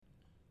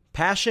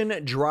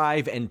Passion,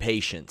 drive, and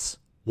patience.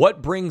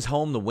 What brings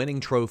home the winning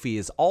trophy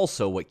is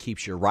also what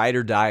keeps your ride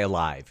or die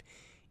alive.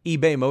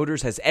 eBay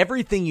Motors has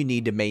everything you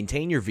need to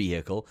maintain your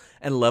vehicle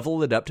and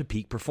level it up to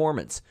peak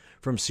performance.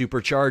 From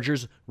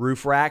superchargers,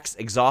 roof racks,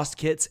 exhaust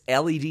kits,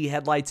 LED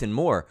headlights, and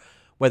more.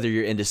 Whether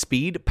you're into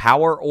speed,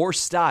 power, or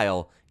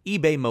style,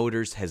 eBay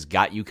Motors has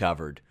got you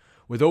covered.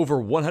 With over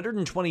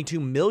 122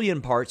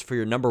 million parts for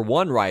your number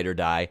one ride or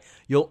die,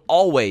 you'll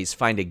always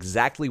find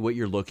exactly what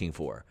you're looking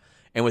for.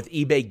 And with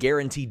eBay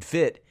Guaranteed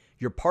Fit,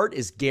 your part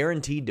is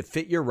guaranteed to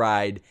fit your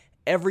ride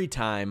every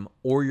time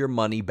or your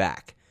money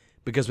back.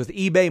 Because with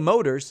eBay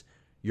Motors,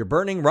 you're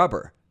burning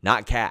rubber,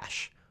 not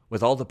cash.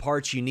 With all the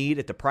parts you need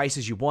at the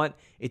prices you want,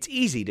 it's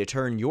easy to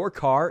turn your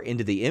car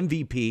into the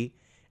MVP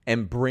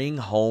and bring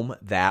home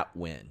that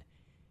win.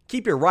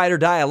 Keep your ride or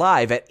die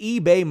alive at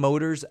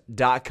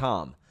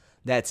ebaymotors.com.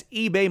 That's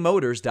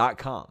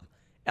ebaymotors.com.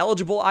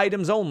 Eligible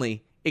items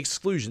only.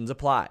 Exclusions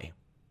apply.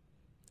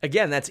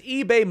 Again, that's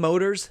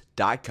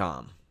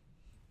ebaymotors.com.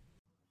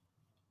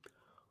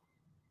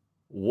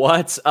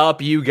 What's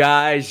up, you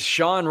guys?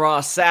 Sean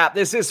Ross Sapp.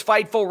 This is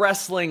Fightful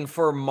Wrestling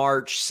for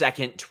March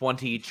 2nd,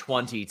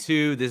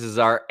 2022. This is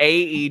our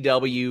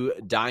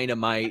AEW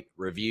Dynamite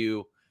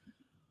review.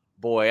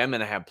 Boy, I'm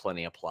going to have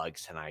plenty of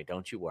plugs tonight.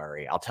 Don't you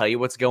worry. I'll tell you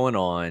what's going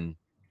on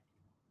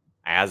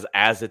as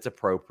it's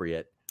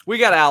appropriate. We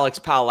got Alex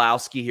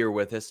Pawlowski here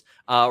with us.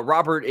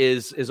 Robert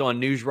is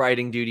on news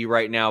writing duty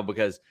right now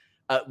because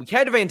we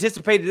kind of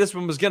anticipated this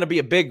one was going to be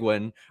a big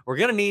one. We're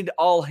going to need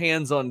all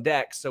hands on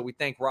deck, so we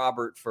thank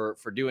Robert for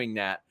doing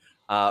that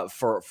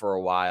for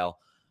a while.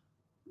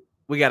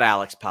 We got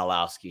Alex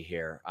Pawlowski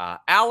here.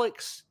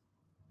 Alex,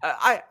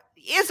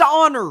 is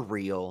honor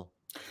real?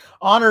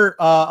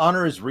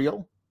 Honor is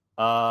real.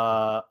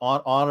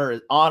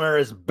 Honor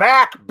is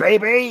back,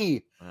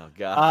 baby. Oh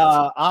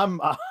God.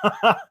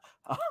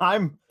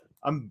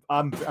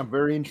 I'm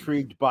very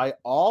intrigued by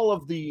all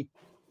of the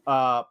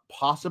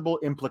possible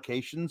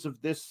implications of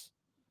this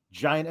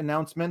giant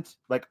announcement,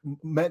 like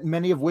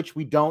many of which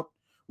we don't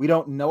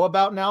know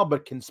about now,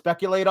 but can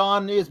speculate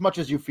on as much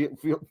as you feel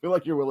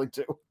like you're willing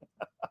to.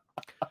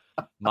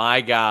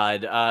 My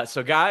God.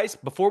 So guys,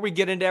 before we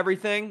get into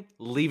everything,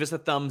 leave us a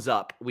thumbs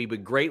up. We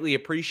would greatly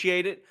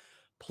appreciate it.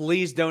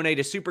 Please donate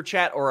a super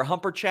chat or a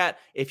humper chat.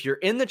 If you're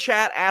in the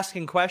chat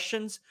asking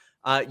questions,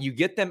 you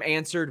get them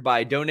answered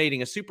by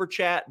donating a super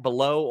chat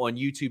below on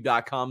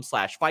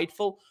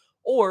youtube.com/Fightful.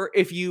 Or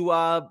if you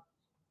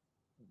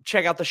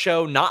check out the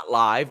show not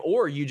live,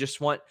 or you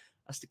just want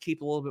us to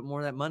keep a little bit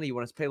more of that money, you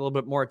want us to pay a little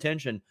bit more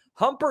attention,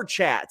 humper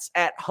chats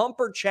at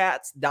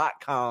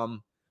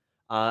humperchats.com.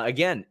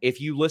 Again,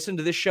 if you listen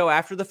to this show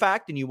after the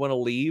fact and you want to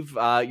leave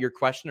your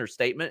question or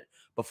statement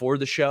before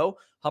the show,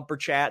 Humper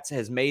Chats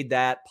has made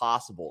that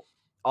possible.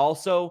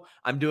 Also,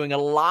 I'm doing a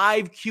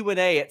live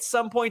Q&A at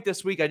some point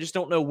this week. I just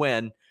don't know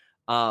when.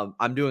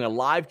 I'm doing a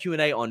live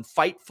Q&A on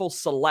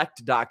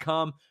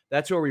FightfulSelect.com.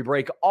 That's where we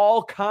break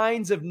all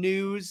kinds of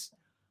news,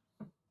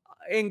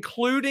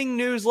 including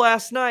news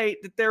last night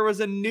that there was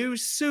a new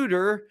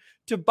suitor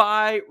to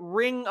buy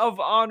Ring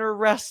of Honor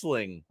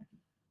Wrestling.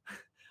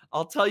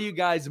 I'll tell you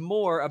guys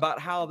more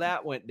about how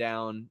that went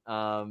down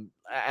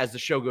as the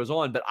show goes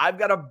on. But I've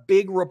got a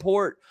big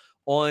report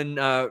on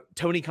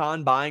Tony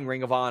Khan buying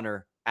Ring of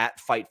Honor at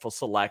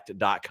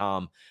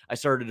FightfulSelect.com. I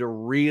started to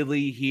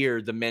really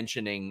hear the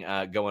mentioning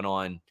going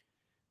on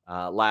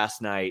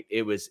last night.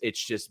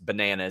 It's just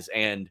bananas.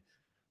 And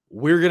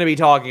we're going to be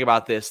talking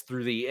about this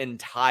through the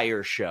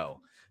entire show.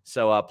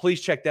 So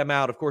please check them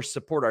out. Of course,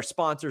 support our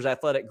sponsors,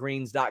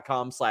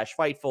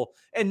 athleticgreens.com/Fightful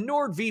and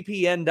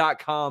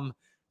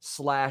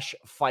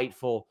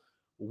NordVPN.com/Fightful.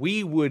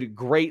 We would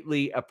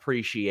greatly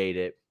appreciate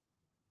it.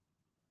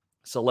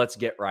 So let's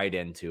get right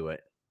into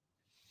it.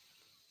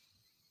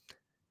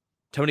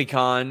 Tony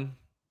Khan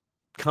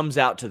comes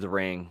out to the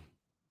ring.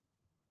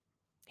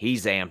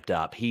 He's amped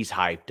up. He's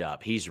hyped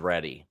up. He's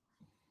ready.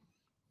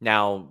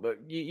 Now,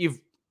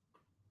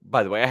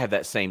 by the way, I have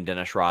that same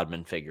Dennis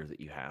Rodman figure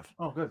that you have.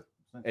 Oh, good.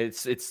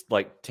 It's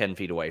like 10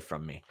 feet away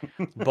from me.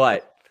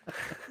 But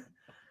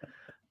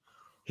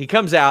he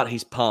comes out.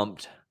 He's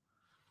pumped.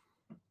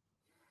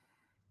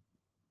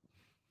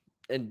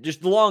 And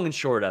just the long and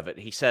short of it,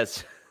 he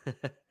says,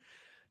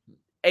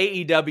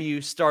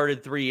 AEW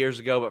started 3 years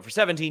ago, but for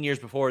 17 years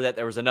before that,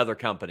 there was another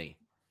company,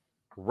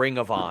 Ring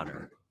of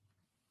Honor.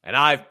 And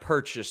I've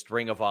purchased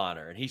Ring of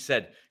Honor. And he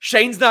said,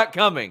 Shane's not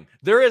coming.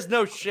 There is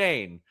no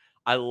Shane.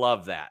 I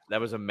love that.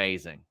 That was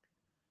amazing.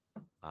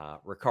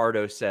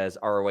 Ricardo says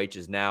ROH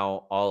is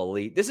now all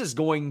elite. This is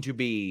going to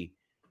be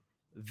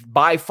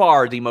by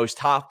far the most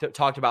talked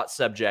about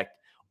subject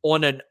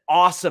on an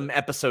awesome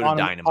episode of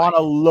Dynamite. On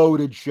a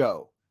loaded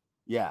show.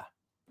 Yeah.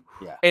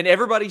 And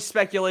everybody's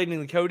speculating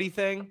the Cody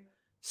thing.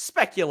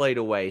 Speculate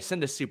away.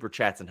 Send us super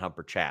chats and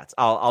humper chats.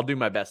 I'll do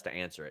my best to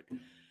answer it.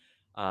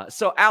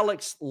 So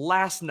Alex,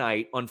 last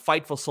night on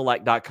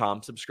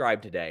FightfulSelect.com,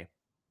 subscribe today,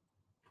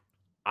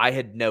 I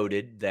had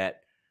noted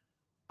that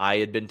I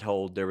had been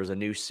told there was a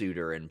new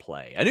suitor in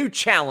play. A new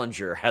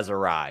challenger has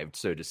arrived,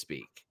 so to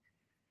speak.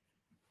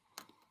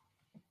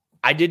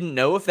 I didn't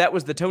know if that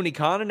was the Tony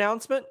Khan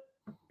announcement.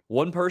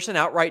 One person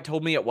outright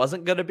told me it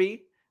wasn't going to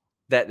be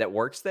that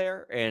works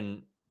there,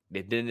 and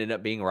it didn't end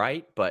up being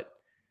right. But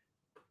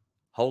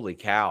holy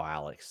cow,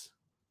 Alex,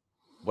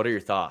 what are your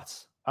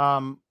thoughts?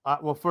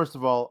 Well, first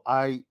of all,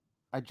 I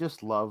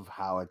just love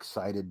how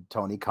excited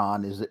Tony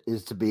Khan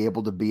is to be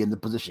able to be in the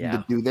position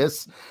to do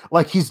this.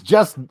 Like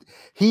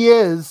he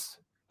is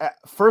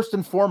first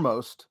and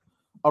foremost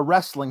a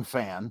wrestling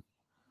fan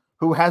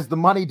who has the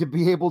money to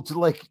be able to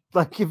like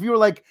if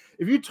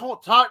you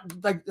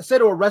say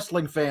to a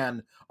wrestling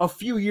fan a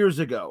few years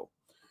ago,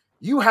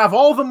 you have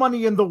all the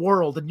money in the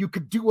world and you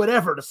could do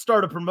whatever to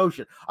start a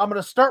promotion. I'm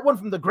going to start one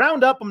from the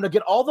ground up. I'm going to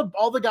get all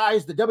the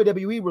guys the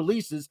WWE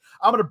releases.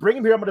 I'm going to bring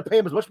them here. I'm going to pay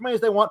them as much money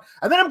as they want.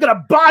 And then I'm going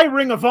to buy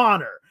Ring of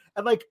Honor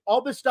and like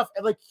all this stuff.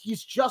 And like,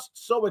 he's just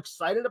so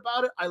excited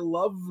about it. I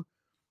love,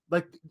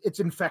 like, it's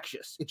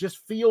infectious. It just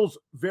feels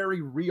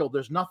very real.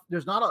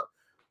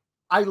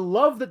 I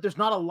love that there's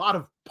not a lot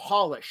of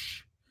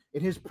polish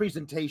in his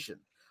presentation.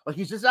 Like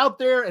he's just out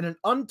there in an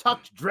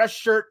untucked dress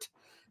shirt.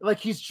 Like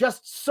he's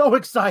just so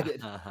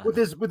excited with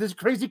his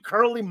crazy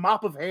curly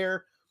mop of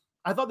hair.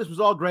 I thought this was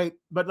all great,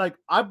 but like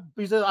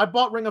he said, I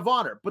bought Ring of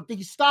Honor, but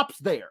he stops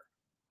there.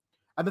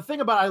 And the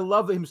thing about I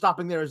love him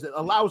stopping there is it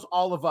allows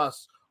all of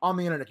us on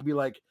the internet to be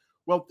like,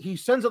 well, he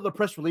sends out the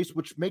press release,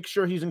 which makes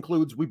sure he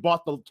includes, we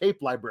bought the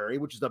tape library,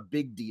 which is a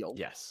big deal.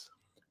 Yes.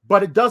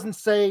 But it doesn't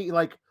say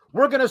like,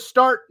 we're going to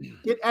start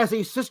it as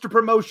a sister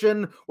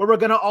promotion where we're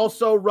going to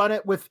also run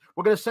it with,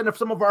 we're going to send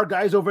some of our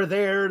guys over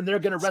there and they're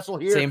going to wrestle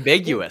here. It's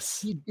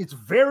ambiguous. It's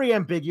very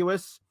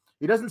ambiguous.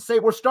 He doesn't say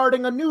we're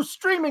starting a new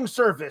streaming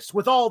service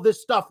with all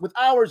this stuff with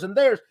ours and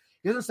theirs.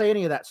 He doesn't say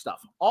any of that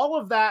stuff. All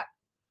of that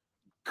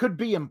could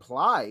be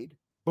implied,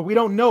 but we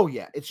don't know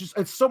yet. It's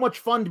so much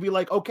fun to be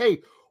like, okay,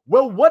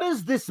 well, what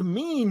does this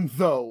mean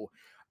though?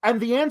 And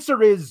the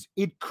answer is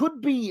it could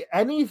be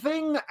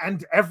anything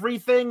and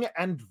everything,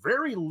 and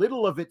very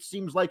little of it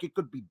seems like it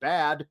could be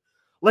bad.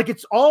 Like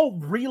it's all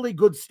really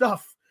good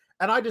stuff.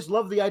 And I just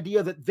love the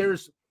idea that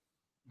there's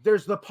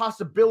the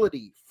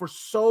possibility for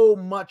so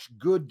much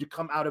good to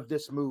come out of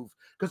this move.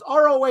 Because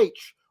ROH,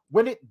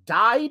 when it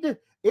died,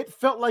 it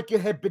felt like it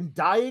had been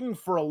dying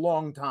for a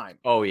long time.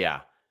 Oh,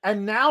 yeah.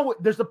 And now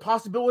there's the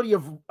possibility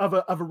of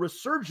a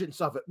resurgence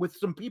of it with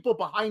some people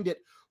behind it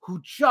who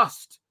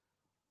just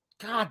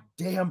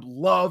goddamn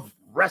love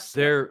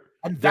wrestling.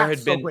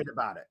 That's so great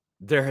about it.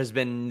 There has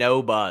been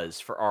no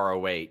buzz for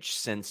ROH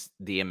since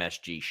the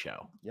MSG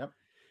show. Yep.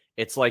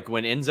 It's like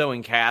when Enzo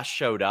and Cass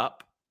showed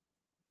up,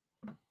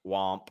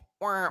 womp.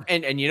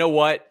 And you know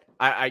what?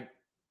 I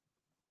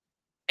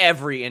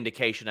every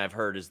indication I've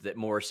heard is that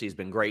Morrissey's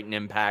been great in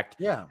Impact.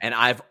 Yeah. And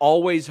I've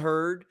always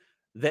heard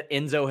that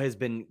Enzo has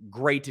been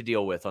great to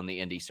deal with on the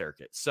indie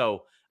circuit.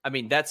 So I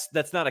mean, that's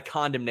not a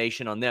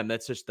condemnation on them.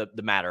 That's just the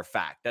matter of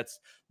fact.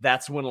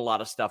 That's when a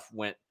lot of stuff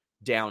went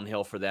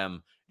downhill for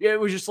them. It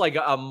was just like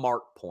a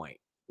mark point.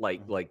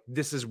 Like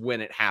this is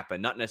when it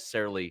happened, not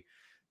necessarily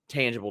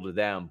tangible to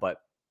them. But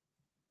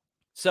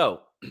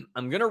so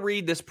I'm going to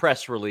read this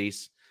press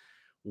release.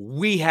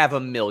 We have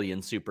 1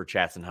 million super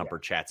chats and humper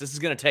chats. This is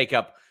going to take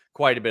up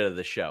quite a bit of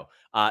the show.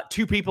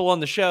 2 people on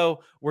the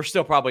show. We're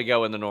still probably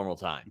going the normal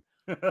time.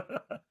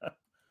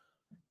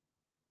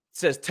 It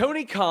says,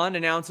 Tony Khan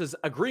announces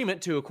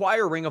agreement to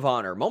acquire Ring of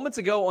Honor. Moments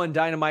ago on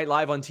Dynamite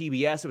Live on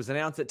TBS, it was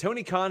announced that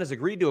Tony Khan has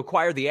agreed to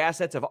acquire the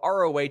assets of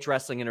ROH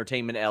Wrestling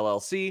Entertainment,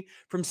 LLC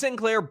from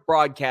Sinclair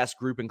Broadcast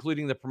Group,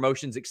 including the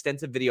promotion's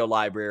extensive video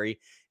library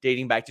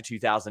dating back to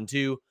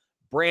 2002,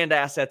 brand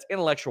assets,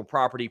 intellectual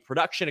property,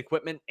 production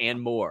equipment, and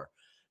more.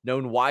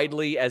 Known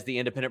widely as the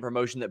independent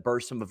promotion that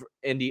birthed some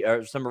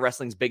of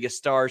wrestling's biggest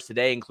stars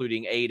today,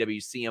 including AEW,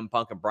 CM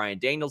Punk, and Bryan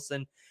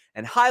Danielson,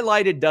 and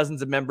highlighted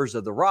dozens of members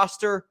of the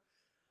roster,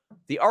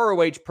 the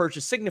ROH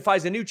purchase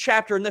signifies a new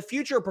chapter in the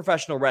future of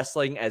professional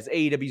wrestling as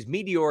AEW's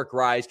meteoric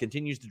rise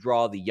continues to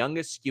draw the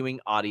youngest skewing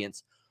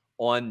audience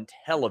on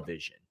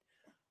television.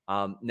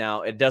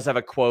 Now, it does have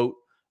a quote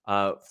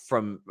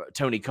from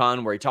Tony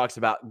Khan where he talks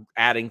about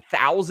adding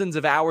thousands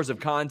of hours of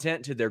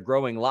content to their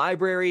growing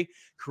library,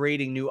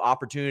 creating new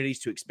opportunities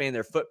to expand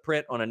their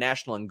footprint on a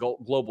national and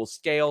global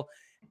scale,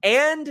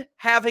 and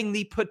having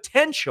the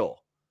potential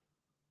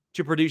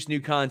to produce new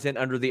content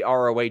under the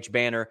ROH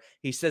banner.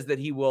 He says that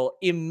he will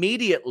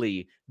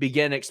immediately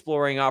begin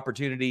exploring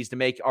opportunities to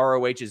make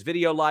ROH's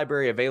video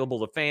library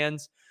available to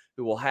fans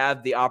who will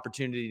have the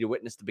opportunity to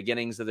witness the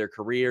beginnings of their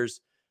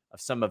careers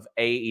of some of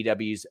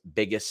AEW's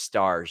biggest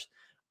stars.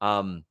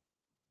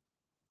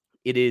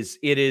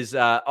 It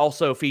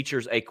also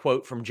features a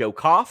quote from Joe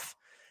Koff.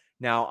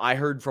 Now, I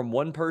heard from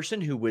one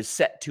person who was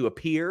set to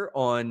appear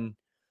on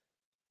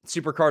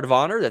Supercard of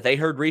Honor that they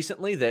heard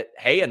recently that,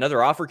 hey,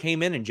 another offer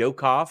came in and Joe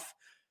Koff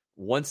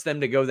wants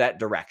them to go that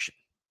direction.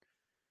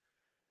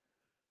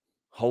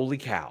 Holy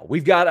cow.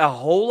 We've got a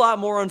whole lot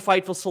more on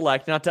Fightful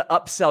Select, not to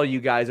upsell you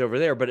guys over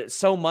there, but it's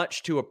so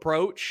much to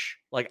approach.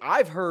 Like,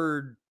 I've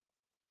heard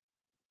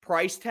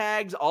price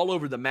tags all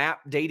over the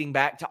map dating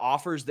back to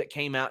offers that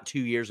came out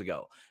 2 years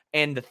ago.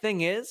 And the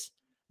thing is,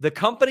 The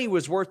company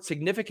was worth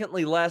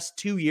significantly less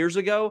 2 years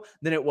ago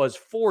than it was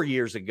 4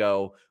 years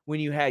ago when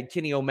you had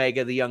Kenny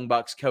Omega, the Young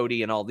Bucks,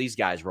 Cody, and all these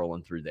guys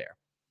rolling through there.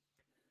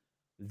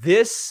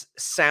 This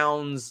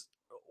sounds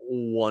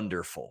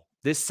wonderful.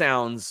 This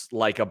sounds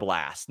like a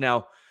blast.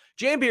 Now,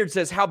 Jambeard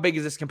says, how big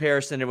is this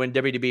comparison to when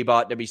WWE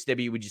bought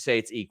WCW? Would you say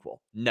it's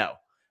equal? No,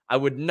 I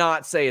would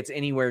not say it's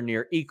anywhere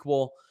near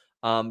equal.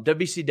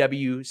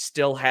 WCW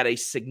still had a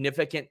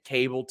significant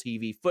cable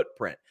TV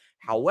footprint.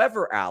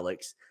 However,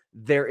 Alex,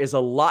 there is a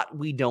lot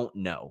we don't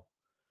know.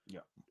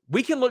 Yeah.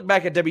 We can look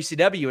back at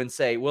WCW and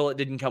say, well, it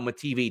didn't come with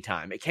TV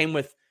time. It came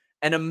with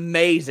an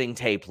amazing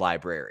tape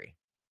library.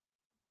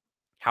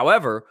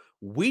 However,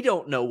 we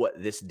don't know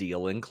what this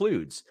deal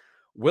includes.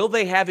 Will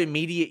they have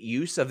immediate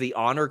use of the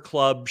Honor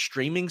Club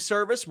streaming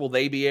service? Will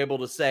they be able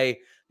to say,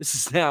 this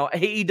is now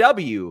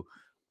AEW,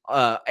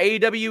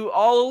 AEW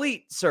All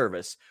Elite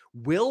service?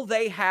 Will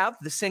they have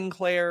the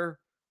Sinclair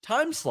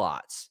time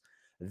slots?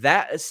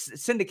 That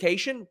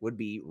syndication would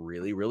be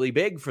really, really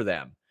big for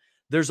them.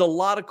 There's a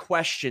lot of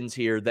questions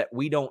here that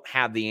we don't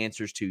have the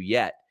answers to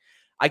yet.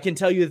 I can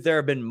tell you that there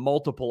have been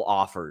multiple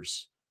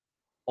offers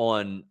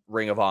on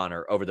Ring of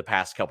Honor over the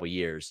past couple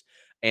years.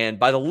 And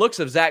by the looks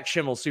of Zach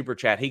Schimmel's super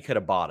chat, he could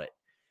have bought it.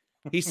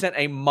 He sent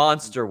a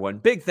monster one.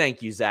 Big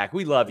thank you, Zach.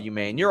 We love you,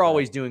 man. You're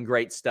always doing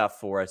great stuff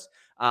for us.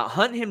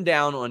 Hunt him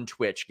down on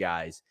Twitch,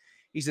 guys.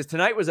 He says,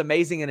 tonight was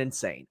amazing and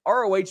insane.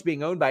 ROH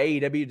being owned by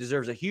AEW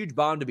deserves a huge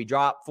bomb to be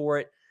dropped for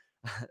it.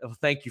 Well,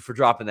 thank you for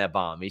dropping that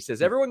bomb. He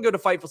says, everyone go to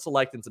Fightful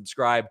Select and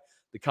subscribe.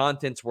 The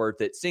content's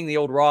worth it. Seeing the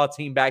old Raw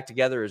team back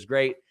together is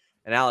great.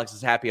 And Alex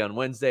is happy on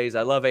Wednesdays.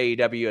 I love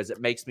AEW as it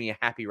makes me a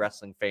happy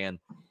wrestling fan.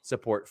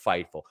 Support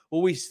Fightful.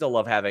 Well, we still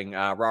love having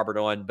Robert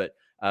on, but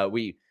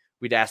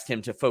we'd asked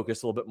him to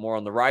focus a little bit more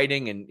on the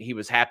writing, and he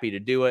was happy to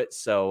do it.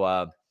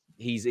 So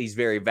he's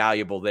very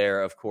valuable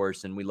there, of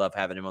course, and we love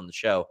having him on the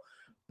show.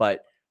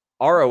 But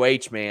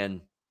ROH, man,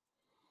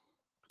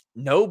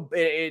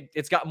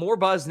 it's got more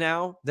buzz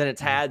now than it's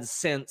had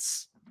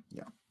since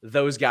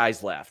those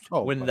guys left.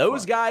 When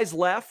those guys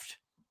left,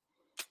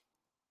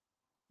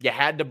 you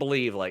had to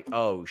believe, like,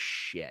 oh,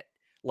 shit.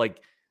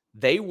 Like,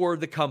 they were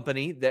the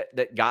company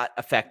that got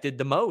affected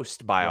the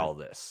most by all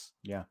this.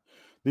 Yeah.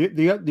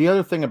 The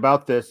other thing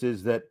about this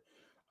is that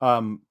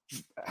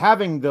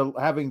having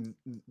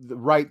the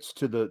rights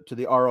to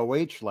the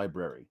ROH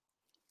library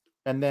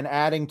and then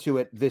adding to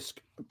it this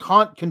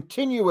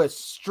continuous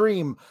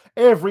stream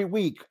every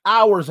week,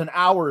 hours and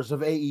hours of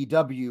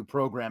AEW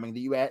programming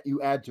that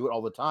you add to it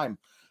all the time.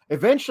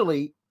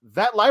 Eventually,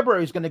 that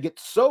library is going to get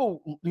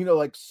so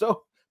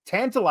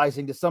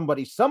tantalizing to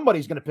somebody.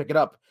 Somebody's going to pick it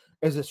up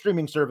as a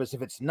streaming service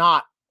if it's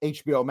not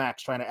HBO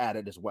Max trying to add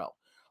it as well.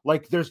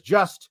 Like there's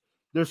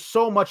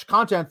so much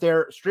content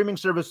there. Streaming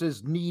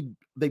services need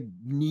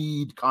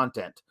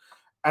content,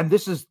 and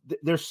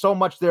there's so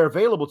much there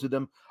available to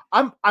them.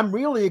 I'm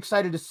really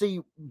excited to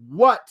see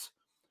what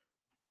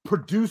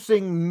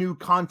producing new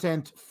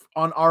content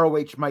on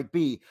ROH might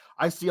be.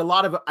 I see a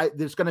lot of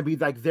there's going to be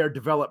like their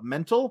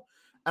developmental,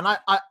 and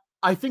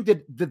I think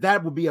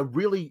that would be a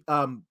really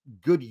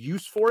good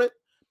use for it.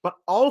 But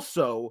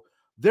also,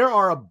 there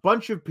are a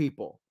bunch of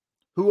people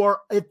who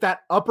are at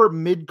that upper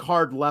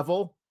mid-card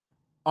level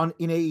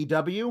in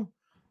AEW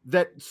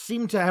that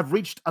seem to have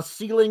reached a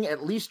ceiling,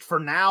 at least for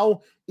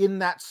now, in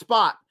that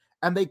spot,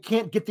 and they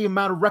can't get the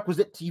amount of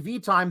requisite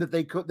TV time that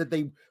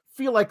they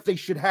feel like they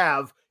should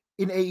have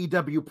in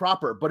AEW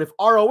proper. But if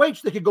ROH,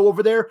 they could go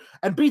over there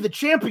and be the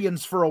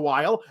champions for a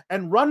while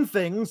and run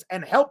things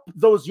and help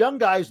those young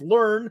guys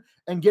learn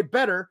and get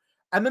better.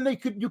 And then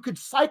you could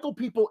cycle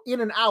people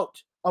in and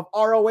out of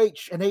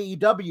ROH and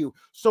AEW.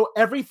 So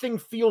everything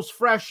feels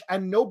fresh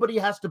and nobody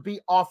has to be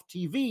off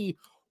TV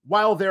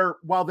while they're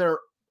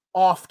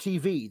off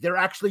TV. They're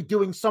actually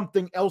doing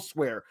something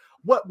elsewhere.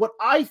 What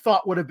I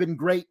thought would have been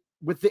great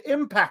with the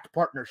Impact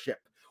partnership,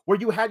 where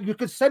you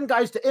could send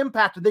guys to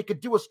Impact and they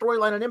could do a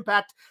storyline on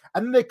Impact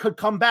and then they could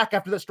come back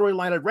after the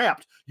storyline had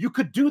wrapped. You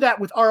could do that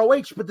with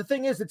ROH, but the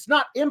thing is, it's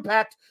not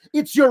Impact.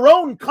 It's your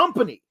own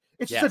company.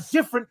 It's just a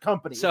different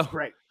company. It's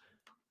great.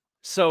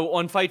 So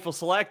on Fightful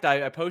Select,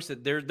 I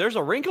posted, there's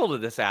a wrinkle to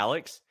this,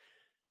 Alex.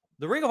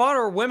 The Ring of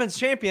Honor Women's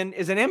Champion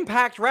is an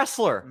Impact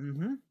wrestler.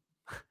 Mm-hmm.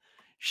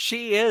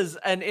 She is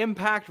an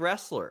Impact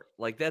wrestler.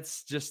 Like,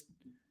 that's just,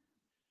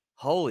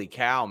 holy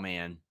cow,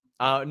 man.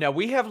 Now,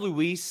 we have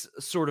Luis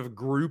sort of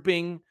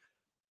grouping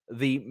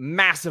the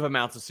massive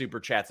amounts of super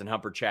chats and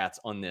humper chats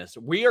on this.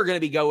 We are going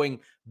to be going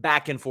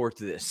back and forth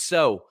to this.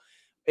 So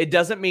it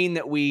doesn't mean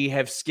that we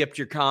have skipped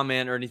your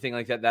comment or anything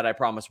like that, I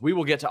promise. We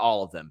will get to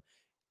all of them.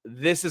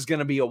 This is going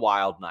to be a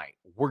wild night.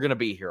 We're going to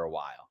be here a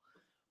while.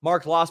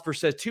 Mark Losper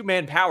says,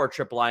 2-man power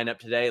trip lineup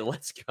today.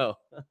 Let's go.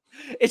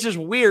 It's just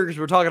weird because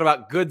we're talking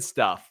about good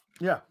stuff.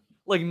 Yeah.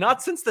 Like,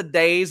 not since the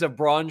days of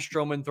Braun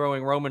Strowman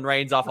throwing Roman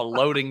Reigns off a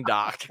loading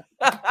dock.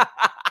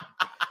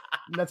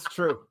 That's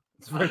true.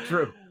 It's very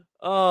true.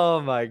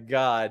 Oh, my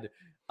God.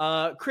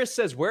 Chris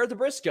says, where are the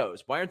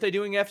Briscoes? Why aren't they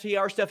doing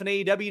FTR stuff in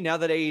AEW now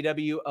that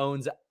AEW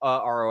owns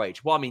ROH?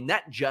 Well, I mean,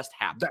 that just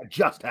happened.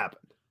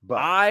 But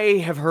I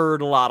have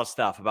heard a lot of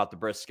stuff about the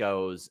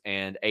Briscoes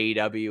and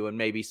AEW and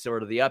maybe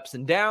sort of the ups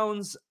and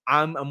downs.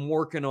 I'm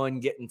working on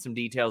getting some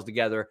details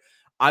together.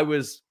 I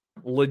was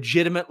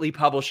legitimately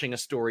publishing a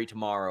story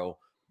tomorrow,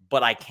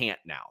 but I can't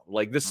now.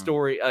 Like this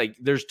story, like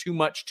there's too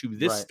much to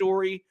this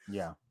story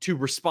to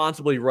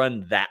responsibly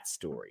run that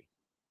story.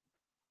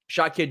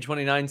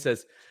 ShotKid29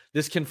 says,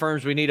 this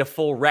confirms we need a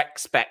full rec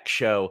spec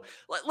show.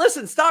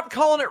 Listen, stop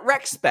calling it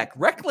rec spec.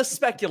 Reckless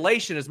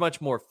speculation is much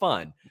more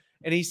fun.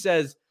 And he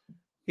said,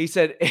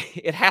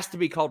 it has to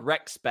be called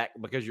rec spec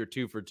because you're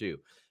 2 for 2.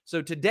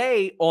 So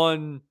today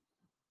on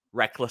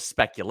Reckless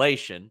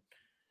Speculation,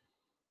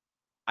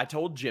 I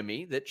told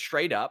Jimmy that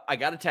straight up, I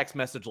got a text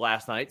message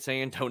last night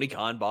saying Tony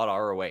Khan bought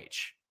ROH.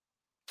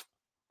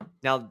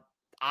 Now,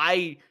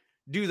 I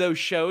do those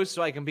shows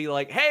so I can be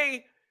like,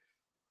 hey,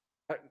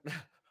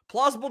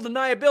 plausible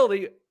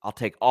deniability. I'll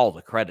take all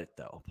the credit,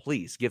 though.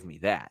 Please give me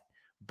that.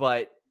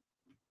 But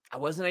I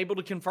wasn't able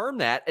to confirm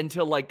that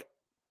until like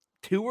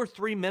 2 or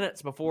 3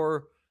 minutes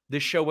before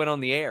this show went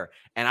on the air.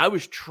 And I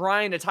was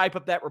trying to type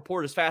up that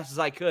report as fast as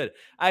I could.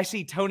 I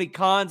see Tony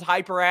Khan's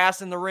hyper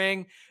ass in the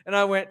ring, and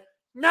I went,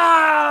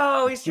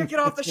 no, he's taking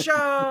off the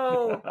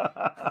show.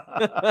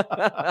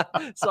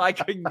 So I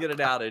couldn't get it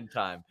out in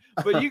time.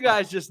 But you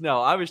guys just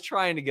know I was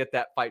trying to get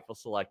that Fightful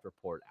Select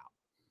report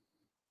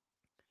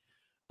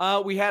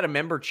out. We had a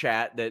member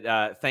chat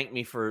that thanked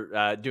me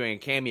for doing a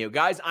cameo.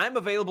 Guys, I'm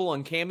available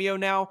on Cameo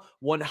now.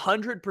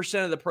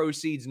 100% of the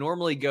proceeds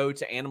normally go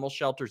to animal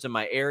shelters in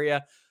my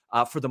area.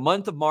 For the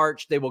month of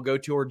March, they will go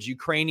towards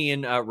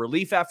Ukrainian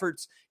relief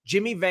efforts.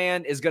 Jimmy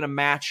Van is going to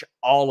match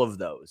all of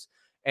those.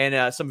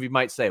 And some of you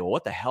might say, well,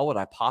 what the hell would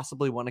I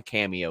possibly want a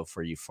cameo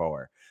for you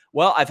for?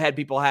 Well, I've had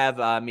people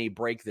have me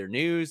break their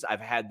news.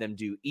 I've had them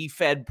do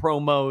eFed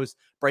promos,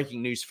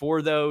 breaking news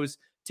for those.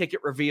 Ticket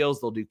reveals,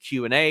 they'll do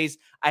Q&As.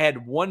 I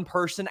had one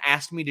person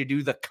ask me to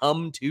do the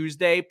Come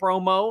Tuesday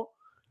promo.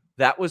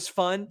 That was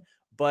fun.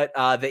 But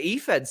the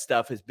eFed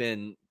stuff has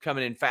been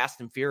coming in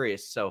fast and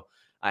furious. So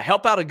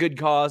help out a good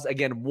cause.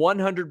 Again,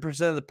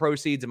 100% of the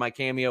proceeds of my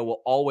cameo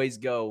will always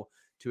go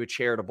to a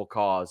charitable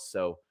cause.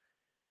 So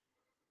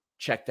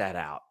check that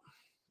out.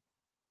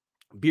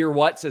 Beer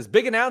What says,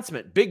 big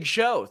announcement, big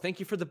show. Thank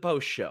you for the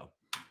post show.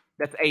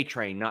 That's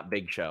A-Train, not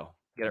Big Show.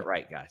 Get it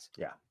right, guys.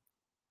 Yeah.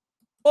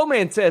 Oh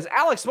man says,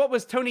 Alex, what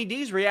was Tony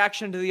D's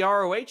reaction to the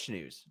ROH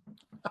news?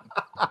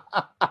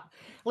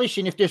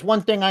 Listen, if there's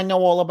one thing I know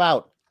all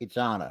about, it's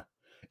honor.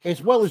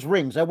 As well as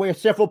rings. I wear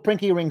several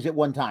pinky rings at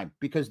one time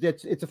because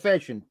it's a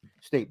fashion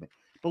statement.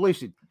 But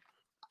listen,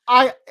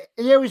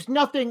 there is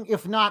nothing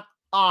if not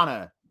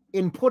honor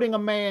in putting a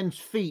man's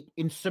feet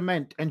in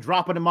cement and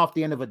dropping him off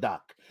the end of a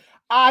dock.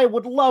 I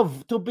would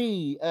love to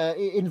be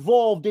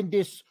involved in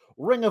this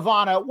Ring of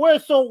Honor. Were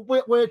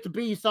it to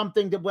be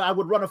something that I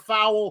would run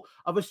afoul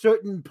of a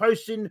certain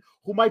person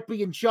who might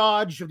be in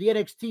charge of the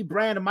NXT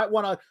brand and might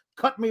want to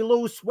cut me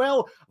loose.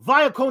 Well,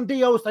 via con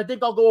Dios, I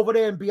think I'll go over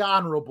there and be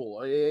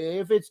honorable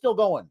if it's still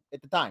going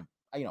at the time.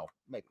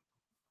 Maybe.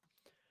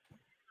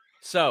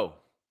 So,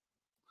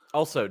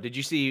 also, did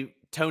you see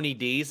Tony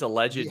D's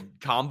alleged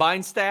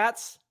combine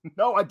stats?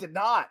 No, I did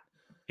not.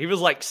 He was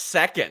like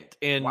second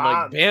in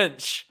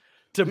bench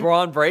to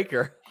Braun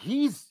Breaker.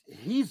 He's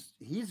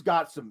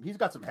got some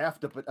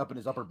heft up in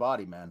his upper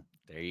body, man.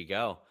 There you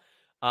go.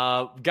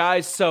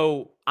 Guys,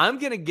 so I'm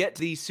going to get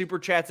to these super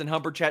chats and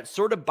humper chats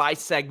sort of by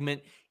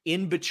segment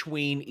in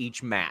between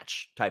each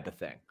match type of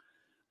thing.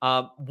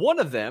 One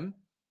of them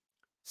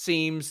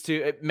seems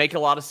to make a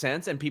lot of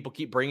sense, and people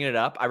keep bringing it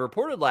up. I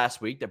reported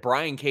last week that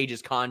Brian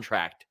Cage's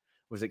contract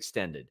was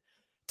extended.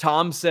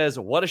 Tom says,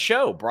 what a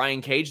show. Brian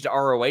Cage to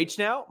ROH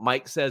now.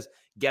 Mike says,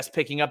 guess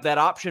picking up that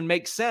option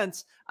makes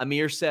sense.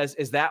 Amir says,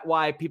 is that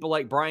why people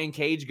like Brian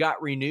Cage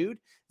got renewed?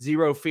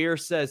 Zero Fear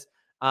says,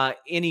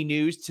 any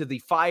news to the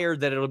Fire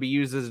that it'll be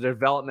used as a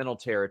developmental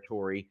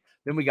territory.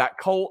 Then we got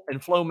Colt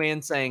and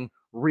Flowman saying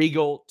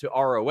Regal to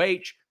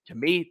ROH. To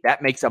me,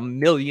 that makes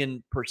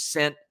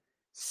 1,000,000%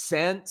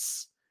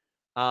 sense.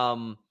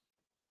 When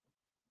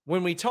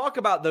we talk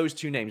about those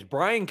two names,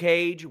 Brian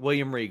Cage,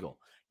 William Regal,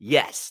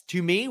 yes,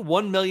 to me,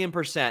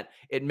 1,000,000%,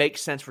 it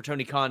makes sense for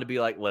Tony Khan to be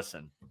like,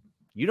 listen,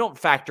 you don't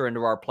factor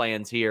into our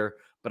plans here,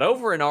 but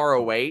over in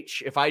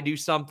ROH, if I do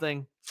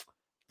something,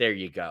 there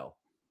you go.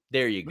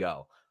 There you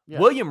go. Yeah.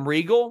 William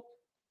Regal,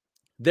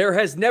 there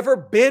has never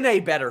been a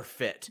better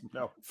fit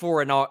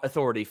for an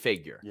authority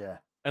figure. Yeah.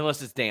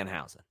 Unless it's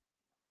Danhausen.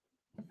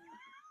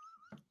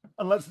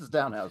 Unless it's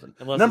Danhausen.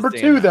 Number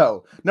two,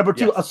 though. Number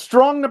two, yes. A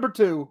strong number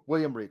two,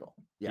 William Regal.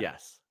 Yeah.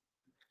 Yes.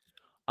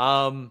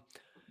 L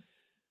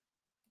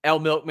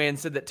Milkman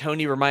said that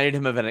Tony reminded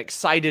him of an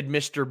excited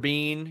Mr.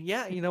 Bean.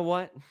 Yeah, you know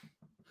what?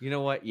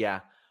 Yeah.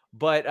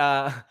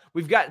 But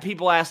we've got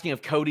people asking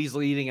if Cody's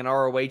leading an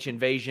ROH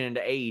invasion into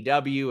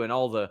AEW and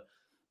all the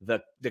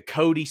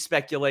Cody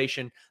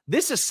speculation.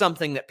 This is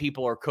something that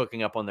people are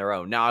cooking up on their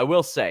own. Now, I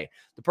will say,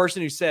 the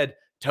person who said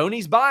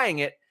Tony's buying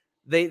it,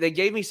 they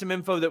gave me some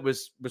info that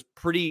was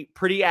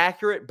pretty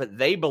accurate, but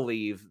they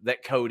believe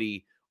that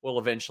Cody will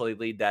eventually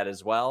lead that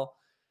as well.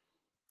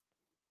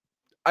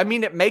 I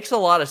mean, it makes a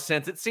lot of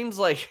sense. It seems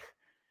like,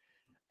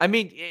 I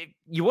mean,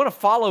 you want to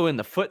follow in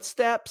the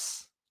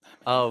footsteps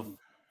of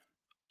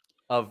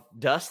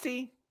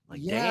Dusty? Like,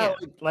 Yeah,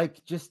 damn.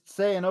 like just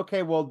saying,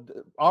 okay, well,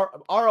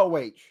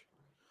 ROH,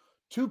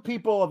 two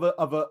people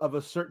of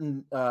a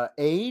certain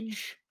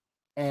age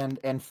and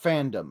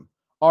fandom.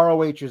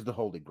 ROH is the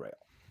holy grail.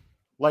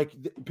 Like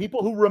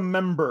people who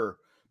remember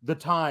the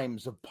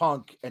times of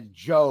Punk and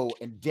Joe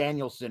and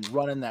Danielson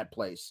running that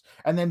place,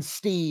 and then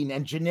Steen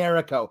and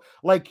Generico.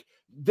 Like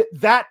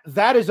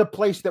that is a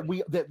place that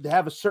we that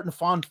have a certain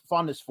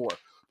fondness for.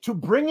 To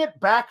bring it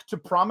back to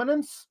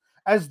prominence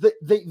as the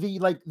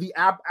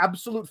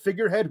absolute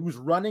figurehead who's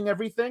running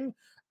everything,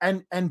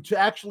 and to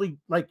actually,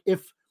 like,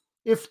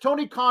 if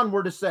Tony Khan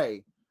were to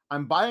say,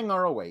 I'm buying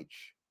ROH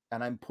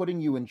and I'm putting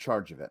you in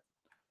charge of it,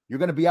 you're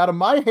going to be out of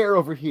my hair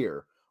over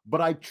here,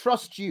 but I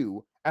trust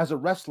you as a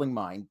wrestling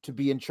mind to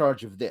be in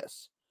charge of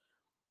this.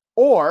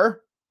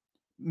 Or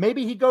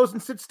maybe he goes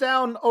and sits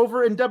down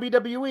over in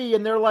WWE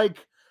and they're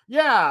like,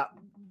 yeah,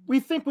 we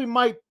think we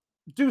might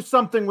do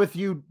something with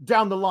you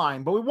down the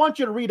line, but we want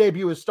you to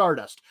redebut as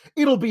Stardust.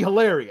 It'll be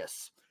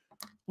hilarious.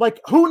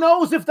 Like, who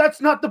knows if that's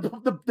not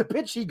the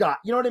pitch he got?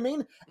 You know what I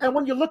mean? And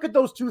when you look at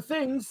those two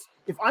things,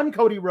 if I'm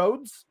Cody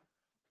Rhodes,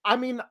 I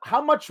mean,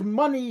 how much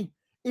money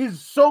is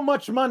so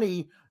much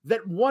money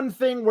that one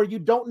thing where you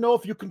don't know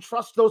if you can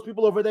trust those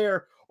people over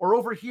there or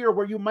over here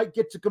where you might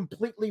get to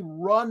completely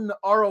run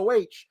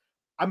ROH?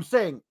 I'm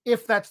saying,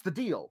 if that's the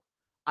deal,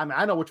 I mean,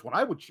 I know which one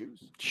I would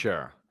choose.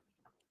 Sure.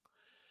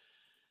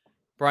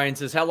 Brian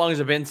says, how long has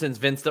it been since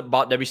Vince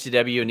bought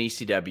WCW and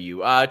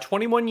ECW?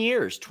 21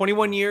 years.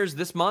 21 years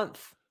this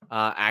month,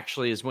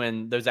 actually, is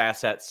when those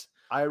assets.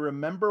 I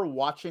remember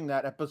watching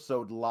that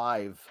episode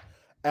live,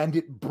 and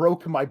it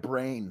broke my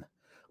brain.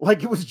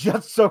 Like, it was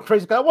just so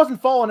crazy. I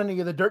wasn't following any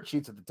of the dirt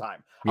sheets at the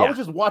time. Yeah. I was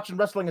just watching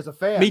wrestling as a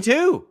fan. Me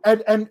too.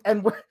 And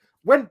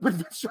when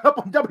Vince showed up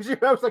on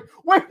WCW, I was like,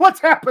 wait, what's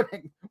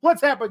happening?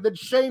 What's happening? Then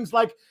Shane's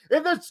like,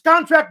 if this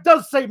contract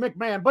does say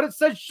McMahon, but it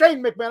says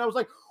Shane McMahon. I was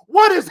like,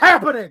 what is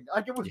happening?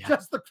 Like, it was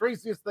just the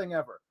craziest thing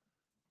ever.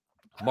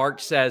 Mark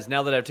says,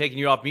 now that I've taken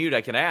you off mute,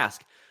 I can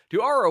ask, do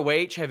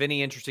ROH have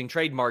any interesting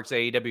trademarks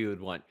AEW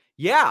would want?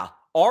 Yeah,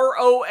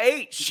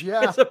 ROH.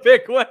 Yeah. It's a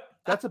big one.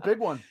 That's a big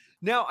one.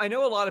 Now, I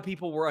know a lot of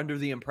people were under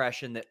the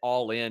impression that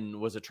All In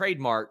was a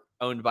trademark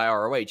owned by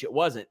ROH. It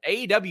wasn't.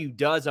 AEW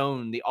does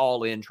own the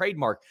All In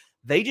trademark.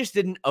 They just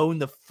didn't own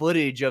the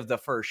footage of the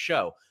first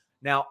show.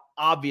 Now,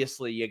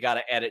 obviously, you got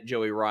to edit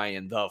Joey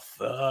Ryan the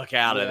fuck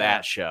out of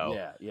that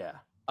show. Yeah.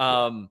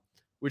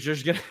 Which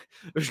there's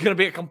gonna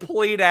be a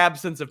complete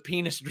absence of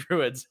penis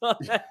druids on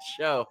that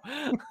show.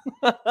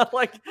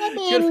 Like, I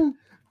mean,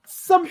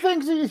 some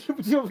things,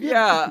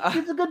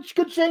 yeah,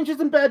 good changes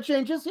and bad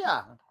changes,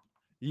 yeah.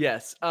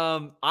 Yes.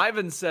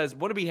 Ivan says,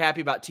 want to be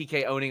happy about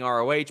TK owning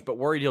ROH, but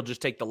worried he'll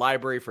just take the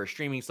library for a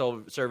streaming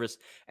service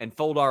and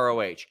fold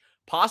ROH.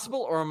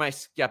 Possible, or am I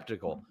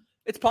skeptical?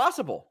 It's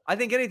possible. I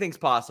think anything's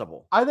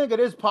possible. I think it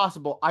is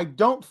possible. I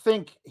don't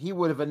think he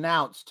would have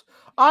announced,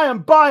 I am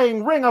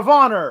buying Ring of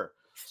Honor.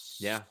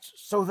 Yeah.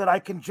 So that I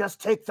can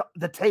just take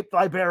the tape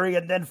library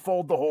and then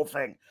fold the whole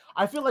thing.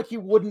 I feel like he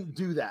wouldn't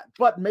do that,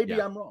 but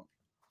maybe I'm wrong.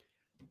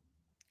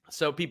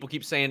 So people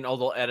keep saying, oh,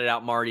 they'll edit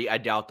out Marty. I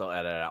doubt they'll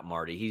edit out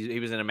Marty. He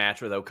was in a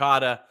match with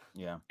Okada.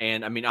 Yeah.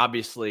 And I mean,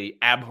 obviously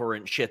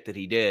abhorrent shit that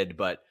he did,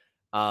 but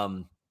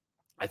I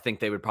think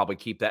they would probably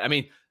keep that. I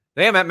mean,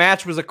 damn, that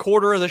match was a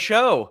quarter of the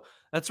show.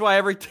 That's why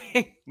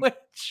everything went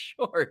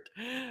short.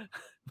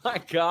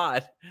 My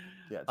God.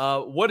 Yes.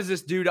 What does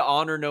this do to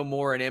Honor No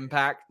More and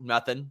Impact?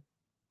 Nothing.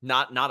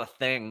 Not a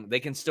thing. They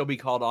can still be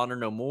called Honor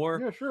No More.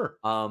 Yeah, sure.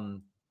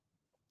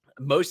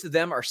 Most of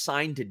them are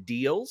signed to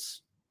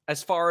deals,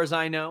 as far as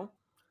I know.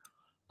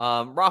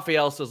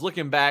 Raphael says,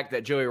 looking back,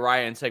 that Joey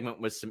Ryan segment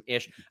was some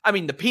ish. I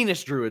mean, the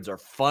penis druids are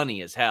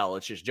funny as hell.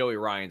 It's just Joey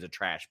Ryan's a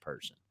trash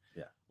person.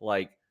 Yeah.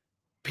 Like,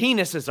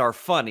 penises are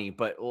funny,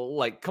 but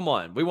like, come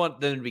on. We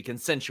want them to be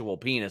consensual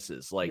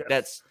penises. Like,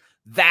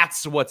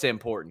 that's what's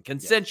important.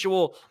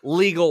 Consensual,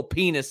 legal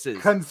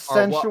penises.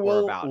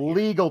 Consensual,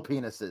 legal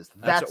penises.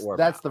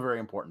 That's the very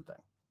important thing.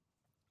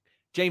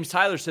 James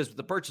Tyler says, with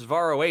the purchase of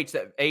ROH,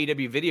 that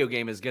AEW video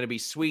game is going to be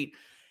sweet.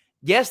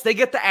 Yes, they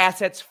get the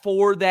assets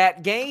for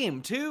that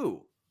game,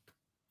 too.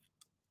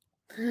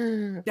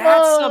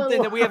 That's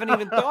something that we haven't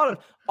even thought of.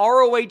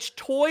 ROH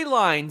toy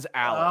lines,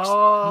 Alex.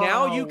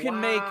 Now you can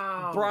make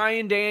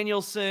Bryan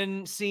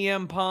Danielson,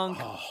 CM Punk,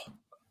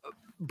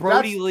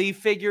 Brody Lee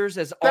figures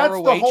as ROH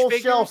figures. That's the whole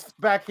shelf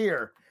back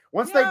here.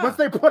 Once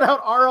they put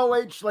out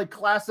ROH like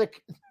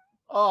classic.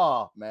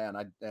 Oh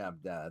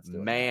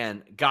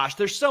man, gosh,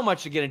 there's so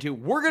much to get into.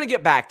 We're gonna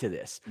get back to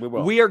this. We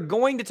will. We are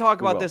going to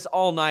talk about this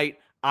all night.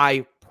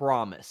 I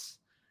promise.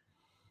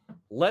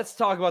 Let's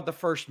talk about the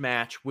first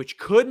match, which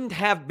couldn't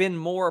have been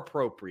more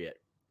appropriate.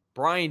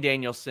 Bryan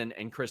Danielson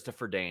and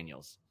Christopher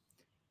Daniels.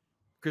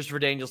 Christopher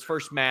Daniels'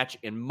 first match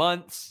in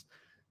months.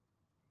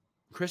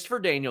 Christopher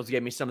Daniels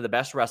gave me some of the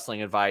best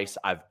wrestling advice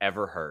I've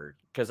ever heard.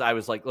 Because I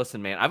was like,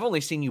 listen, man, I've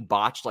only seen you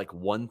botch like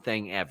one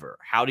thing ever.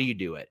 How do you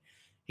do it?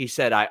 He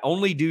said, I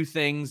only do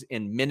things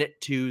in minute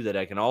 2 that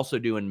I can also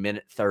do in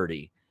minute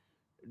 30,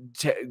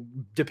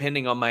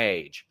 depending on my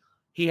age.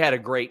 He had a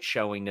great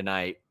showing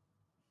tonight.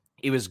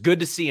 It was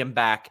good to see him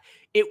back.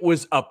 It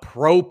was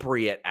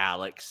appropriate,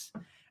 Alex.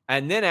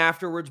 And then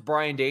afterwards,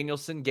 Bryan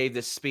Danielson gave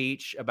this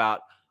speech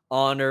about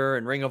honor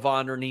and Ring of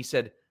Honor, and he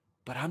said,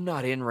 but I'm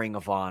not in Ring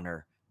of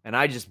Honor. And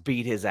I just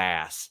beat his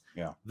ass.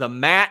 Yeah. The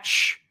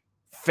match,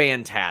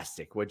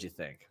 fantastic. What'd you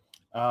think?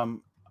 I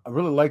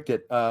really liked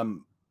it.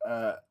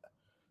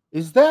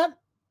 Is that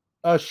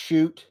a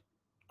shoot?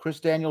 Chris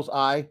Daniels'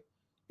 eye?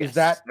 Is Yes,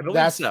 that? I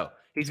believe so.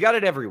 He's got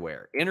it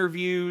everywhere.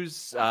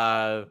 Interviews,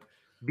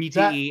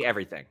 BTE,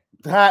 everything.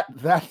 That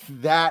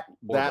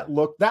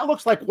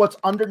looks like what's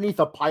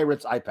underneath a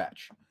pirate's eye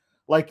patch.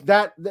 Like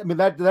that. I mean,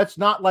 that's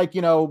not like,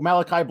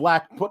 Malachi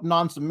Black putting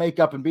on some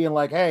makeup and being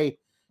like, hey,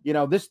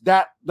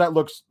 that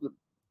looks.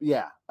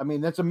 Yeah. I mean,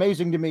 that's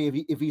amazing to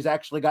me if he's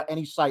actually got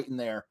any sight in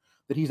there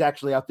that he's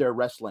actually out there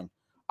wrestling.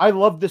 I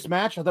loved this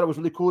match. I thought it was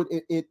really cool.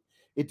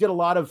 It did a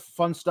lot of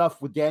fun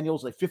stuff with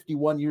Daniels, like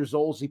 51 years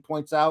old, as he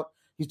points out.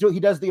 He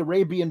does the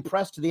Arabian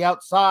press to the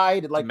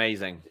outside.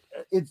 Amazing.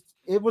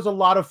 It was a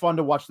lot of fun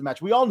to watch the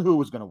match. We all knew who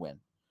was going to win.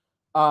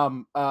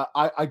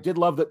 I did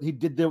love that he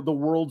did the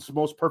world's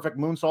most perfect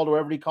moonsault, or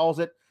whatever he calls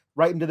it,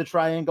 right into the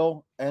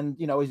triangle. And,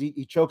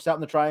 he chokes out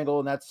in the triangle.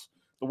 And that's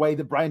the way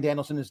that Bryan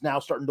Danielson is now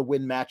starting to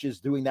win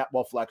matches, doing that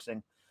while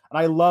flexing. And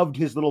I loved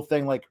his little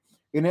thing. Like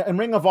in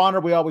Ring of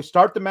Honor, we always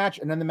start the match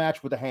and end the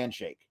match with a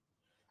handshake.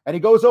 And he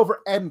goes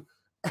over and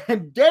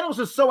Daniels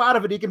is so out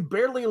of it, he can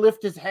barely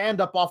lift his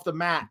hand up off the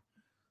mat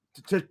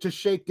to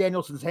shake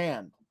Danielson's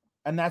hand.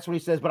 And that's what he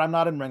says, but I'm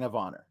not in Ring of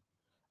Honor.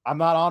 I'm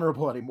not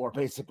honorable anymore,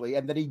 basically.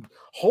 And then he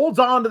holds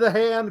on to the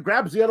hand,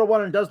 grabs the other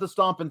one, and does the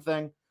stomping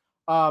thing.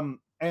 And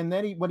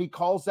then when he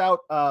calls out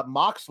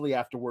Moxley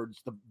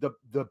afterwards,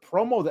 the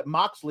promo that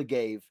Moxley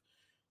gave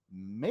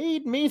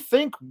made me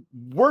think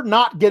we're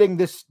not getting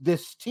this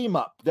team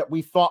up that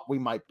we thought we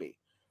might be,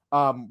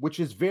 which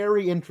is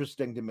very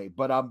interesting to me.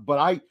 But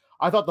I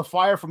thought the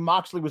fire from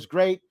Moxley was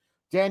great.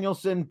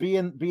 Danielson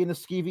being the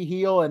skeevy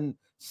heel and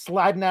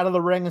sliding out of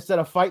the ring instead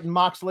of fighting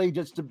Moxley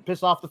just to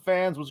piss off the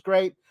fans was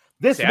great.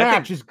 This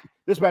match is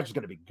going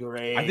to be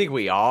great. I think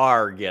we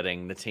are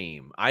getting the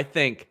team. I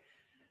think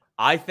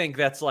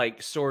that's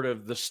like sort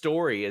of the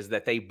story, is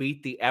that they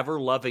beat the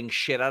ever-loving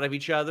shit out of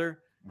each other.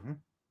 Mm-hmm.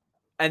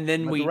 And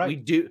then we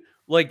do,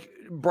 like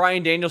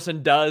Bryan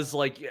Danielson does,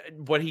 like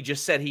what he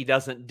just said he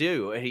doesn't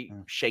do. He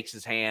shakes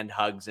his hand,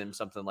 hugs him,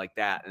 something like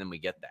that, and then we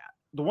get that.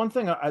 The one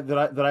thing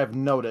that I've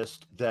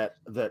noticed that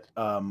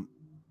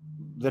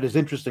is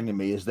interesting to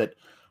me is that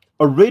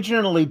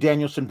originally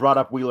Danielson brought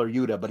up Wheeler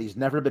Yuta, but he's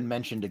never been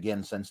mentioned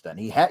again since then.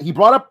 He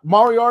brought up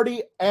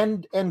Moriarty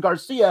and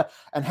Garcia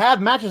and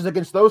had matches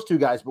against those two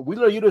guys, but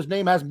Wheeler Yuta's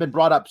name hasn't been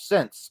brought up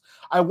since.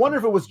 I wonder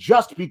if it was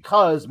just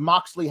because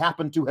Moxley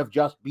happened to have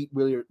just beat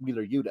Wheeler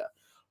Yuta.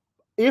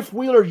 If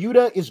Wheeler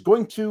Yuta is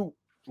going to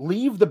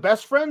leave the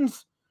Best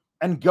Friends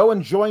and go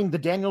and join the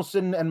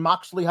Danielson and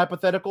Moxley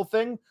hypothetical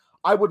thing,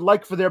 I would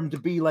like for them to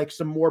be like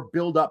some more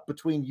build up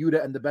between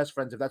Yuta and the Best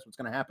Friends, if that's what's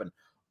going to happen.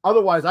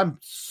 Otherwise, I'm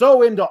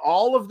so into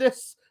all of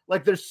this.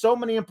 Like, there's so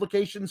many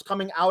implications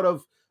coming out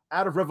of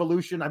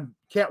Revolution. I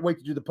can't wait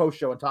to do the post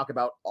show and talk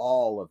about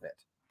all of it.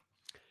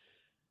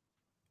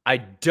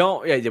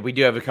 We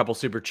do have a couple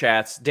super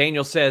chats.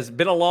 Daniel says,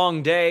 been a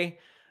long day.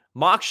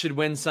 Mox should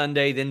win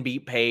Sunday, then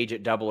beat Page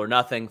at Double or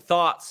Nothing.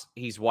 Thoughts?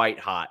 He's white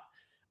hot.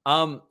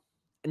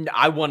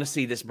 I want to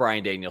see this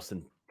Bryan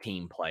Danielson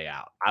team play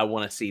out. I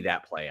want to see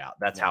that play out.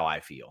 That's how I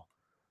feel.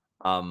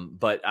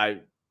 But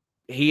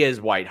he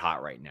is white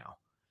hot right now.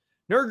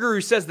 Nerd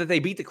Guru says that they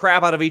beat the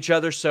crap out of each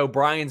other, so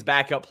Bryan's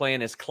backup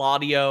plan is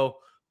Claudio.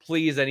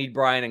 Please, I need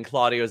Bryan and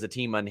Claudio as a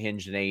team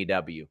unhinged in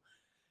AEW.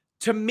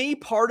 To me,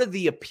 part of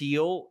the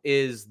appeal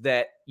is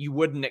that you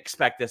wouldn't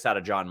expect this out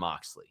of Jon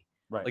Moxley.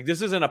 Right. Like,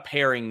 this isn't a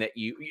pairing that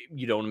you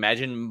don't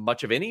imagine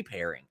much of any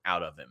pairing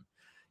out of him.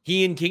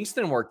 He and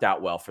Kingston worked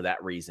out well for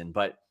that reason,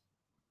 but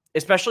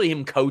especially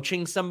him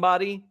coaching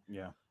somebody.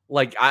 Yeah.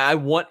 Like,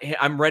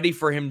 I'm ready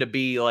for him to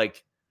be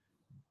like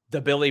the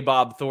Billy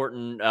Bob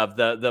Thornton of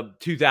the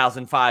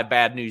 2005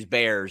 Bad News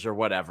Bears or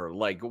whatever.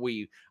 Like,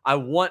 I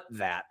want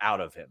that out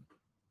of him.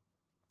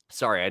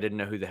 Sorry, I didn't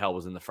know who the hell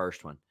was in the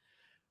first one.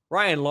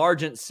 Ryan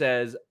Largent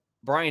says,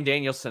 Bryan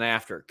Danielson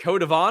after.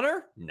 Code of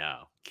Honor?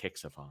 No.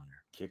 Kicks of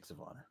Honor. Kicks of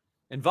Honor.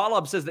 And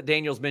Volab says that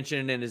Daniels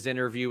mentioned in his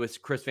interview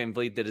with Chris Van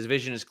Vliet that his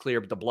vision is clear,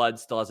 but the blood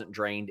still hasn't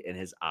drained in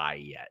his eye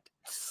yet.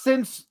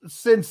 Since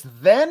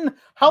then?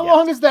 How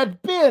long has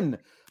that been?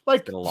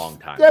 Like, it's been a long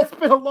time. That's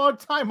been a long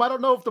time. I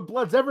don't know if the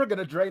blood's ever going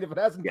to drain if it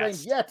hasn't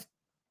drained yet.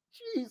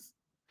 Jeez.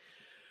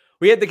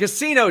 We had the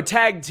Casino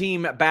Tag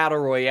Team Battle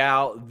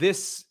Royale.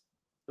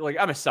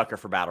 I'm a sucker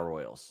for Battle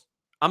Royals.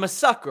 I'm a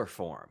sucker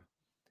for them.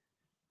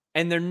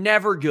 And they're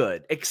never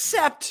good,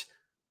 except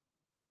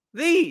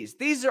these.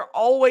 These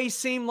always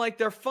seem like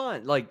they're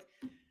fun. Like,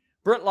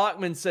 Brent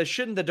Lockman says,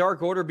 shouldn't the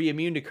Dark Order be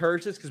immune to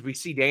curses? Because we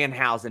see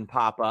Danhausen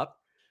pop up.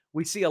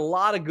 We see a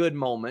lot of good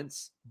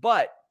moments,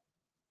 but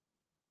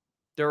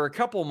there are a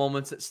couple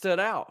moments that stood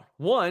out.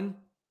 One,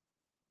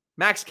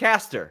 Max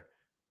Caster.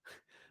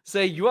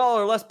 Say, you all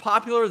are less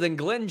popular than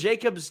Glenn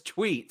Jacobs'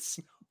 tweets.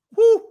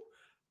 Woo!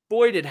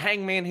 Boy, did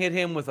Hangman hit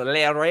him with a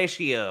la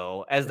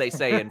ratio, as they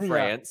say in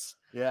France.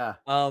 Yeah.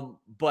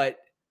 But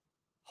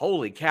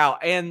holy cow.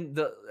 And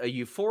a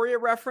Euphoria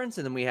reference,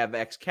 and then we have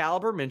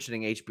Excalibur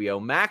mentioning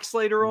HBO Max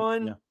later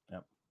on. Yeah.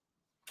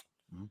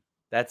 Mm-hmm.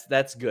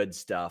 That's good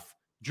stuff.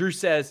 Drew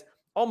says,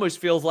 almost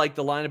feels like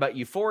the line about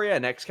Euphoria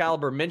and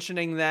Excalibur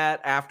mentioning that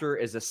after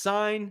is a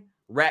sign.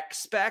 Rec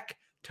spec.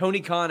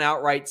 Tony Khan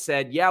outright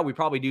said, yeah, we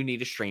probably do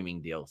need a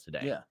streaming deal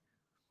today. Yeah.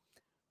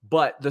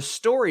 But the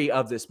story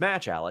of this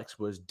match, Alex,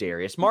 was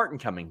Darius Martin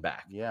coming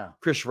back. Yeah.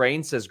 Chris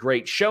Rain says,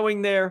 great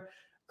showing there.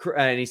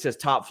 And he says,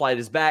 Top Flight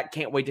is back.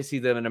 Can't wait to see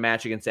them in a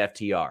match against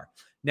FTR.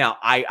 Now,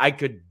 I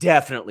could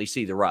definitely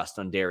see the rust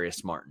on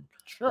Darius Martin.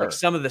 Sure. Like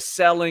some of the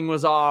selling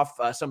was off.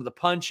 Some of the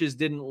punches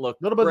didn't look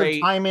a little bit great. of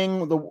the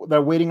timing,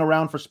 they're waiting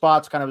around for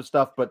spots kind of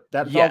stuff, but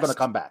that's all going to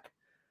come back.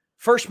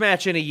 First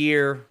match in a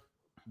year,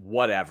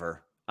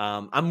 whatever.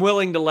 I'm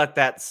willing to let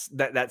that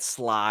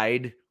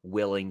slide.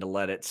 Willing to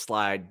let it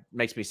slide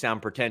makes me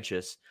sound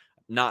pretentious.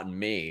 Not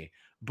me.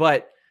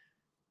 But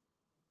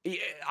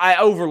I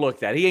overlook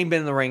that. He ain't been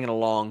in the ring in a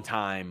long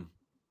time.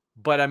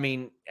 But, I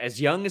mean,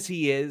 as young as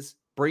he is,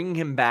 bringing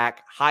him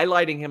back,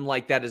 highlighting him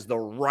like that is the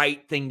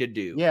right thing to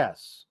do.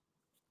 Yes.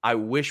 I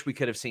wish we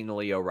could have seen the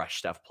Lio Rush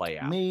stuff play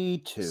out. Me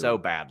too. So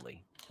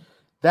badly.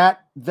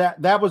 That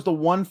was the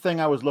one thing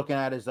I was looking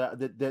at, is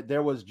that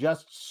there was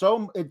just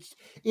so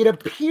it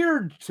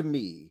appeared to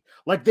me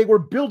like they were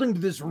building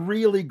this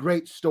really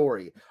great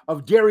story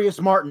of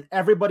Darius Martin.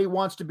 Everybody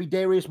wants to be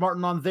Darius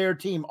Martin on their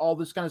team, all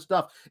this kind of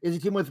stuff. Is he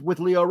team with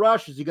Lio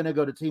Rush? Is he going to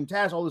go to Team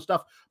Taz? All this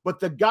stuff. But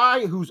the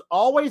guy who's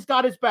always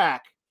got his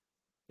back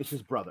is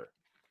his brother.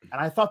 And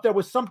I thought there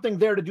was something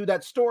there to do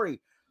that story.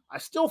 I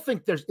still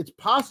think it's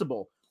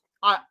possible.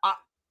 I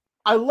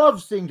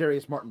love seeing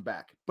Darius Martin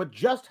back, but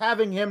just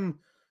having him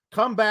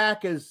come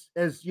back as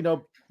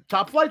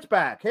Top Flight's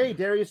back. Hey,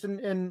 Darius and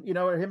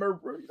him are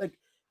like,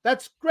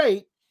 that's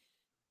great.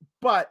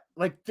 But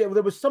like there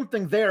was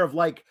something there of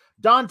like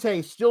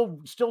Dante still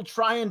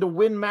trying to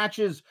win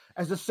matches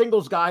as a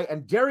singles guy,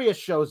 and Darius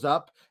shows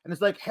up and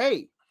it's like,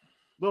 hey,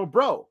 little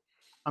bro,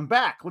 I'm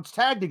back. Let's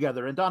tag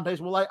together. And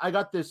Dante's, well, I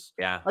got this.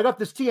 Yeah. I got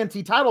this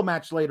TNT title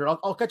match later.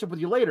 I'll catch up with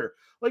you later.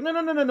 Like,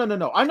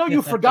 no. I know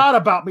you forgot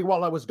about me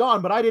while I was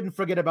gone, but I didn't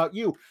forget about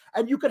you.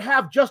 And you could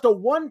have just a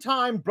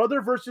one-time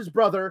brother versus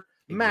brother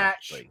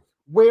match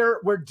where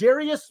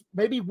Darius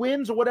maybe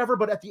wins or whatever,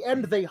 but at the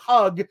end they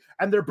hug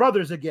and they're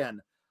brothers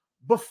again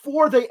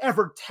before they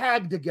ever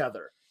tag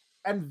together.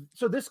 And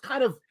so this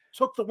kind of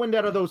took the wind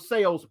out of those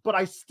sails, but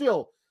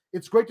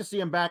it's great to see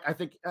him back. I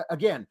think,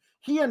 again,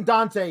 he and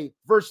Dante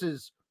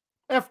versus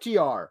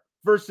FTR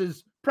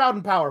versus Proud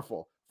and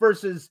Powerful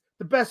versus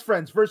the Best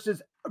Friends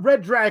versus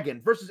Red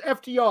Dragon versus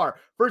FTR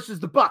versus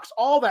the Bucks,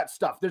 all that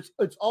stuff.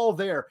 It's all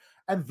there.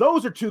 And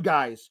those are two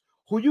guys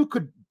who you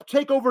could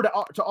take over to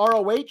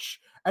ROH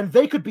and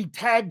they could be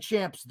tag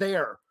champs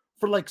there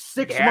for like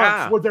 6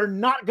 months where they're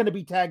not going to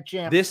be tag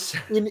champs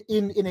in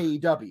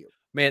AEW.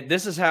 Man,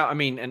 this is how,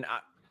 and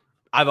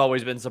I've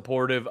always been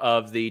supportive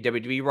of the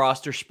WWE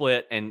roster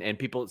split and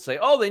people say,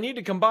 oh, they need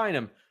to combine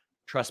them.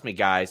 Trust me,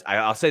 guys.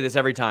 I'll say this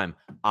every time.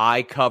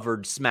 I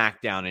covered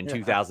SmackDown in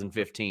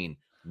 2015.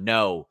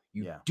 No,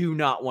 you do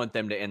not want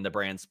them to end the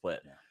brand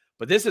split. Yeah.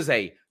 But this is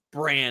a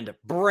brand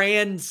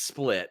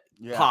split,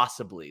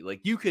 possibly. Like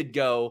you could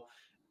go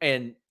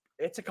and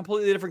it's a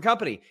completely different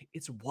company.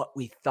 It's what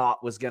we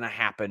thought was going to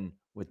happen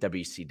with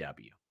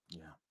WCW.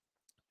 Yeah.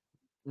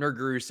 Nerd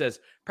Guru says,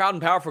 Proud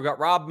and Powerful got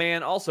robbed,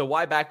 man. Also,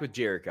 why back with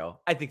Jericho?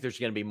 I think there's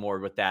going to be more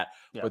with that.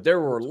 Yeah. But there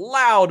were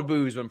loud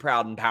boos when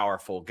Proud and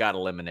Powerful got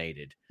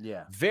eliminated.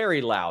 Yeah. Very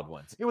loud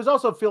ones. It was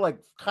also feel like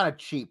kind of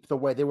cheap the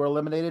way they were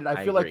eliminated.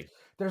 I feel like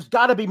there's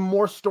got to be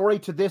more story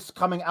to this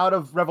coming out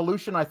of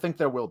Revolution. I think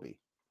there will be.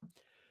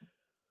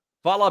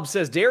 Volab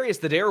says, Darius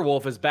the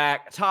Darewolf is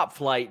back. Top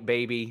Flight,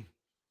 baby.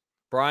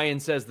 Brian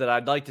says that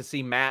I'd like to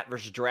see Matt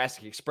versus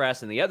Jurassic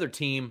Express and the other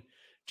team.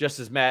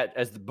 Just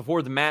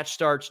before the match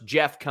starts,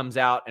 Jeff comes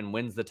out and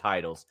wins the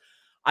titles.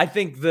 I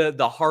think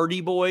the Hardy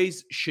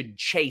Boys should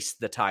chase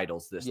the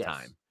titles this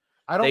time.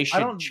 I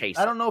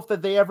don't know if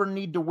that they ever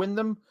need to win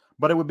them,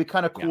 but it would be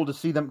kind of cool to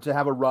see them to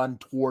have a run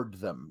toward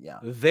them. Yeah,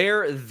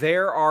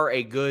 there are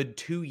a good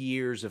 2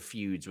 years of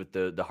feuds with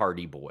the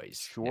Hardy Boys.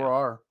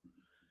 Sure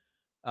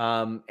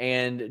are.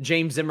 And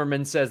James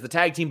Zimmerman says the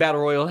tag team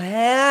battle royal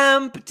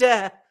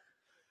Hempta.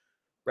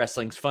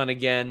 Wrestling's fun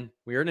again.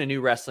 We're in a new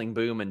wrestling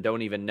boom and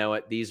don't even know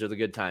it. These are the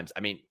good times.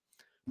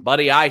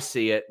 Buddy, I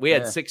see it. We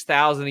had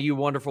 6,000 of you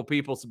wonderful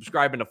people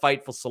subscribing to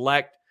Fightful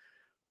Select.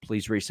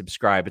 Please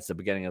resubscribe. It's the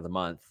beginning of the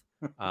month.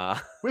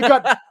 We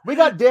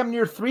got damn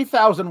near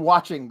 3,000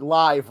 watching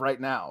live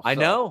right now. So. I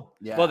know.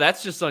 Yeah. Well,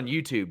 that's just on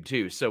YouTube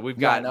too. So we've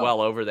got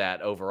well over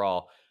that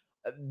overall.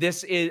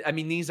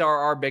 These are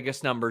our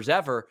biggest numbers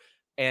ever.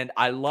 And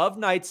I love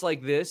nights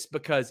like this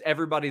because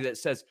everybody that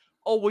says,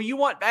 oh, well, you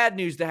want bad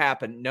news to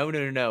happen.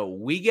 No.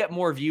 We get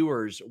more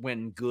viewers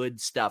when good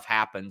stuff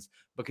happens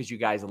because you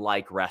guys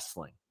like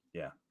wrestling.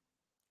 Yeah.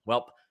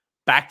 Well,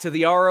 Back to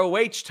the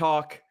ROH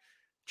talk.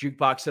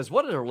 Jukebox says,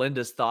 what are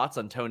Linda's thoughts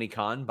on Tony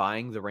Khan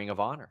buying the Ring of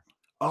Honor?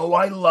 Oh,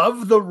 I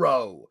love the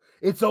Row.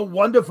 It's a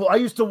wonderful. I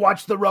used to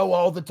watch the Row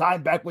all the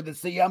time back when the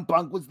CM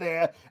Punk was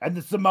there and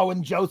the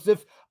Samoan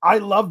Joseph. I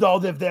loved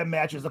all of their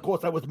matches. Of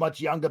course, I was much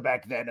younger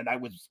back then and I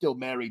was still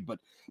married, but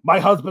my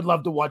husband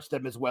loved to watch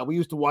them as well. We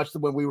used to watch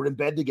them when we were in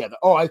bed together.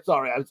 Oh, I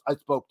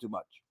spoke too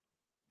much.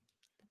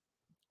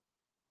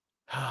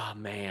 Oh,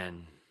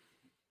 man.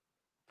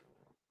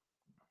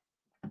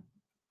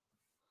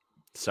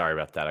 Sorry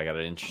about that. I got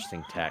an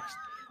interesting text.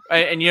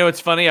 And you know, it's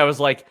funny. I was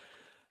like,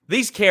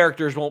 these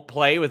characters won't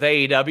play with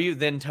AEW.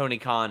 Then Tony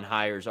Khan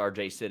hires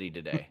RJ City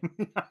today.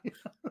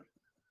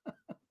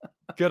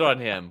 Good on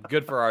him.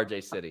 Good for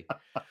RJ City.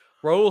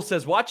 Raul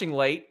says, watching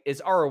late,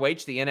 is ROH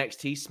the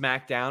NXT,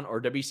 SmackDown,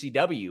 or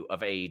WCW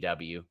of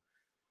AEW?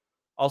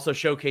 Also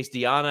showcase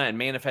Deanna and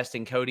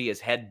manifesting Cody as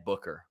head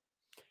booker.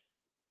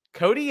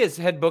 Cody as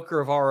head booker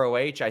of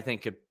ROH, I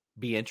think could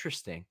be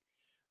interesting.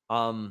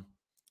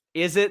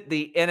 Is it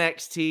the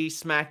NXT,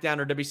 SmackDown,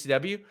 or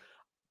WCW?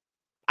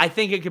 I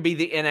think it could be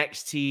the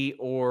NXT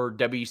or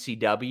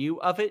WCW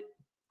of it,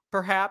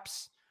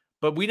 perhaps.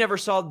 But we never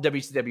saw the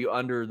WCW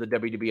under the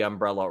WWE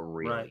umbrella,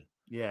 really. Right.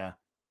 Yeah.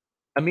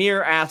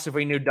 Amir asked if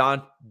we knew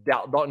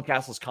Dalton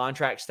Castle's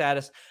contract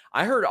status.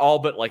 I heard all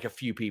but like a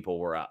few people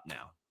were up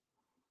now.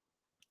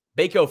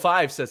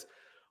 Bako5 says,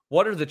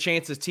 what are the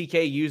chances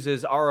TK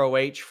uses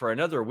ROH for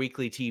another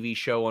weekly TV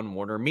show on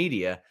Warner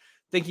Media?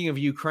 Thinking of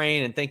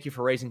Ukraine, and thank you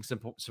for raising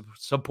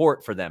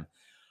support for them.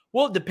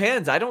 Well, it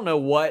depends. I don't know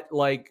what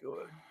like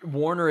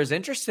Warner is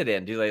interested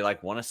in. Do they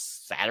like want a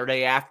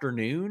Saturday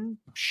afternoon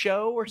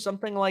show or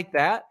something like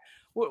that?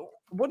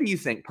 What do you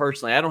think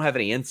personally? I don't have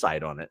any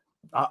insight on it.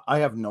 I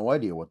have no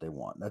idea what they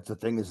want. That's the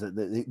thing, is that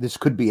this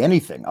could be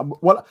anything.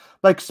 What,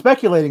 like,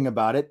 speculating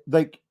about it,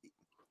 like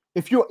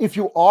if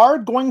you are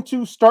going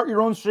to start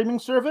your own streaming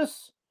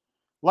service,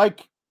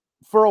 like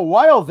for a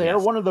while there,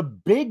 Yes. One of the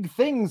big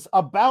things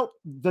about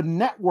the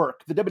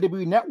network, the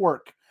WWE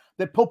network,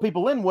 that pulled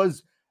people in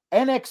was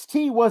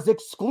NXT was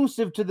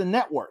exclusive to the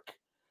network.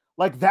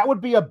 Like that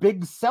would be a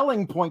big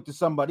selling point to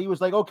somebody who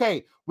was like,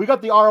 okay, we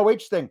got the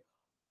ROH thing.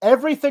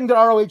 Everything that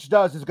ROH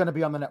does is going to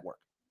be on the network.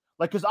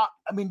 Like, because I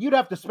mean, you'd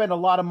have to spend a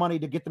lot of money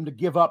to get them to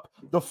give up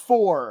the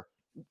 4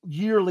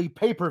 yearly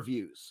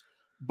pay-per-views.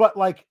 But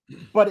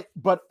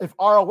if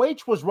ROH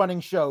was running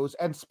shows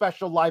and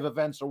special live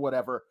events or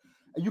whatever,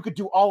 you could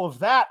do all of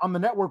that on the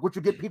network, which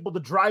would get people to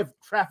drive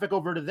traffic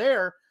over to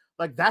there.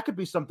 Like that could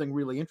be something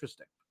really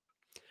interesting.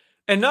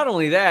 And not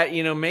only that,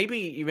 you know, maybe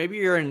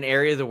you're in an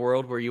area of the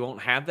world where you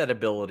won't have that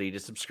ability to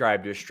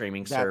subscribe to a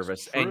streaming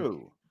service.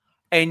 True.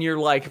 And you're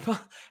like,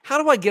 how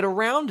do I get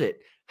around it?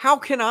 How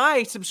can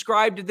I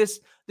subscribe to this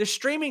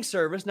streaming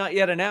service not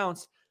yet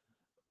announced?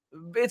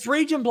 It's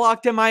region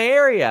blocked in my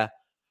area.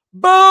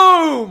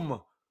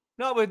 Boom!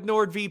 Not with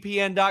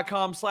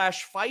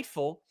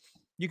NordVPN.com/Fightful.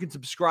 You can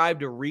subscribe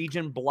to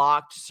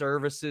region-blocked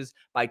services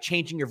by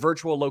changing your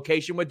virtual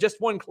location with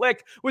just one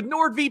click with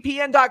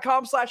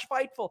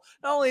NordVPN.com/Fightful.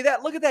 Not only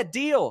that, look at that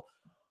deal.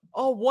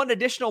 Oh, 1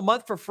 additional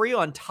month for free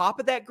on top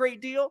of that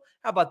great deal?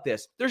 How about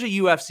this? There's a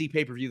UFC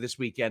pay-per-view this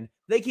weekend.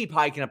 They keep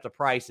hiking up the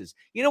prices.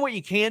 You know what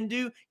you can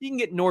do? You can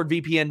get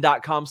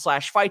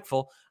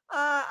NordVPN.com/Fightful.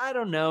 I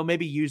don't know,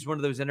 maybe use one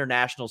of those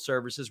international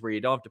services where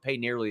you don't have to pay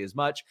nearly as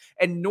much.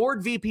 And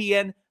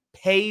NordVPN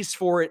pays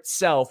for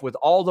itself with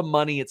all the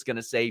money it's going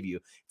to save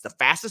you. It's the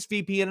fastest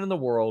VPN in the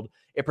world.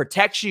 It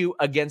protects you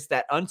against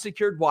that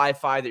unsecured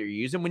Wi-Fi that you're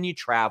using when you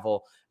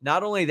travel.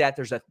 Not only that,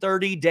 there's a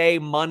 30-day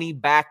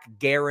money-back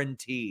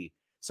guarantee.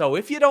 So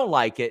if you don't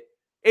like it,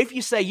 if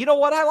you say, you know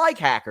what, I like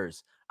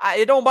hackers,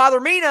 it don't bother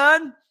me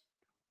none.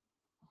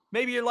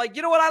 Maybe you're like,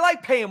 you know what, I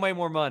like paying way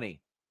more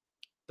money.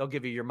 They'll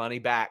give you your money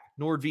back.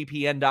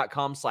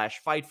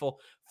 NordVPN.com/Fightful.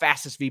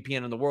 Fastest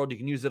VPN in the world. You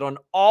can use it on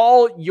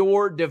all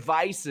your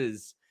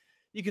devices.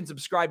 You can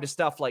subscribe to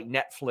stuff like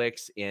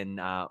Netflix in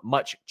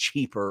much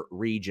cheaper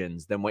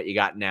regions than what you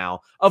got now.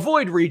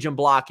 Avoid region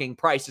blocking,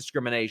 price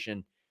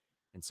discrimination,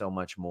 and so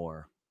much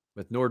more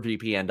with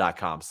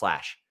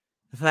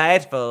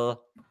NordVPN.com/Fightful.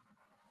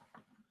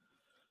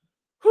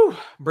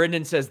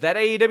 Brendan says that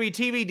AEW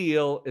TV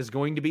deal is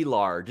going to be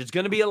large. It's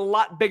going to be a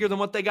lot bigger than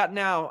what they got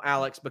now,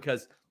 Alex,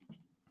 because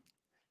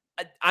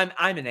I'm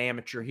an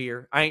amateur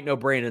here. I ain't no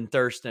Brandon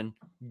Thurston.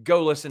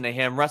 Go listen to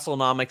him.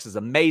 WrestleNomics is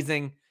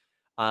amazing.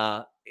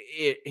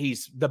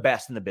 He's the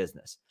best in the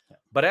business.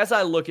 But as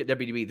I look at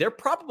WWE, they're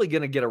probably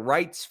going to get a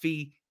rights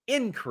fee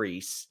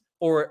increase,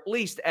 or at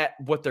least at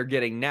what they're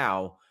getting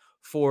now,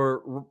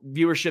 for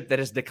viewership that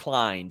has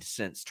declined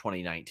since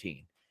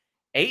 2019.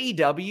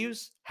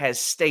 AEW's has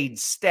stayed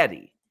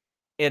steady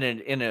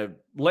in a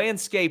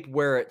landscape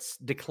where it's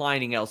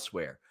declining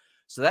elsewhere.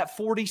 So that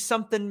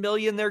 40-something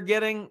million they're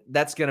getting,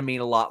 that's going to mean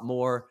a lot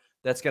more.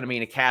 That's going to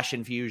mean a cash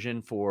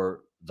infusion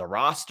for the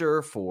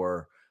roster,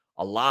 for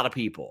a lot of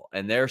people.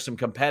 And there's some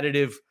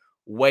competitive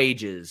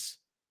wages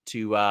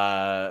to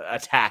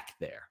attack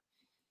there.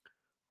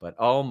 But,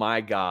 oh, my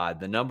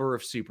God, the number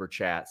of super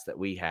chats that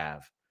we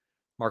have.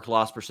 Mark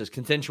Losper says,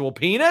 consensual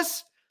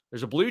penis?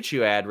 There's a Blue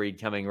Chew ad read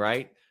coming,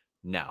 right?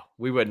 No,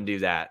 we wouldn't do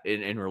that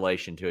in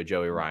relation to a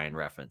Joey Ryan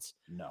reference.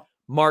 No.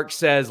 Mark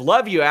says,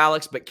 love you,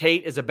 Alex, but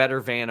Kate is a better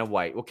Vanna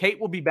White. Well,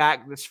 Kate will be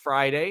back this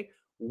Friday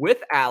with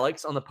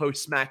Alex on the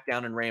post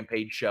SmackDown and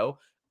Rampage show,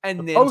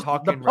 and then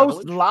talking the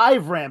post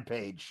live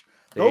Rampage.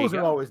 Those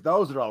are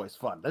always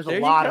fun. There's a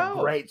lot of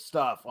great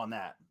stuff on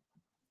that.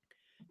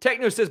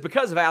 Techno says,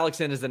 because of Alex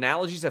and his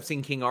analogies, I've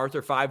seen King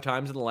Arthur 5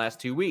 times in the last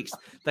 2 weeks.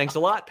 Thanks a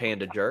lot,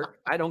 Panda Jerk.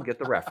 I don't get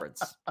the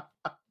reference.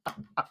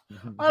 I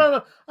don't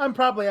know.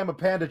 I'm a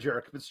Panda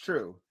Jerk. It's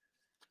true.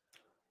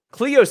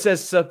 Cleo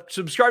says,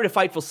 subscribe to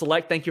Fightful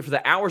Select. Thank you for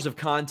the hours of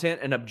content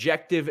and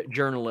objective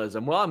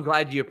journalism. Well, I'm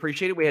glad you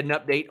appreciate it. We had an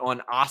update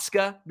on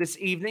Asuka this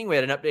evening. We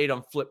had an update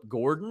on Flip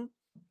Gordon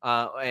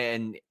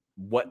and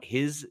what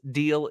his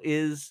deal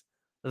is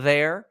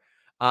there.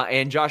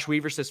 And Josh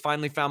Weaver says,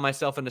 finally found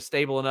myself in a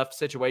stable enough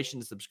situation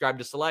to subscribe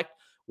to Select.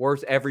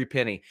 Worth every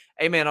penny.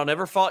 Hey, man, I'll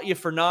never fault you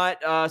for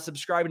not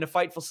subscribing to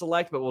Fightful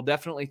Select, but we'll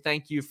definitely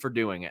thank you for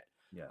doing it.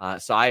 Yeah.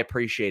 So I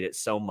appreciate it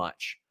so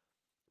much.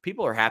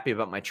 People are happy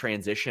about my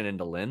transition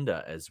into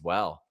Linda as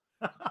well.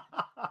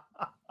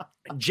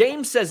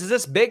 James says, is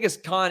this big as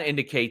Khan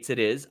indicates it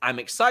is? I'm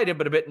excited,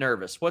 but a bit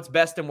nervous. What's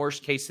best and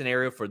worst case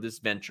scenario for this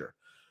venture?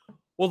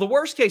 Well, the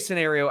worst case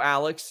scenario,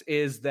 Alex,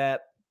 is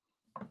that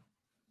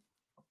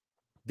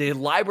the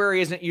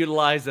library isn't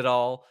utilized at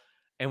all,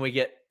 and we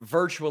get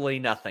virtually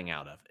nothing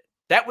out of it.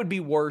 That would be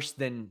worse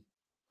than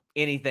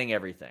anything,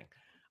 everything.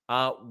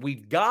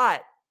 We've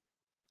got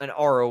an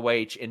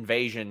ROH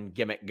invasion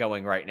gimmick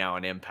going right now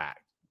in Impact.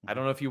 I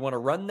don't know if you want to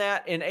run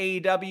that in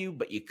AEW,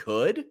 but you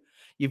could.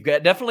 You've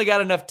definitely got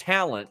enough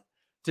talent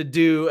to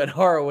do an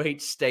ROH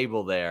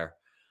stable there.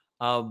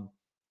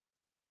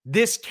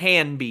 This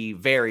can be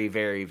very,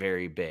 very,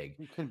 very big.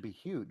 It can be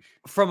huge.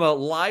 From a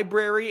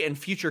library and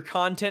future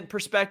content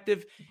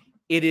perspective,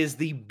 it is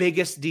the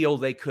biggest deal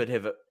they could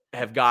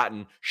have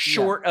gotten,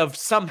 short of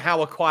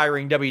somehow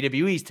acquiring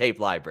WWE's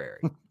tape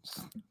library.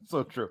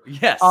 So true.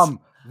 Yes.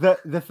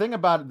 The thing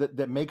about it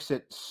that makes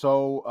it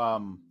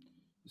so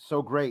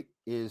great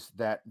is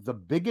that the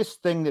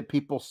biggest thing that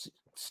people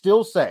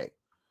still say,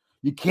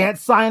 you can't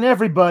sign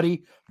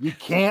everybody. You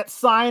can't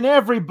sign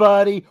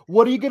everybody.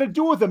 What are you going to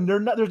do with them?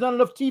 There's not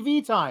enough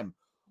TV time.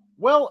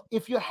 Well,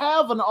 if you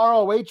have an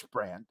ROH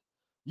brand,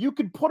 you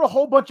could put a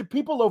whole bunch of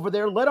people over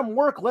there, let them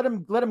work, let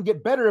them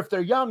get better if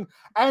they're young,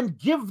 and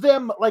give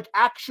them like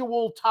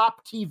actual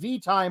top TV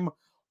time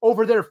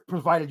over there,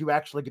 provided you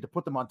actually get to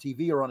put them on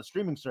TV or on a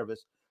streaming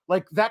service.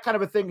 Like that kind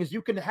of a thing is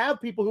you can have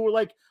people who are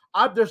like,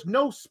 there's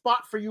no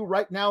spot for you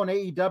right now in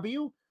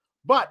AEW,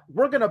 but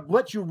we're going to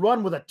let you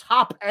run with a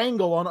top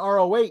angle on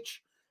ROH.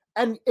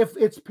 And if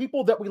it's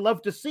people that we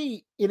love to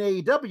see in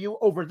AEW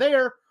over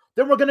there,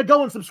 then we're going to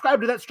go and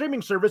subscribe to that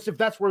streaming service if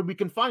that's where we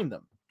can find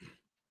them.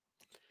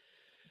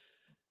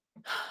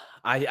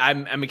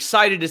 I'm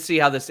excited to see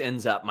how this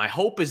ends up. My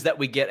hope is that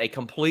we get a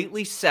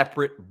completely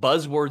separate,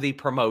 buzzworthy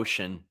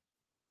promotion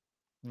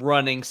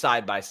running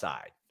side by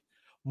side.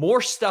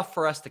 More stuff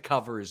for us to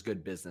cover is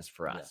good business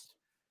for us. Yes.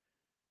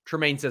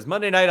 Tremaine says,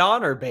 Monday Night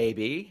Honor,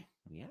 baby.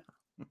 Yeah,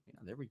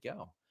 there we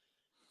go.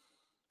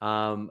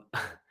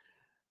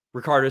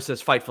 Ricardo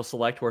says, Fightful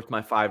Select worth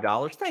my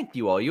 $5. Thank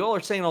you all. You all are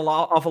saying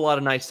awful lot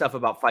of nice stuff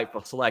about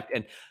Fightful Select.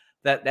 And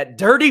that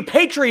dirty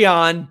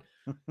Patreon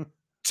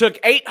took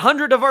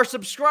 800 of our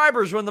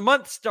subscribers when the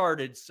month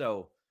started.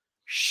 So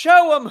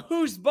show them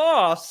who's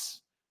boss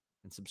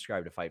and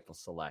subscribe to Fightful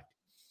Select.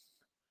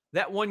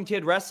 That one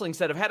kid wrestling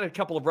said, I've had a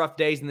couple of rough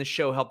days and this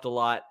show helped a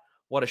lot.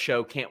 What a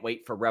show. Can't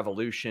wait for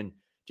Revolution.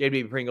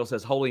 JB Pringle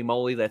says, holy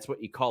moly, that's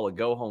what you call a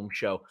go-home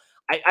show.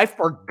 I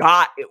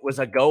forgot it was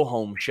a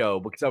go-home show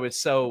because I was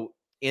so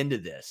into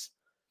this.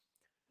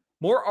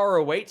 More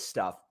ROH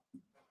stuff.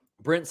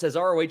 Brent says,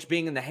 ROH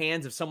being in the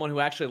hands of someone who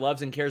actually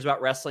loves and cares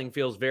about wrestling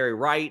feels very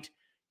right.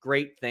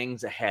 Great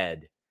things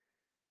ahead.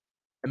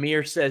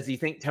 Amir says, do you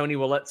think Tony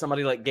will let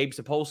somebody like Gabe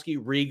Sapolsky,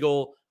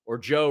 Regal, or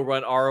Joe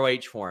run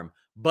ROH for him?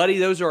 Buddy,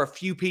 those are a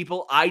few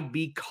people I'd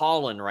be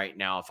calling right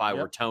now if I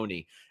were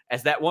Tony.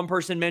 As that one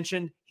person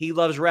mentioned, he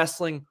loves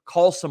wrestling.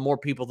 Call some more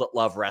people that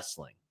love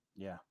wrestling.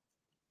 Yeah.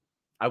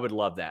 I would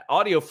love that.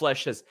 Audio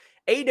Flesh says,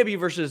 AEW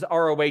versus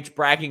ROH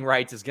bragging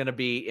rights is going to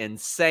be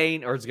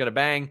insane, or it's going to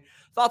bang.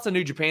 Thoughts on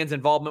New Japan's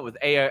involvement with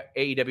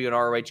AEW and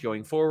ROH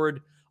going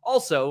forward?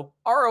 Also,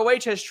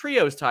 ROH has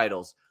trios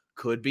titles.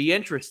 Could be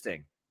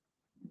interesting.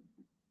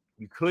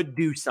 You could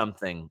do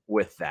something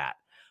with that.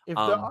 If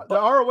the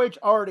ROH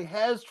already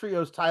has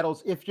trios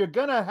titles, if you're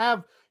going to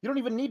have, you don't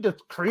even need to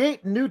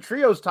create new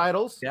trios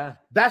titles. Yeah.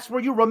 That's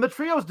where you run the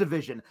trios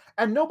division.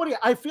 And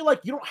I feel like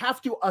you don't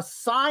have to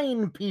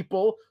assign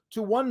people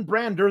to one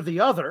brand or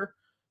the other.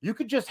 You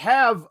could just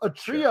have a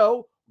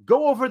trio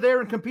go over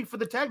there and compete for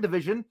the tag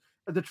division,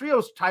 the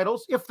trios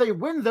titles. If they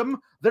win them,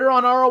 they're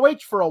on ROH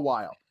for a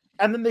while.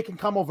 And then they can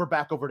come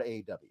back over to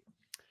AEW.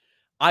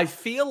 I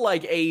feel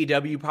like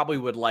AEW probably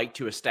would like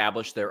to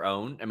establish their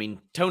own. I mean,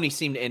 Tony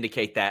seemed to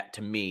indicate that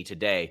to me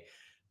today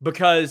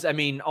because, I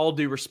mean, all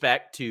due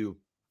respect to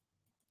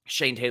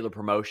Shane Taylor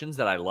Promotions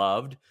that I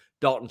loved,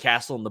 Dalton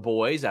Castle and the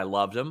boys. I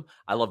loved them.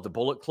 I loved the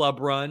Bullet Club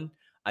run.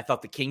 I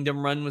thought the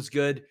Kingdom run was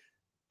good.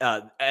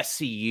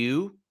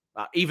 SCU,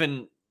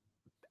 even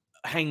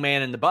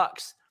Hangman and the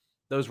Bucks.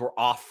 Those were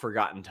oft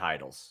forgotten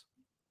titles.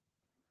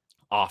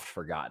 Oft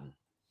forgotten.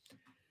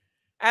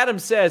 Adam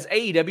says,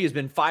 AEW has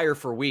been fire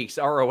for weeks.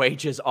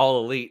 ROH is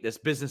all elite. This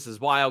business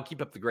is wild.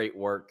 Keep up the great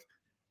work.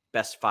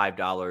 Best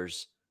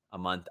 $5 a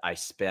month I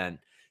spent.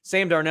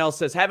 Sam Darnell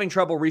says, having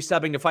trouble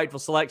resubbing to Fightful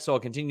Select, so I'll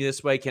continue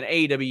this way. Can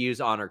AEW use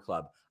Honor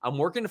Club? I'm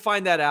working to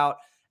find that out.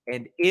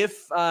 And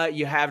if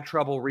you have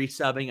trouble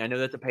resubbing, I know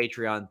that's a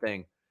Patreon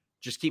thing.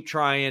 Just keep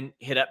trying.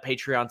 Hit up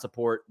Patreon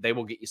support. They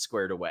will get you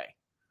squared away.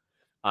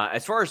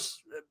 As far as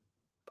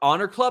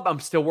Honor Club, I'm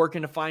still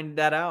working to find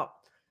that out.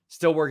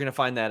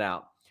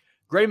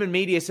 Grayman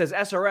Media says,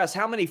 SRS,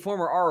 how many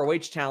former ROH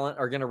talent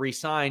are going to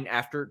re-sign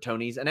after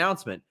Tony's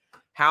announcement?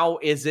 How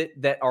is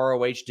it that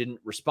ROH didn't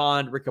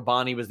respond? Rick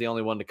Abani was the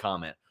only one to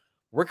comment.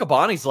 Rick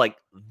Abani's like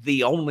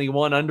the only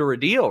one under a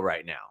deal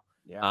right now.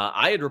 Yeah.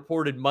 I had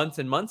reported months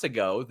and months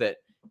ago that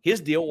his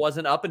deal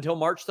wasn't up until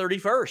March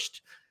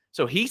 31st.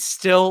 So he's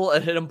still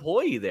an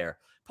employee there.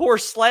 Poor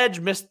Sledge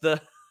missed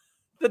the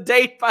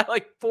date by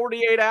like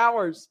 48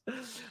 hours.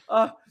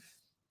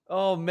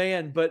 Oh,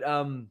 man. But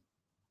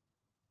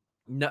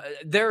no,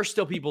 there are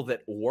still people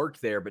that work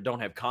there but don't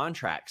have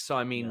contracts. So,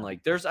 I mean,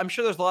 I'm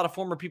sure there's a lot of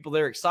former people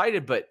there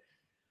excited, but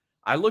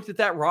I looked at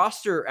that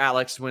roster,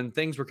 Alex, when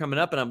things were coming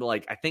up, and I'm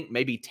like, I think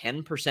maybe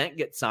 10%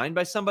 get signed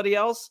by somebody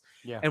else.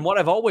 Yeah. And what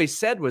I've always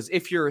said was,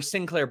 if you're a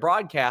Sinclair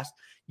broadcast,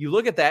 you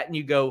look at that and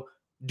you go,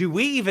 do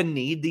we even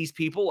need these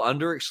people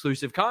under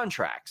exclusive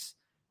contracts?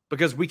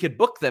 Because we could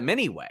book them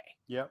anyway.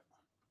 Yep.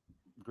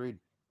 Agreed.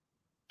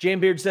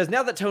 Jambeard says,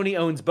 now that Tony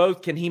owns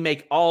both, can he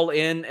make All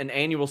In an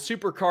annual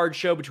super card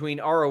show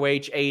between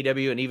ROH,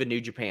 AEW, and even New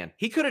Japan?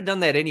 He could have done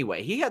that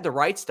anyway. He had the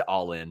rights to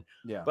All In.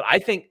 Yeah. But I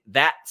think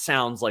that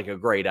sounds like a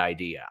great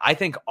idea. I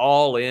think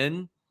All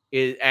In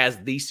is as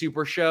the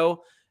super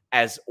show,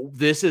 as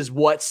this is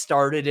what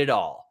started it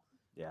all.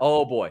 Yeah.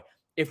 Oh, boy.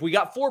 If we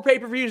got 4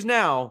 pay-per-views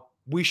now,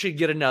 we should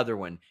get another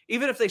one.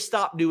 Even if they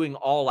stop doing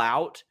All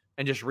Out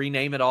and just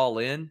rename it All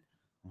In,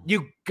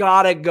 you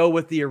got to go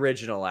with the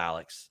original,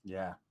 Alex.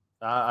 Yeah.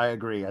 I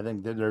agree. I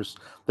think that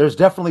there's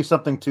definitely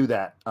something to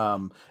that,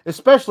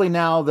 especially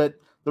now that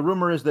the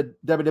rumor is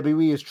that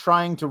WWE is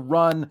trying to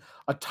run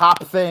a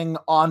top thing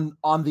on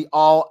the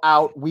All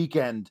Out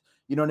weekend.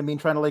 You know what I mean?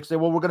 Trying to like say,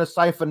 well, we're going to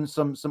siphon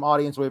some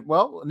audience away.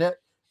 Well,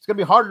 it's going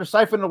to be harder to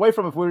siphon it away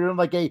from if we're doing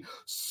like a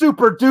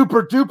super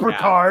duper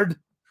card.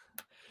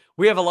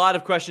 We have a lot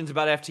of questions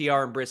about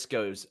FTR and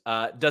Briscoes.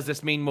 Does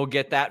this mean we'll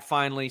get that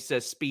finally?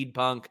 Says Speed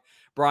Punk.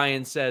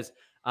 Brian says,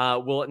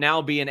 will it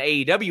now be an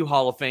AEW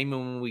Hall of Fame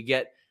when we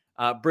get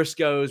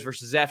Briscoes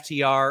versus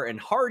FTR and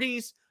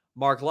Hardys?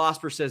 Mark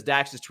Losper says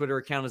Dax's Twitter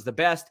account is the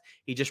best.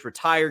 He just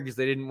retired because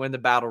they didn't win the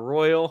Battle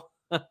Royal.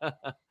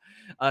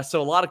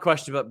 So a lot of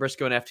questions about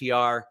Briscoe and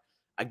FTR.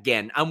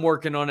 Again, I'm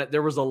working on it.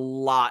 There was a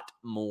lot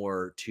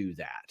more to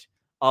that.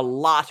 A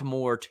lot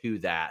more to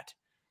that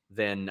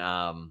than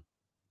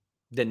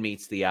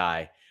meets the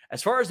eye.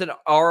 As far as an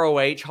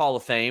ROH Hall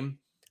of Fame,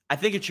 I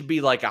think it should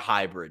be like a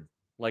hybrid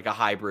ROH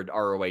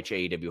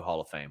AEW Hall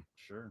of Fame.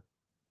 Sure.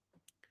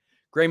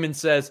 Grayman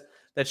says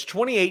that's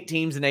 28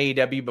 teams in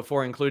AEW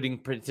before including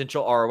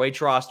potential ROH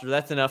roster.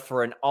 That's enough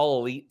for an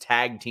all-elite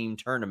tag team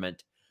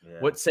tournament. Yeah.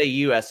 What say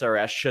you,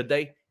 SRS? Should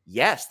they?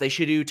 Yes, they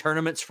should do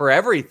tournaments for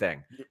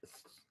everything.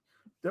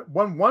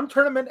 When one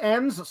tournament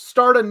ends,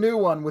 start a new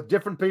one with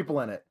different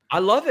people in it. I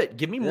love it.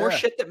 Give me more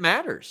shit that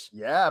matters.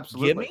 Yeah,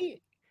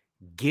 absolutely.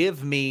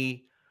 Give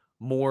me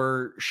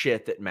more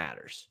shit that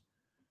matters.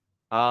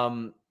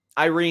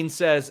 Irene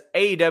says,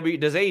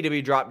 does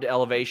AEW drop to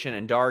Elevation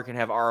and Dark and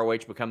have ROH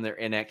become their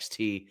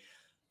NXT?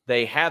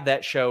 They have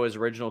that show as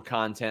original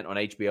content on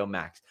HBO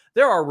Max.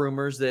 There are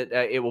rumors that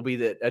it will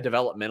be a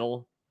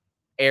developmental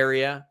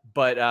area,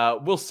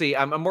 but we'll see.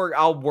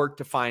 I'll work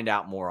to find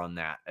out more on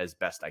that as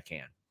best I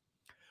can.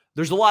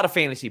 There's a lot of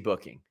fantasy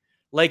booking.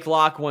 Lake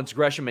Locke wants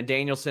Gresham and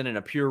Danielson in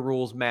a Pure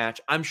Rules match.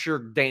 I'm sure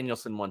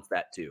Danielson wants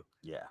that too.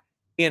 Yeah.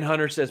 Ian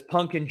Hunter says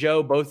Punk and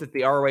Joe, both at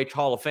the ROH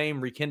Hall of Fame,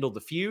 rekindled the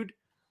feud.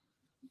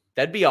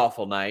 That'd be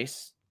awful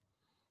nice.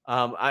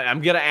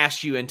 I'm going to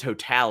ask you in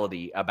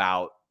totality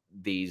about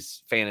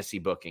these fantasy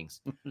bookings.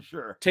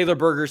 Sure. Taylor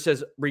Berger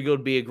says Regal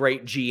would be a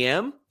great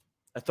GM,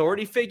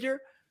 authority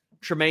figure.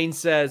 Tremaine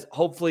says,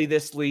 hopefully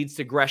this leads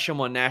to Gresham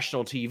on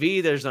national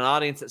TV. There's an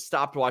audience that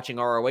stopped watching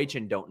ROH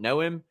and don't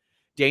know him.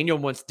 Daniel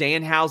wants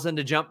Danhausen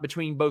to jump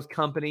between both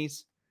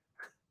companies.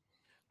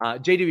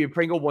 JW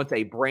Pringle wants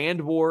a brand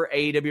war,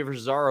 AEW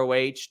versus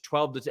ROH,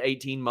 12 to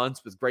 18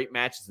 months with great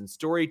matches and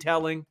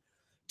storytelling.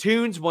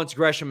 Tunes wants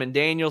Gresham and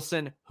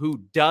Danielson.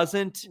 Who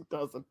doesn't? Who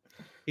doesn't?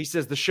 He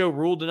says the show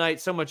ruled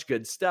tonight. So much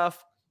good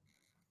stuff.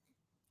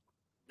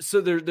 So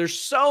there's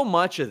so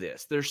much of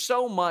this. There's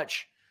so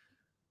much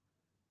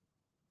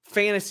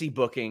fantasy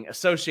booking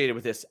associated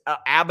with this.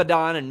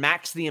 Abaddon and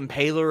Max the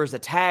Impaler as a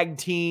tag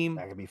team.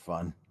 That could be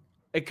fun.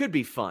 It could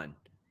be fun.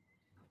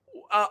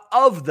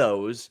 of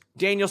those,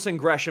 Danielson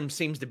Gresham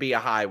seems to be a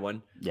high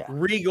one. Yeah.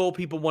 Regal,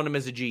 people want him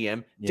as a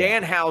GM.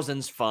 Yeah.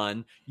 Danhausen's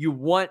fun. You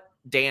want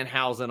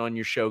Danhausen on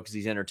your show because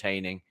he's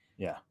entertaining.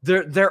 Yeah.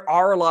 There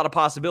are a lot of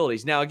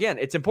possibilities. Now, again,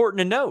 it's important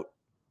to note,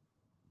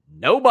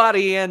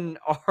 nobody in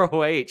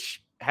ROH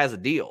has a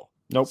deal.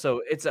 Nope.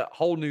 So it's a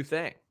whole new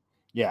thing.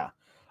 Yeah.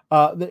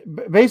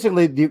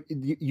 Basically,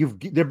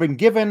 they've been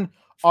given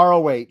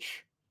ROH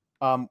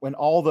when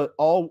all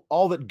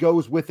that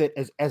goes with it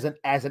as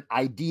an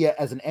idea,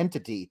 as an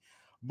entity,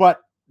 but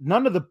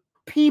none of the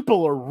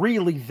people are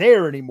really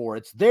there anymore.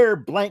 It's their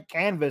blank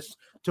canvas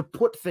to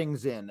put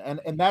things in,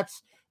 and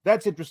that's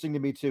interesting to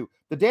me too.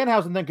 The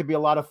Danhausen thing could be a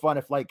lot of fun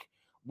if, like,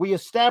 we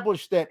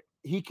establish that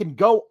he can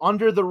go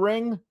under the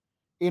ring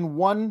in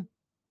one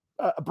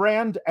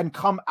brand and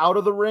come out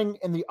of the ring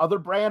in the other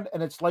brand,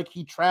 and it's like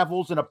he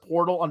travels in a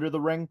portal under the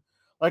ring.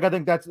 Like, I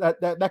think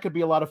that could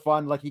be a lot of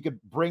fun. Like, he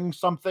could bring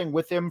something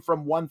with him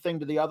from one thing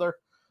to the other.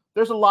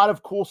 There's a lot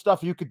of cool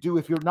stuff you could do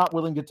if you're not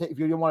willing to take, if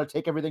you don't want to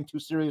take everything too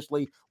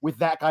seriously with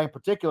that guy in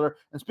particular.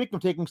 And speaking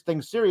of taking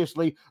things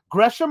seriously,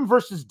 Gresham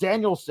versus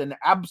Danielson,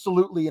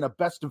 absolutely in a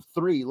best of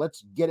 3.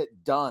 Let's get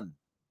it done.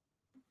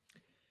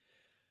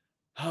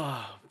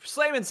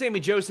 Slayman Sammy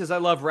Joe says, I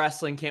love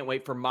wrestling. Can't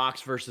wait for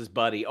Mox versus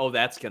Buddy. Oh,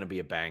 that's going to be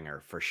a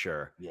banger for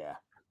sure. Yeah.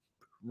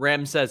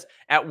 Rem says,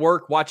 at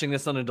work, watching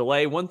this on a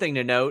delay, one thing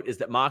to note is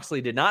that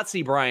Moxley did not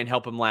see Brian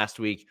help him last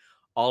week.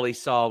 All he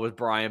saw was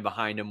Brian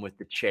behind him with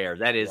the chair.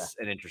 That is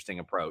an interesting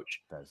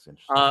approach. That's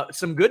interesting.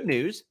 Some good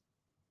news.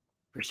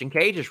 Christian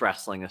Cage is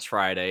wrestling this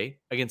Friday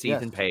against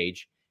Ethan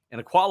Page in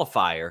a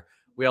qualifier.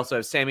 We also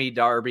have Sammy,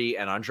 Darby,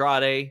 and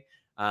Andrade.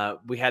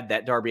 We had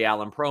that Darby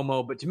Allin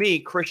promo. But to me,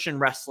 Christian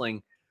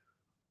wrestling,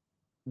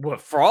 well,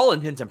 for all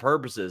intents and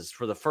purposes,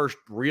 for the first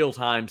real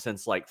time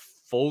since like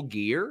Full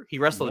Gear, he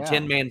wrestled a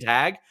 10-man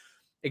tag.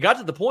 It got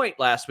to the point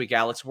last week,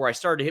 Alex, where I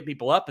started to hit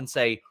people up and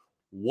say,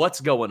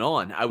 what's going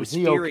on? I was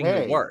fearing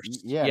the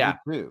worst. Yeah,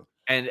 me too.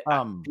 And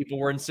people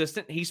were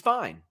insistent. He's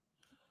fine.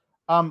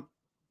 I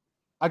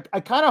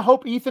kind of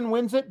hope Ethan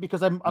wins it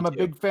because I'm a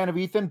big fan of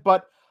Ethan,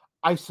 but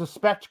I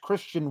suspect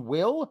Christian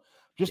will,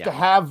 just to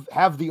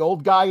have the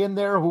old guy in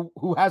there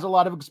who has a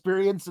lot of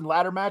experience in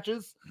ladder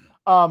matches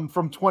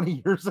from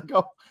 20 years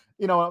ago.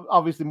 You know,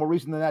 obviously more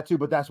recent than that too,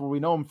 but that's where we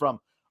know him from.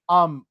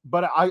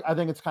 But I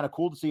think it's kind of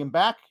cool to see him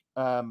back.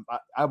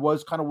 I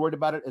was kind of worried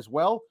about it as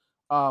well.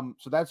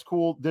 So that's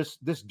cool.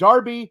 This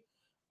Darby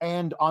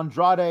and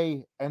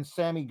Andrade and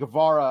Sammy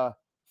Guevara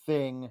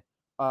thing,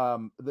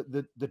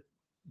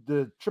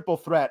 the triple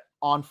threat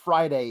on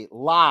Friday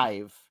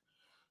live,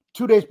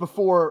 2 days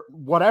before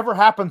whatever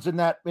happens in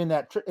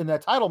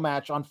that title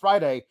match on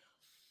Friday,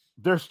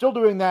 they're still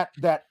doing that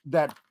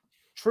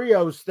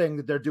trios thing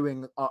that they're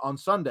doing on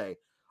Sunday.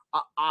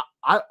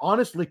 I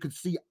honestly could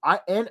see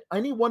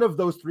any one of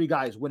those 3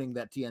 guys winning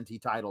that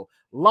TNT title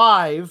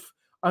live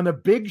on a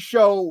big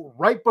show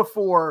right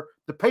before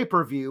the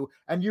pay-per-view,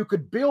 and you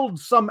could build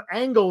some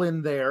angle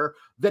in there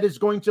that is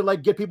going to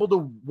like get people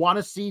to want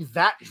to see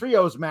that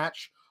trios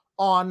match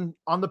on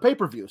the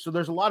pay-per-view. So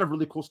there's a lot of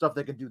really cool stuff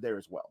they could do there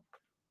as well.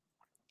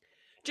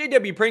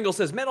 JW Pringle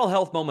says, mental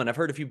health moment. I've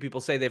heard a few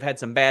people say they've had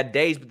some bad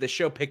days, but the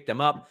show picked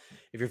them up.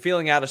 If you're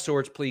feeling out of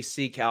sorts, please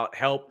seek out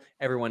help.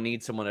 Everyone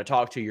needs someone to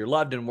talk to. You're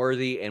loved and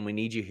worthy, and we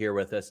need you here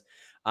with us.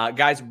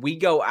 Guys, we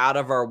go out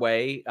of our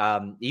way,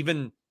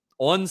 even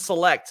on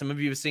Select. Some of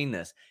you have seen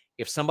this.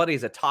 If somebody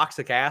is a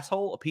toxic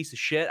asshole, a piece of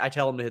shit, I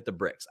tell them to hit the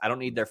bricks. I don't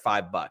need their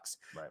 $5.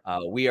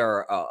 Right. We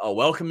are a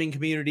welcoming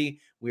community.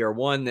 We are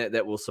one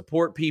that will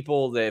support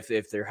people that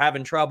if they're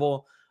having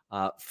trouble,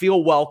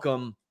 feel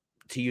welcome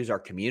to use our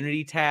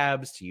community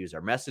tabs, to use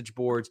our message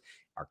boards,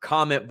 our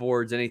comment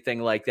boards, anything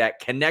like that.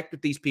 Connect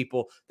with these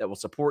people that will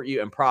support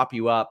you and prop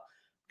you up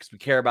because we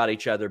care about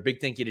each other. Big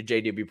thank you to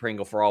JW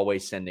Pringle for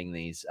always sending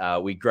these.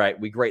 We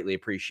greatly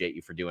appreciate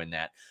you for doing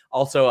that.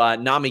 Also,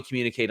 Nami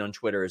Communicate on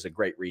Twitter is a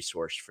great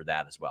resource for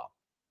that as well.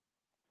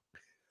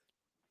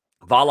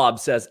 Valob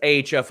says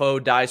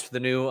AHFO dies for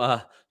the new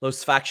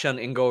Los Faction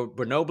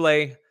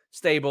Ingobernables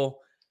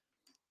stable.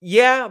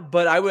 Yeah,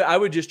 but I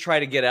would just try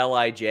to get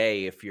LIJ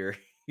if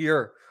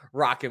you're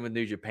rocking with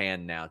New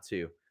Japan now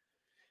too.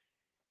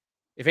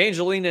 If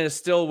Angelina is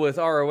still with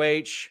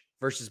ROH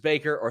versus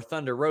Baker or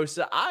Thunder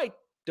Rosa, I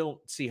don't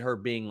see her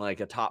being like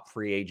a top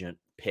free agent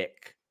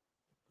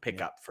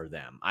pickup for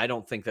them. I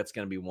don't think that's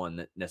going to be one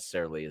that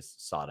necessarily is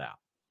sought out.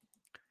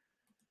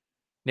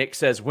 Nick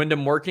says,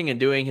 Wyndham working and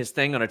doing his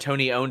thing on a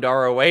Tony-owned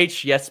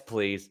ROH? Yes,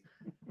 please.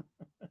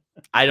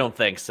 I don't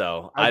think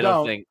so. I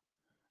don't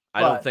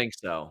think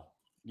so.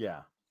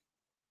 Yeah.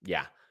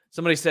 Yeah.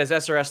 Somebody says,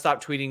 SRS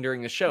stopped tweeting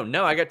during the show.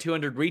 No, I got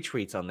 200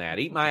 retweets on that.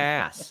 Eat my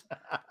ass.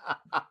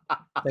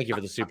 Thank you for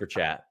the super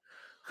chat.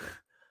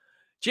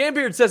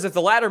 Jambeard says, if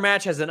the ladder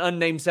match has an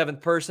unnamed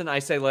 7th person, I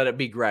say let it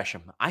be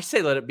Gresham. I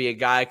say let it be a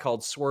guy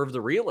called Swerve the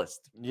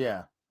Realist.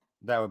 Yeah,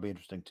 that would be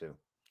interesting too.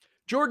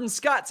 Jordan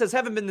Scott says,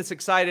 haven't been this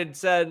excited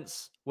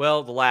since,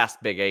 well, the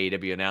last big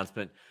AEW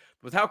announcement.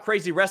 With how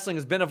crazy wrestling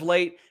has been of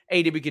late,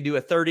 AEW could do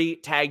a 30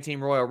 tag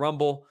team Royal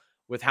Rumble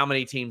with how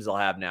many teams they'll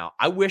have now.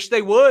 I wish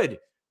they would.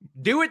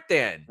 Do it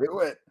then. Do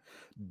it.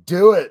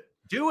 Do it.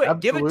 Do it.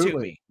 Give it to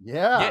Absolutely. me.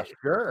 Yeah,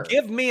 sure.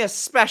 Give me a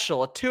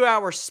special, a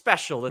 2-hour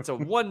special. That's a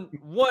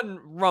one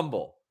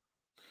Rumble.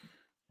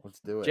 Let's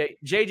do it.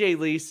 JJ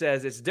Lee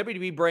says it's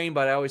WWE brain,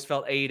 but I always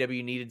felt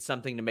AEW needed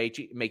something to make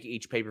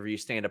each pay-per-view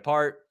stand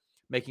apart.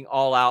 Making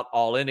All Out,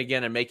 All In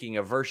again, and making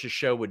a versus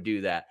show would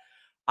do that.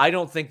 I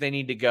don't think they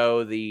need to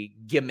go the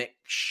gimmick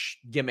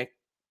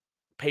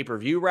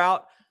pay-per-view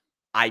route.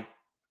 I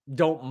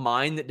don't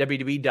mind that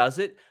WWE does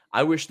it.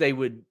 I wish they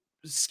would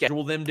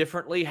schedule them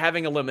differently.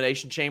 Having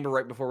Elimination Chamber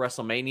right before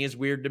WrestleMania is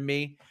weird to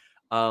me.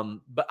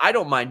 But I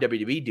don't mind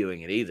WWE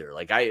doing it either.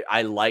 Like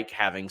I like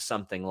having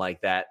something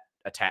like that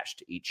attached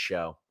to each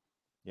show.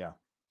 Yeah.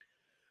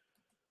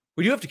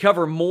 We do have to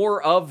cover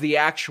more of the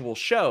actual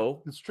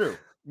show. It's true.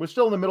 We're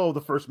still in the middle of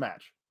the first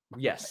match.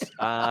 Yes.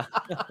 No,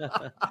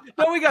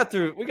 we got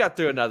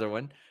through another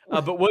one.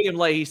 But William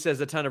Leahy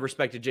says a ton of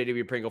respect to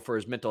JW Pringle for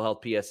his mental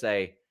health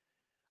PSA.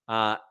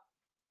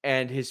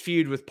 And his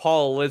feud with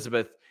Paul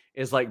Elizabeth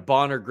is like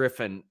Bonner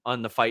Griffin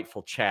on the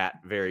Fightful chat.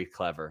 Very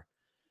clever.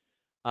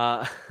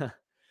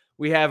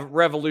 We have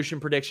Revolution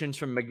predictions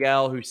from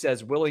Miguel, who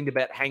says willing to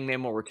bet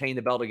Hangman will retain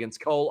the belt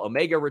against Cole.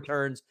 Omega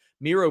returns.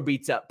 Miro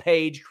beats up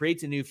Page,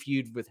 creates a new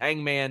feud with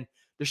Hangman,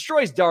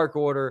 destroys Dark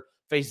Order,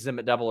 faces him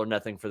at Double or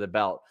Nothing for the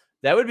belt.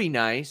 That would be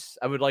nice.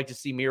 I would like to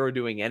see Miro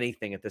doing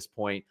anything at this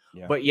point.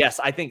 Yeah. But yes,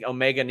 I think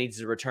Omega needs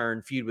to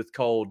return, feud with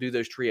Cole, do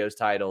those trios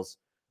titles.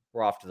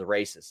 We're off to the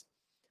races.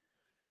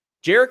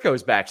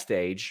 Jericho's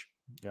backstage.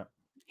 Yeah.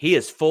 He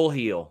is full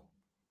heel.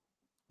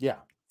 Yeah.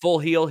 Full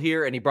heel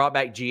here, and he brought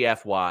back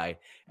GFY.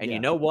 And you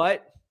know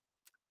what?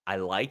 I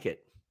like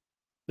it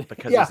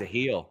because he's a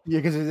heel. Yeah,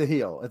 because he's a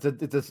heel. It's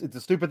a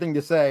stupid thing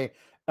to say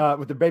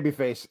with the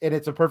babyface, and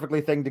it's a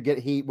perfectly thing to get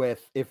heat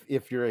with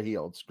if you're a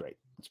heel. It's great.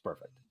 It's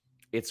perfect.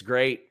 It's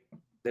great.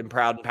 Then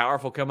Proud and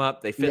Powerful come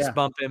up. They fist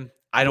bump him.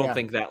 I don't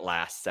think that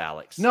lasts,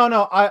 Alex. No,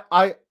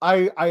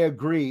 I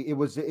agree.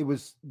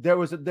 There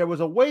was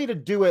a way to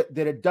do it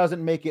that it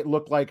doesn't make it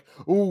look like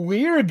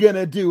we're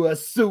gonna do a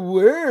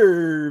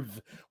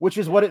swerve, which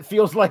is what it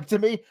feels like to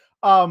me.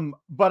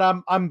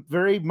 But I'm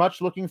very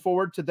much looking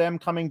forward to them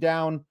coming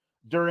down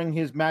during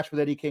his match with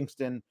Eddie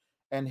Kingston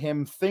and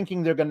him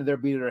thinking they're going to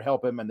be there to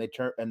help him, and they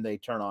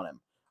turn on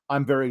him.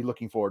 I'm very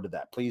looking forward to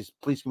that. Please,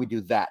 can we do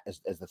that as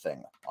the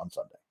thing on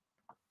Sunday?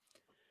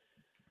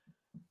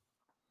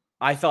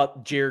 I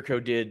thought Jericho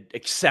did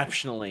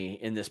exceptionally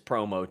in this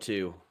promo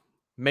too.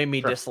 Made me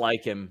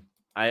dislike him.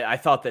 I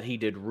thought that he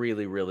did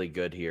really, really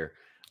good here.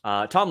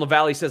 Tom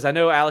LaValle says, I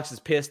know Alex is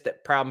pissed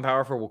that Proud and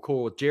Powerful will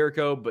cool with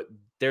Jericho, but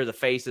they're the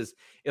faces.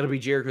 It'll be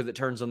Jericho that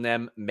turns on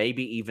them.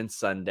 Maybe even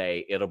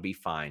Sunday. It'll be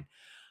fine.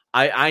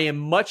 I am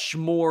much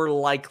more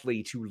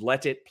likely to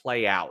let it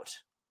play out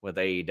with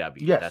AEW.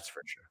 Yes. That's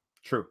for sure.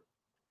 True.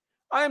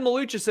 I am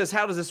Malucha says,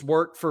 how does this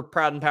work for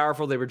Proud and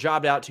Powerful? They were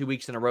jobbed out 2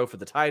 weeks in a row for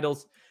the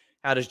titles.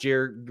 How does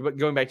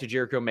going back to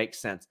Jericho make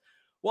sense?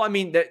 Well, I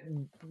mean,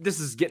 this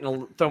is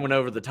getting thrown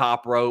over the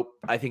top rope.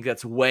 I think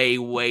that's way,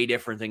 way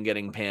different than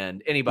getting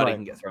pinned. Anybody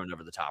can get thrown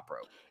over the top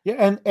rope.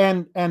 Yeah,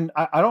 and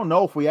I don't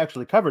know if we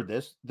actually covered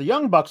this. The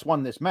Young Bucks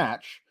won this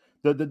match,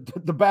 the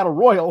Battle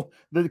Royal,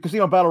 the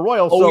Casino Battle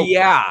Royal. Oh,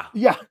 yeah.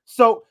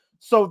 So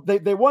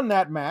they won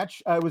that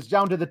match. It was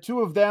down to the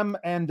two of them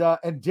and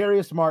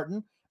Darius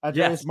Martin.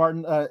 Darius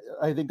Martin,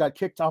 I think, got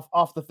kicked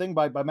off the thing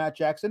by Matt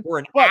Jackson. We're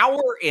an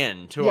hour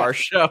into our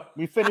show.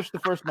 We finished the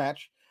first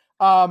match.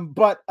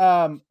 But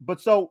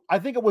so I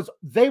think it was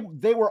they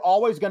were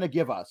always going to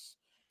give us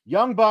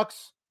Young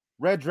Bucks,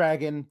 Red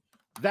Dragon,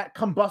 that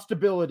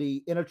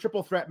combustibility in a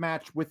triple threat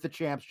match with the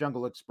champs,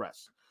 Jungle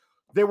Express.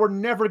 They were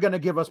never going to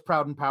give us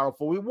Proud and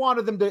Powerful. We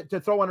wanted them to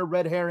throw in a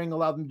red herring,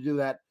 allow them to do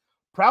that.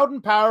 Proud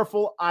and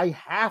Powerful, I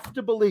have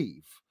to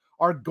believe,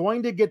 are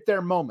going to get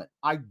their moment.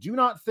 I do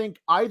not think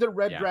either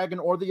Red Dragon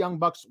or the Young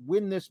Bucks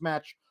win this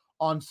match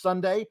on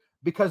Sunday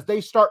because they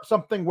start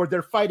something where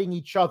they're fighting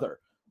each other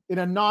in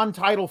a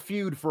non-title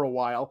feud for a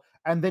while,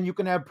 and then you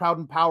can have Proud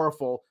and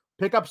Powerful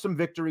pick up some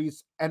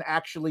victories and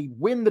actually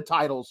win the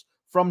titles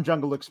from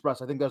Jungle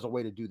Express. I think there's a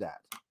way to do that.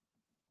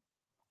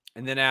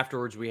 And then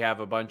afterwards, we have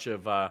a bunch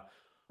of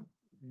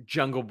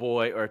Jungle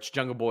Boy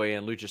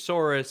and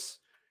Luchasaurus,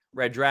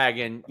 Red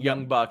Dragon,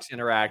 Young Bucks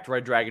interact.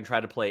 Red Dragon try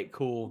to play it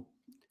cool.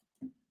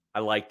 I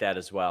like that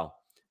as well.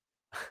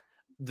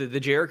 The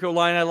Jericho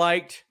line I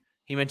liked,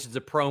 he mentions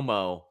a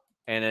promo,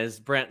 and as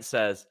Brent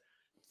says,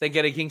 think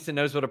Eddie Kingston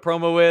knows what a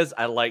promo is.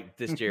 I like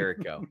this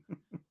Jericho.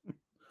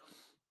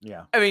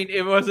 Yeah. I mean,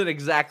 it wasn't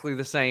exactly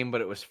the same,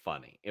 but it was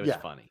funny. It was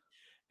funny.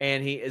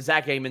 And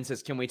Zach Amon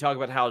says, can we talk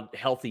about how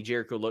healthy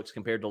Jericho looks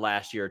compared to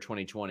last year,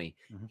 2020?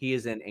 Mm-hmm. He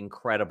is in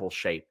incredible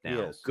shape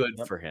now.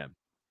 Good for him.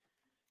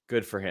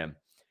 Good for him.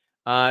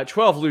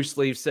 12 Loose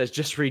Leaves says,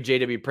 just read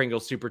JW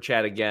Pringle's super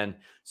chat again.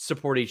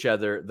 Support each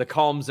other.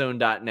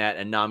 TheCalmZone.net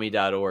and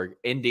NAMI.org.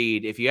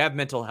 Indeed, if you have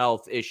mental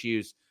health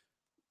issues,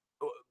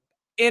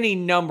 any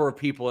number of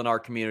people in our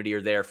community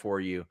are there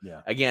for you.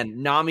 Yeah.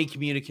 Again, NAMI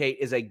Communicate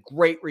is a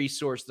great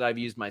resource that I've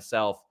used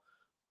myself.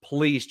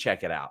 Please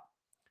check it out.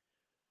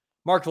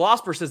 Mark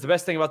Losper says the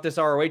best thing about this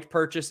ROH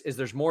purchase is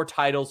there's more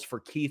titles for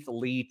Keith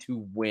Lee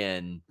to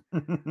win.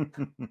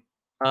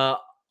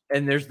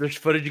 And there's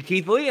footage of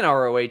Keith Lee in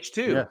ROH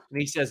too. Yeah. And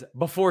he says,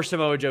 before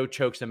Samoa Joe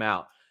chokes him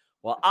out.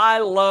 Well, I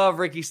love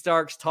Ricky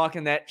Starks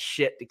talking that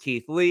shit to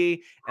Keith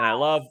Lee. And I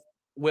love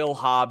Will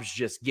Hobbs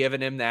just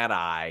giving him that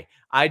eye.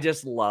 I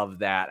just love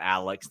that,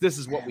 Alex. This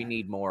is what we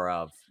need more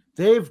of.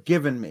 They've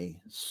given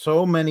me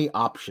so many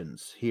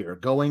options here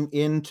going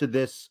into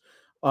this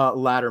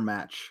ladder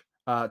match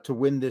to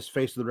win this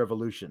Face of the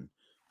Revolution.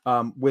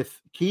 With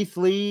Keith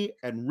Lee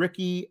and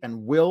Ricky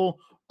and Will,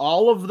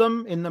 all of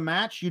them in the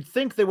match, you'd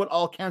think they would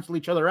all cancel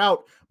each other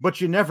out, but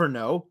you never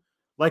know.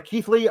 Like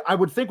Keith Lee, I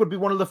would think would be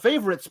one of the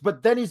favorites,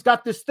 but then he's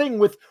got this thing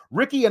with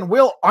Ricky and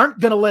Will aren't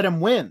going to let him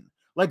win.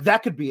 Like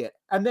that could be it.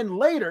 And then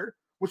later,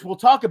 which we'll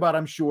talk about,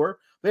 I'm sure,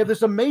 they have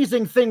this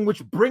amazing thing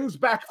which brings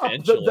back up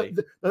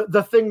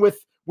the thing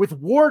with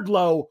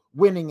Wardlow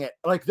winning it.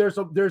 Like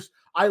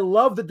I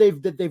love that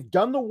they've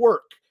done the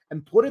work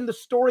and put in the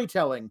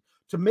storytelling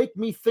to make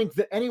me think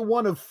that any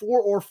one of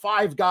 4 or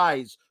 5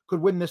 guys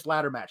could win this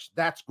ladder match.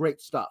 That's great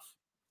stuff.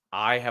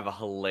 I have a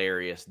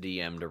hilarious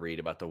DM to read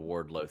about the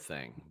Wardlow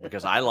thing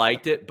because I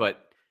liked it,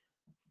 but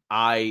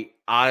I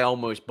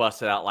almost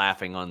busted out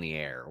laughing on the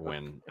air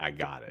when I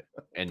got it.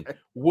 And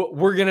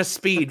we're going to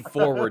speed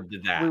forward to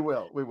that. We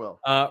will.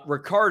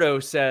 Ricardo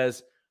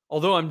says,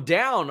 although I'm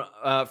down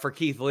for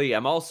Keith Lee,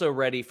 I'm also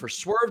ready for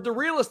Swerve the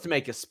Realist to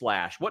make a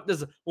splash. What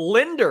does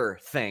Linder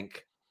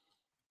think?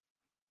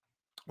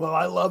 Well,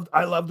 I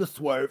love the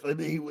Swerve. I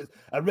mean,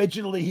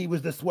 he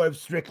was the Swerve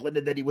Strickland,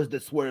 and then he was the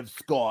Swerve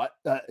Scott,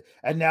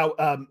 and now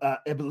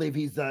I believe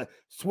he's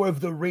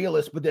Swerve the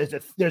Realist. But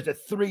there's a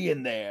 3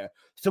 in there,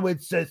 so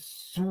it's a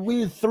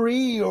sweet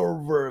 3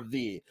 over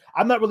the.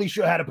 I'm not really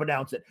sure how to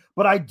pronounce it,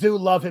 but I do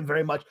love him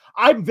very much.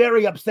 I'm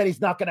very upset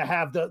he's not going to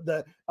have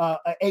the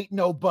Ain't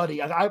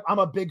Nobody. I'm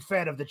a big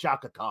fan of the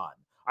Chaka Khan.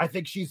 I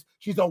think she's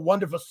a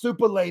wonderful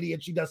super lady,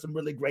 and she does some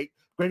really great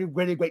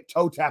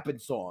toe tapping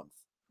songs.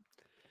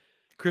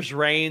 Chris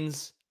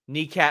Reigns,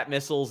 Kneecap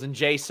Missiles, and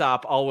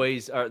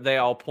Sapp they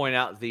all point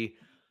out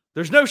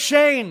there's no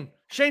Shane.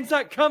 Shane's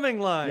not coming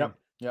line.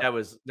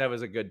 Yep. That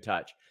was a good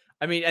touch.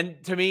 I mean,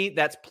 and to me,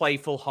 that's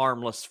playful,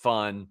 harmless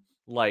fun.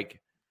 Like,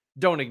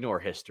 don't ignore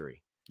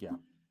history. Yeah.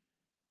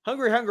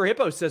 Hungry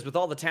Hippo says, with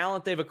all the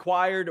talent they've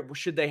acquired,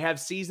 should they have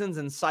seasons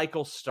and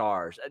cycle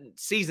stars? And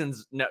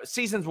seasons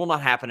will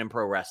not happen in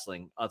pro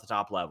wrestling at the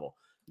top level.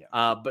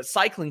 Yeah. But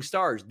cycling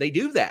stars, they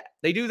do that.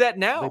 They do that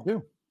now. They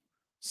do.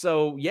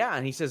 So, yeah,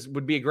 and he says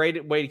would be a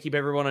great way to keep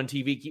everyone on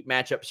TV, keep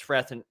matchups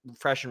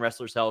fresh and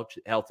wrestlers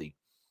healthy.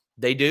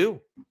 They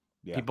do.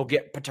 Yeah. People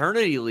get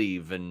paternity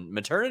leave and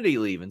maternity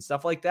leave and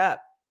stuff like that.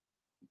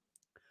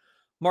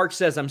 Mark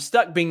says, I'm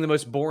stuck being the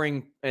most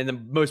boring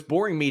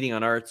meeting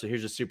on earth. So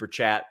here's a super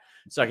chat.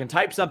 So I can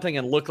type something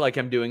and look like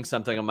I'm doing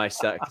something on my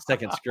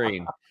second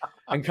screen.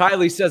 And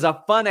Kylie says,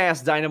 a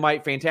fun-ass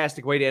Dynamite,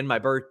 fantastic way to end my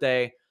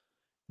birthday.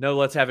 No,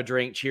 let's have a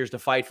drink. Cheers to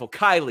Fightful.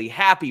 Kylie,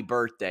 happy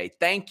birthday.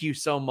 Thank you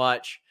so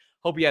much.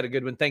 Hope you had a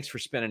good one. Thanks for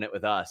spending it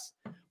with us.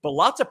 But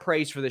lots of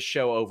praise for this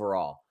show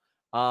overall.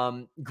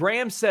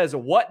 Graham says,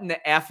 what in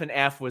the F and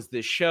F was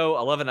this show?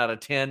 11 out of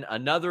 10.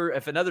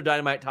 If another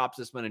Dynamite tops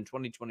this one in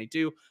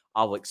 2022,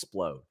 I'll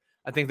explode.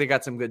 I think they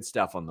got some good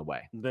stuff on the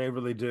way. They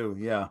really do,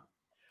 yeah.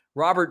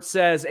 Robert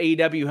says,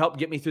 AEW helped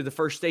get me through the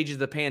first stages of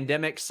the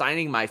pandemic,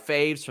 signing my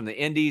faves from the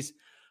indies.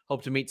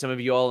 Hope to meet some of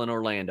you all in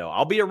Orlando.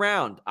 I'll be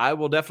around. I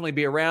will definitely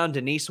be around.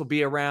 Denise will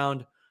be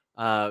around.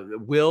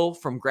 Will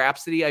from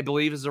Grapsity, I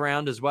believe, is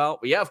around as well.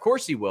 But yeah, of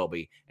course he will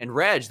be. And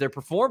Reg, they're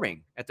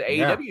performing at the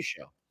AEW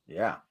show.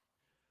 Yeah.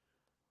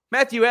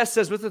 Matthew S.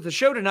 says, with the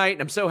show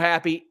tonight, I'm so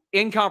happy.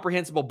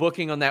 Incomprehensible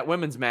booking on that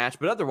women's match.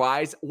 But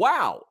otherwise,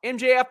 wow.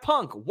 MJF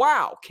Punk,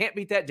 wow. Can't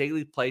beat that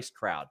daily place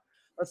crowd.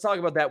 Let's talk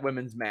about that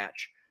women's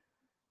match.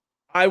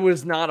 I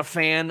was not a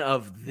fan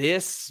of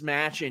this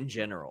match in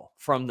general.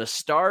 From the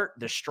start,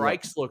 the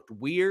strikes looked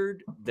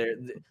weird.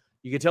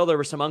 You could tell there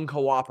was some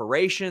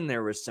uncooperation.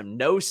 There was some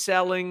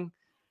no-selling.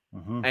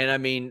 Mm-hmm. And, I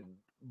mean,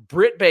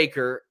 Britt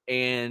Baker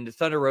and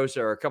Thunder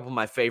Rosa are a couple of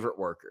my favorite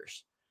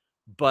workers.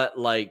 But,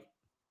 like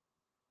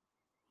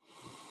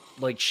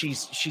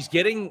she's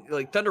getting,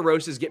 like, Thunder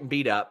Rosa's getting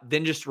beat up,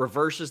 then just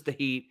reverses the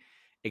heat.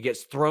 It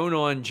gets thrown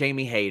on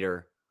Jamie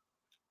Hayter.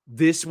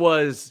 This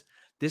was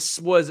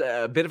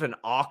a bit of an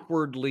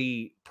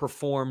awkwardly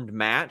performed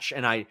match,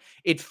 and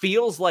it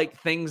feels like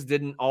things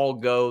didn't all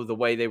go the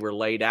way they were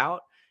laid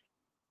out.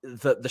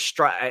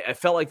 I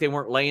felt like they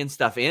weren't laying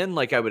stuff in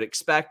like I would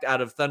expect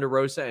out of Thunder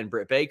Rosa and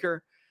Britt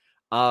Baker.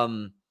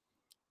 And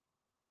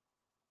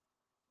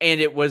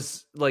it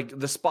was like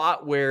the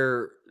spot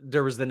where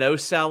there was the no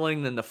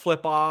selling, then the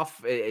flip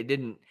off. It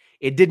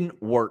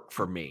didn't work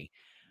for me.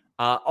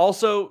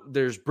 Also,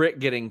 there's Britt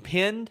getting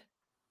pinned.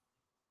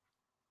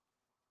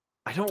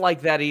 I don't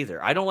like that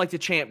either. I don't like the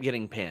champ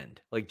getting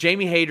pinned. Like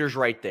Jamie Hayter's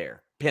right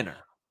there, pinner.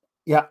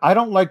 Yeah, I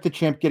don't like the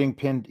champ getting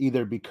pinned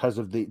either because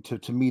of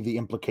to me the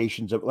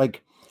implications of,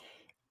 like,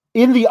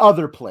 in the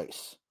other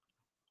place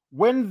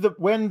when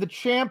the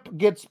champ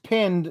gets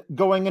pinned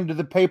going into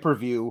the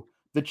pay-per-view,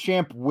 the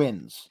champ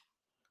wins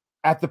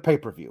at the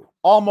pay-per-view.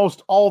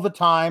 Almost all the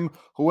time,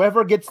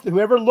 whoever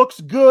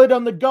looks good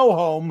on the go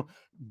home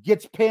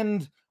gets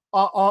pinned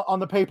on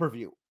the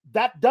pay-per-view.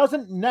 That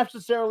doesn't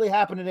necessarily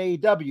happen in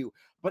AEW,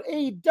 but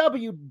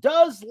AEW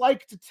does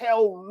like to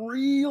tell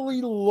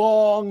really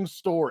long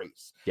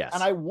stories. Yes.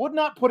 And I would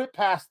not put it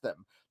past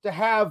them to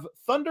have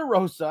Thunder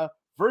Rosa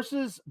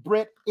versus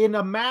Britt in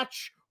a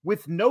match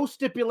with no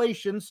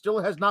stipulation. Still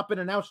has not been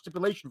announced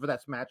stipulation for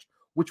that match,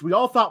 which we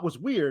all thought was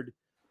weird.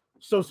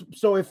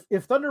 So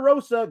if Thunder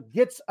Rosa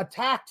gets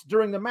attacked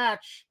during the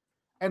match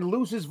and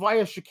loses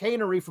via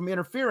chicanery from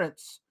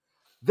interference,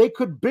 they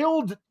could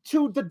build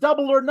to the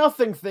Double or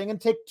Nothing thing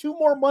and take 2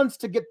 more months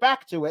to get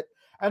back to it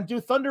and do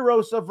Thunder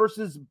Rosa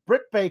versus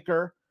Britt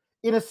Baker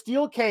in a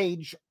steel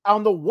cage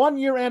on the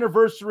 1-year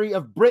anniversary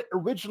of Britt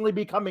originally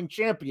becoming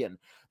champion.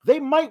 They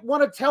might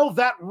want to tell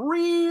that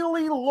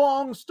really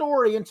long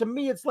story. And to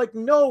me, it's like,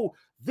 no,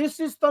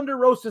 this is Thunder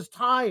Rosa's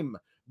time.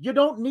 You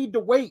don't need to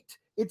wait.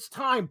 It's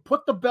time.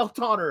 Put the belt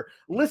on her.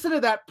 Listen to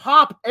that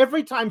pop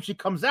every time she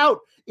comes out.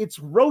 It's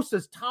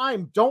Rosa's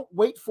time. Don't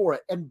wait for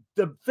it. And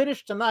the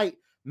finish tonight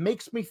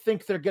makes me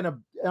think they're going to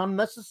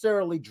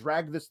unnecessarily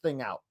drag this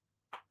thing out.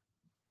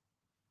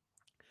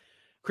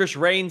 Chris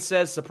Rain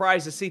says,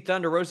 surprised to see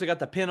Thunder Rosa got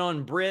the pin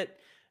on Britt.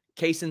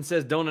 Kaysen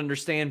says, don't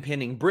understand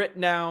pinning Britt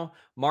now.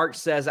 Mark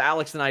says,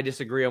 Alex and I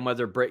disagree on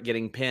whether Britt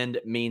getting pinned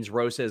means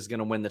Rosa is going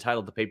to win the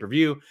title at the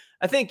pay-per-view.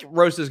 I think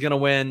Rosa is going to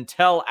win.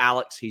 Tell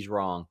Alex he's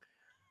wrong.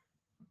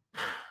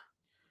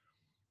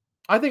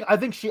 I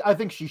think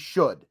she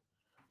should.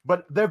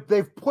 But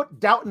they've put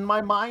doubt in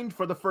my mind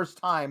for the first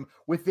time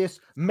with this.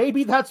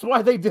 Maybe that's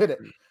why they did it.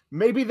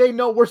 Maybe they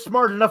know we're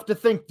smart enough to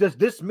think, does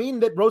this mean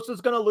that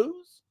Rosa's going to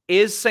lose?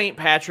 Is St.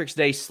 Patrick's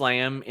Day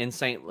Slam in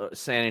San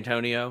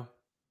Antonio?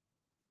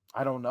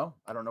 I don't know.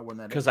 I don't know when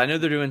that is. Because I know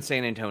they're doing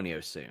San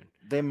Antonio soon.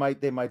 They might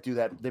do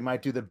that. They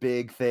might do the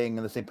big thing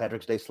in the St.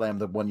 Patrick's Day Slam,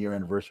 the 1-year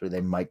anniversary.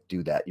 They might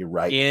do that. You're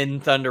right. In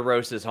Thunder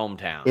Rosa's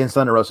hometown. In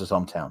Thunder Rosa's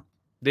hometown.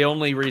 The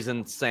only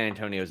reason San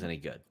Antonio is any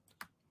good.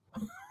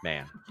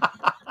 Man.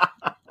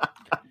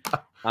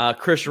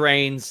 Chris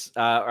Rains,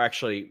 I'm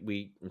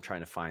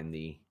trying to find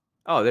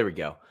there we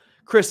go.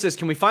 Chris says,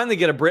 can we finally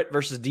get a Britt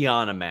versus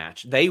Deonna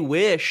match? They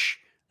wish,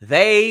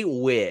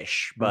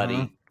 buddy.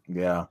 Mm-hmm.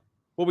 Yeah.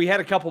 Well, we had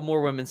a couple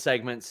more women's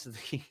segments.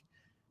 The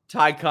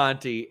Ty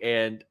Conti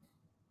and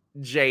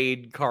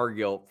Jade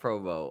Cargill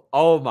promo.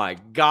 Oh my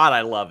God,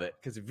 I love it.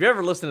 Because if you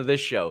ever listen to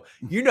this show,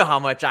 you know how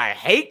much I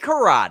hate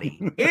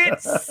karate.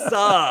 It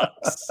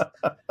sucks.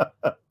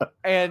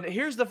 And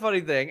here's the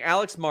funny thing.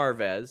 Alex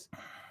Marvez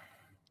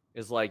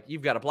is like,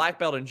 you've got a black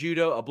belt in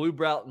judo, a blue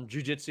belt in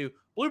jiu-jitsu.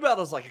 Blue belt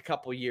is like a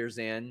couple years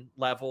in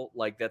level.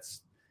 Like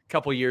that's a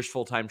couple years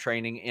full-time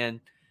training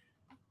in.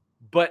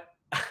 But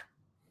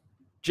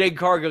Jade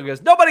Cargill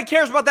goes, nobody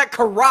cares about that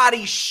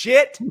karate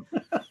shit.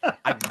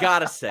 I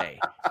gotta say,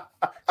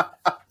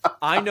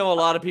 I know a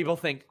lot of people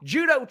think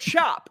judo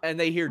chop and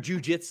they hear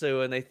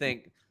jiu-jitsu and they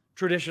think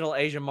traditional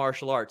Asian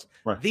martial arts.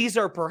 Right. These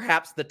are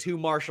perhaps the 2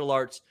 martial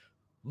arts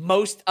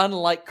most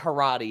unlike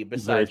karate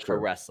besides pro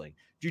wrestling.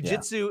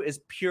 Jiu-jitsu is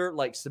pure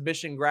like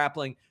submission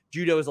grappling.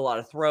 Judo is a lot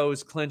of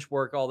throws, clinch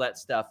work, all that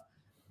stuff.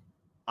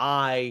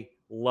 I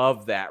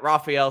love that.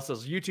 Raphael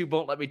says, YouTube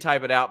won't let me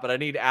type it out, but I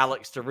need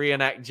Alex to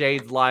reenact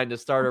Jade's line to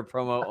start her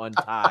promo on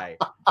Ty.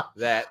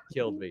 That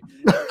killed me.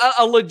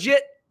 A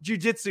legit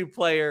jiu-jitsu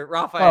player,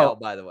 Raphael,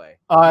 by the way.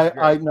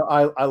 I know.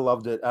 I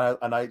loved it.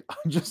 And I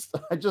just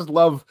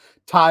love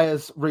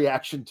Ty's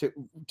reaction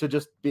to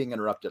just being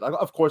interrupted.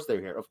 Of course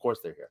they're here.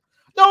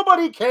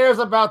 Nobody cares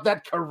about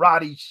that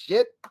karate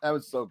shit. That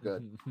was so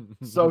good.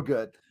 So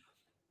good.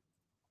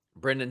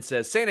 Brendan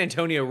says, San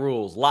Antonio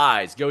rules,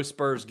 lies, go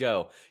Spurs,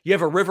 go. You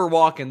have a river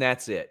walk and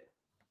that's it.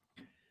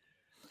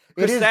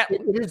 It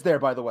is there,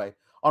 by the way.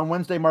 On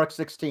Wednesday, March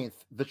 16th,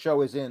 the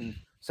show is in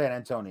San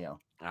Antonio.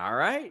 All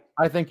right.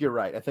 I think you're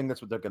right. I think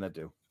that's what they're going to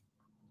do.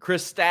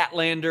 Chris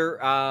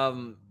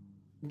Statlander.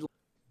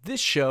 This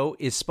show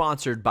is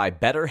sponsored by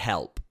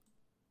BetterHelp.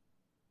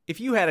 If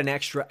you had an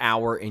extra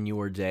hour in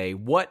your day,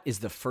 what is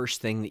the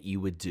first thing that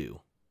you would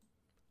do?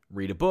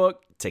 Read a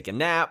book, take a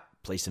nap,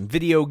 play some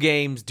video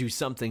games, do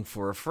something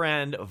for a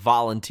friend,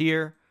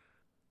 volunteer.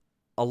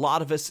 A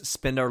lot of us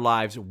spend our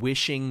lives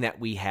wishing that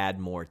we had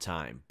more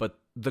time. But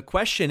the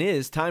question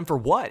is, time for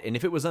what? And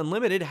if it was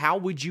unlimited, how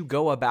would you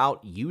go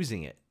about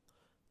using it?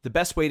 The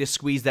best way to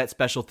squeeze that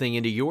special thing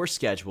into your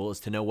schedule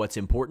is to know what's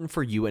important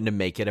for you and to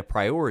make it a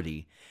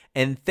priority.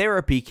 And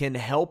therapy can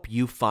help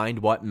you find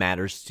what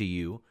matters to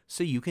you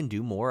so you can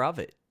do more of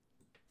it.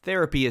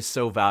 Therapy is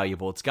so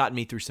valuable. It's gotten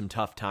me through some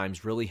tough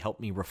times, really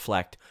helped me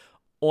reflect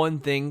on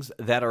things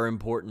that are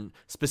important,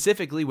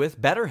 specifically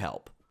with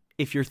BetterHelp.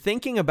 If you're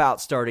thinking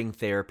about starting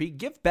therapy,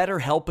 give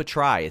BetterHelp a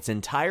try. It's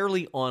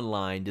entirely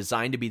online,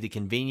 designed to be the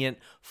convenient,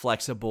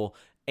 flexible,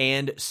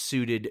 and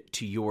suited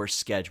to your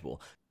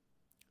schedule.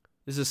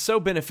 This is so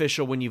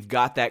beneficial when you've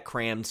got that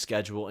crammed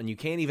schedule and you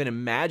can't even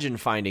imagine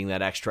finding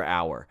that extra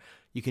hour.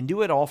 You can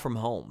do it all from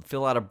home.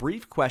 Fill out a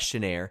brief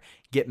questionnaire,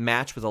 get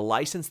matched with a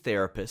licensed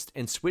therapist,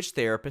 and switch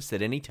therapists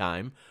at any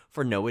time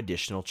for no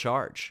additional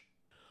charge.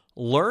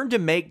 Learn to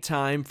make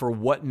time for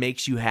what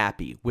makes you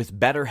happy with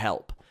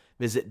BetterHelp.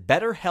 Visit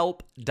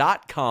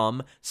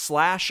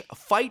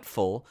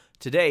betterhelp.com/Fightful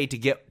today to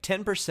get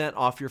 10%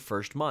 off your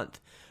first month.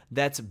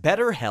 That's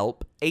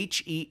BetterHelp,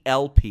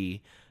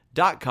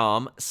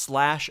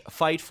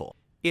 HELP.com/Fightful.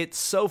 It's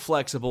so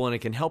flexible and it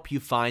can help you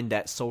find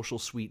that social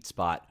sweet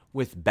spot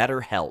with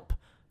BetterHelp.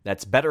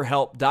 That's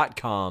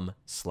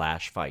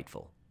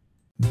betterhelp.com/Fightful.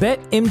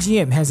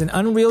 BetMGM has an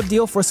unreal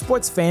deal for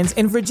sports fans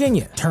in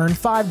Virginia. Turn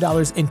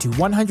 $5 into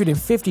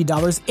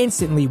 $150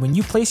 instantly when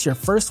you place your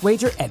first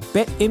wager at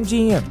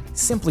BetMGM.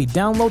 Simply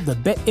download the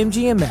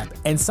BetMGM app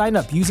and sign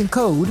up using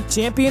code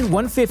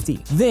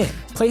Champion150. Then,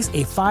 place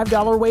a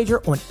 $5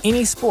 wager on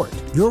any sport.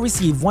 You'll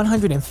receive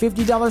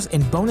 $150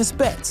 in bonus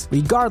bets,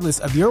 regardless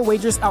of your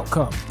wager's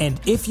outcome. And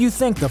if you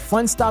think the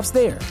fun stops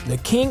there, the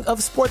King of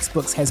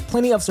Sportsbooks has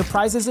plenty of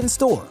surprises in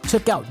store.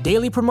 Check out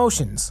daily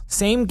promotions,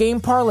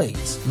 same-game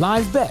parlays,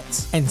 live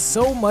bets, and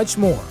so much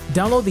more.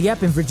 Download the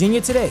app in Virginia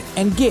today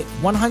and get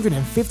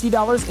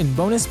 $150 in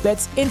bonus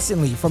bets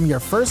instantly from your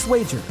first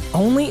wager.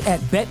 Only at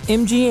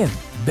BetMGM.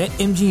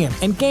 BetMGM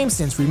and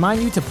GameSense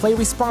remind you to play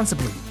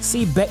responsibly.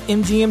 See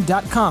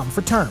BetMGM.com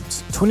for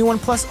terms. 21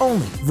 plus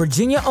only.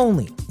 Virginia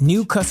only.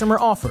 New customer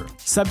offer.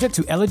 Subject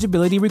to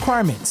eligibility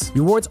requirements.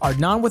 Rewards are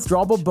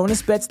non-withdrawable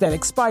bonus bets that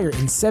expire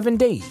in 7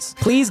 days.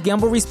 Please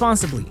gamble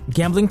responsibly.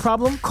 Gambling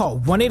problem? Call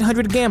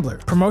 1-800-GAMBLER.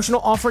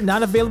 Promotional offer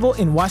not available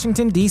in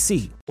Washington,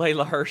 D.C.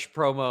 Layla Hirsch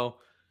promo.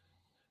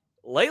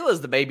 Layla's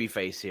the baby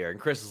face here,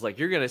 and Chris is like,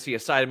 you're going to see a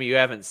side of me you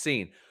haven't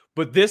seen.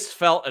 But this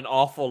felt an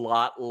awful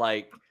lot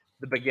like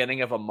the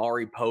beginning of a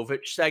Maury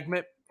Povich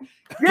segment.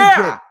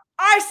 Yeah,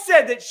 I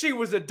said that she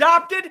was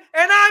adopted, and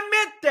I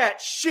meant that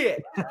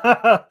shit.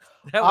 That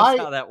was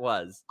how that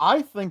was.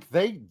 I think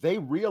they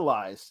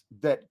realized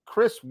that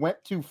Chris went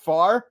too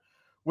far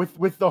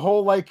with the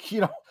whole, like,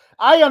 you know,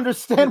 I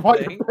understand why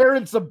your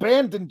parents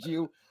abandoned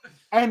you,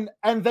 and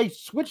they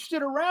switched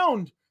it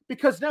around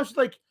because now she's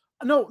like,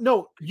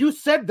 no, you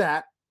said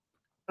that.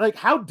 Like,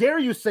 how dare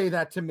you say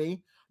that to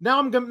me? Now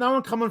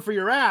I'm coming for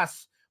your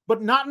ass.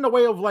 But not in a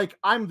way of like,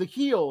 I'm the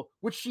heel,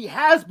 which she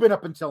has been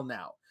up until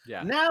now.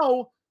 Yeah.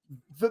 Now,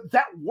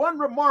 that one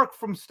remark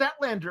from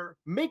Statlander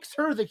makes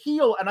her the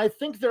heel, and I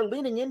think they're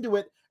leaning into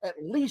it, at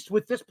least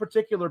with this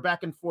particular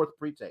back and forth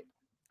pre-tape.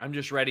 I'm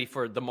just ready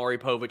for the Maury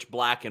Povich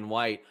black and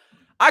white.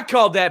 I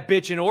called that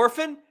bitch an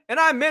orphan, and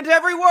I meant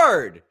every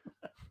word.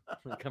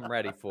 I'm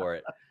ready for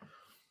it.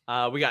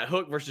 We got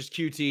Hook versus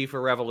QT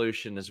for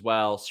Revolution as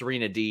well.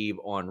 Serena Deeb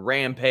on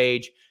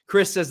Rampage.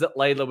 Chris says that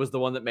Layla was the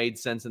one that made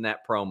sense in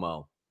that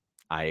promo.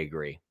 I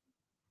agree.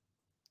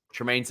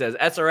 Tremaine says,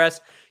 SRS,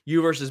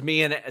 you versus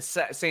me in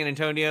San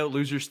Antonio.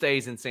 Loser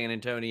stays in San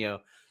Antonio.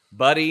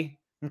 Buddy,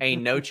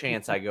 ain't no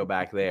chance I go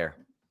back there.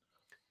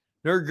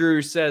 Nerd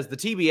Guru says, the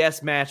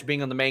TBS match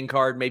being on the main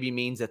card maybe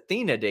means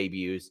Athena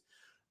debuts.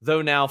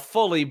 Though now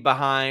fully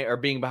behind or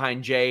being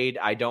behind Jade,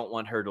 I don't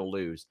want her to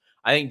lose.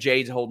 I think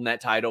Jade's holding that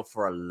title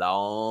for a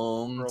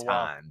long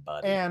time,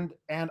 buddy. And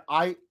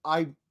I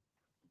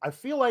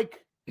feel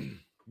like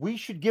we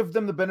should give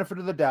them the benefit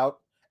of the doubt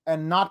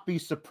and not be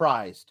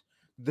surprised.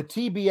 The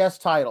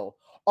TBS title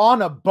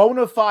on a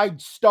bona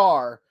fide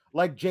star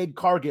like Jade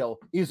Cargill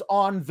is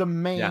on the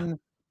main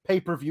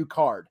pay-per-view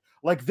card.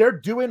 Like, they're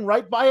doing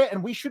right by it,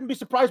 and we shouldn't be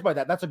surprised by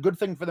that. That's a good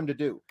thing for them to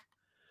do.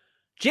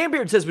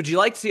 Jambeard says, would you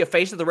like to see a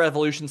Face of the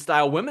Revolution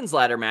style women's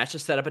ladder match to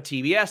set up a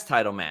TBS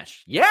title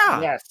match? Yeah.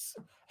 Yes.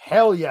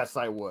 Hell yes,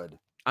 I would.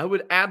 I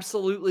would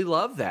absolutely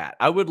love that.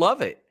 I would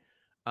love it.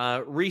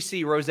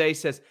 Reese Rose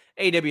says,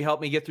 AEW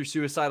helped me get through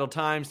suicidal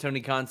times.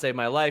 Tony Khan saved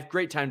my life.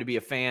 Great time to be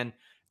a fan.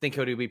 Think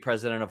Cody will be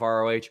president of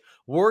ROH.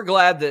 We're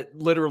glad that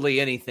literally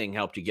anything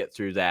helped you get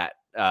through that,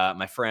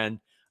 my friend.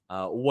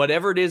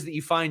 Whatever it is that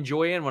you find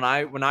joy in. When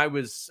I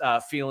was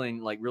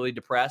feeling like really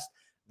depressed,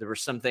 there were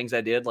some things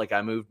I did. Like,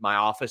 I moved my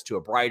office to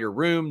a brighter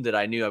room that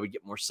I knew I would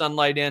get more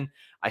sunlight in.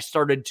 I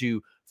started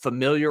to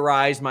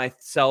familiarize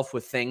myself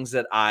with things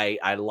that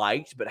I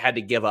liked, but had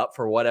to give up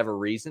for whatever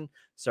reason.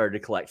 Started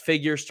to collect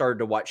figures, started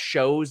to watch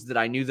shows that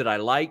I knew that I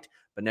liked,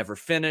 but never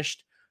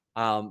finished.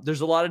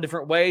 There's a lot of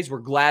different ways. We're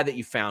glad that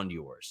you found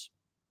yours.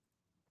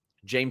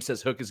 James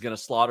says Hook is going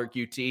to slaughter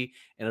QT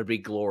and it'll be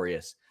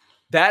glorious.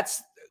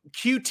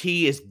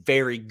 QT is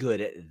very good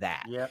at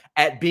that,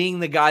 at being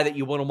the guy that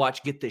you want to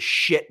watch get the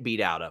shit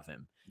beat out of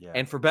him. Yeah.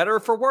 And for better or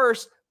for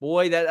worse,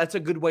 boy, that's a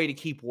good way to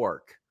keep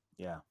work.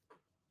 Yeah.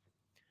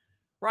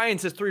 Ryan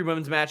says 3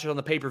 women's matches on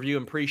the pay-per-view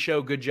and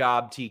pre-show. Good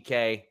job,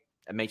 TK.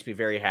 That makes me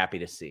very happy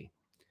to see.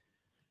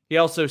 He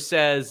also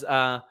says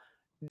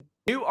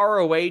new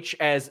ROH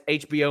as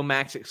HBO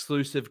Max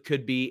exclusive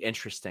could be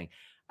interesting.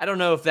 I don't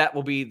know if that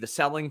will be the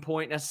selling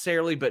point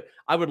necessarily, but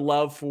I would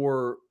love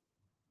for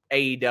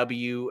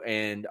AEW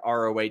and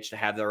ROH to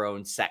have their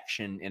own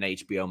section in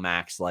HBO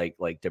Max like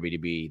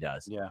WWE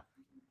does. Yeah.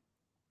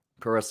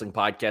 Pro Wrestling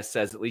Podcast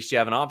says, at least you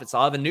have an office.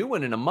 I'll have a new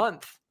one in a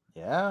month.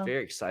 Yeah.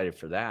 Very excited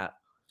for that.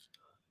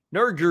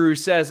 Nerd Guru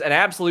says an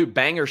absolute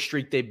banger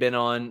streak they've been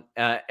on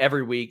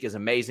every week is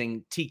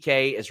amazing.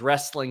 TK is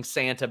wrestling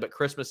Santa, but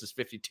Christmas is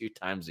 52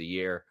 times a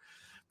year.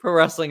 Pro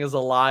wrestling is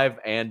alive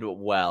and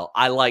well.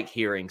 I like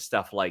hearing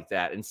stuff like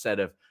that instead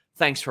of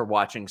thanks for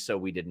watching so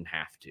we didn't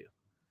have to.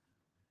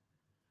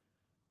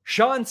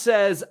 Sean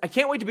says, I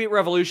can't wait to be at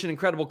Revolution.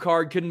 Incredible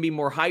card. Couldn't be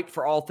more hyped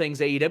for all things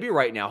AEW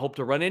right now. Hope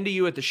to run into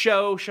you at the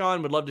show.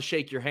 Sean, would love to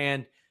shake your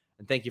hand.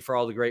 And thank you for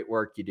all the great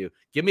work you do.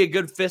 Give me a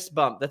good fist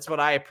bump. That's what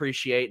I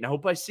appreciate. And I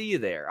hope I see you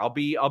there. I'll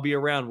be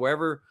around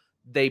wherever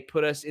they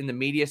put us in the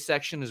media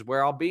section is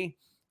where I'll be.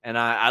 And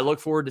I look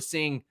forward to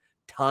seeing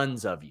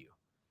tons of you.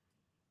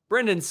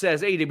 Brendan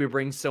says, AEW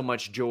brings so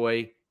much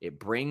joy. It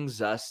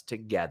brings us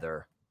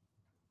together.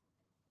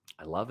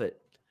 I love it.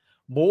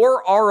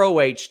 More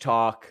ROH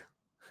talk.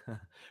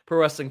 Pro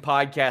Wrestling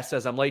Podcast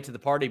says, I'm late to the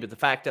party, but the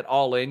fact that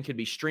All In could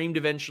be streamed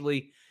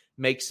eventually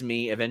makes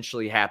me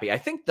eventually happy. I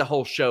think the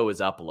whole show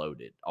is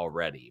uploaded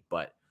already,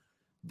 but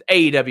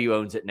AEW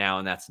owns it now,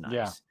 and that's nice.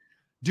 Yeah.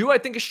 Do I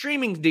think a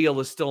streaming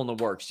deal is still in the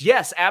works?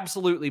 Yes,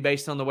 absolutely.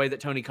 Based on the way that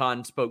Tony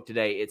Khan spoke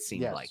today, it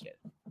seemed like it.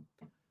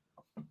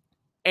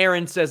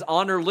 Aaron says,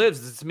 Honor lives.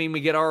 Does this mean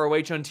we get ROH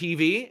on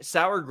TV?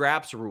 Sour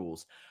Graps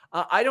rules.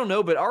 I don't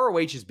know, but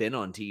ROH has been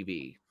on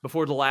TV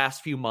before the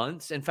last few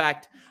months. In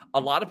fact, a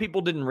lot of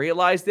people didn't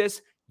realize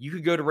this. You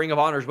could go to Ring of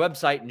Honor's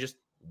website and just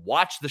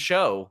watch the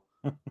show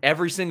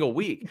every single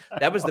week.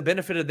 That was the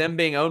benefit of them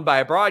being owned by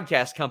a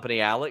broadcast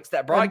company, Alex.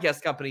 That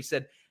broadcast company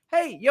said,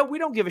 hey, we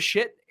don't give a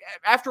shit.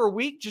 After a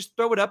week, just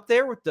throw it up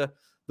there with the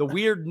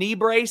weird knee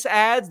brace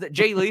ads that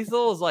Jay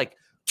Lethal is like,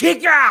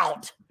 kick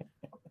out.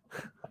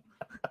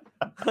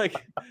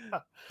 Like,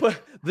 put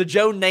the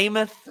Joe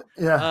Namath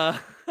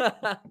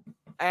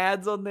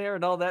ads on there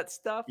and all that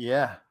stuff.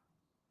 Yeah.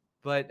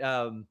 But,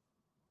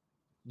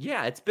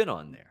 it's been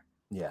on there.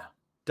 Yeah.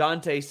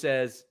 Dante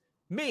says,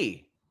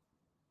 me.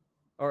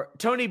 Or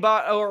Tony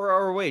Bot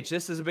or ROH,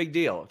 this is a big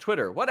deal.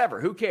 Twitter,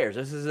 whatever, who cares?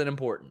 This isn't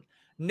important.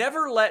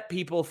 Never let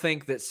people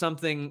think that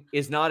something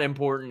is not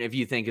important if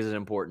you think is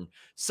important.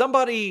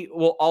 Somebody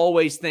will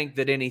always think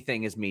that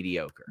anything is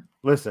mediocre.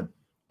 Listen,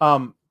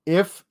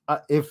 if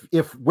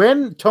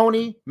when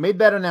Tony made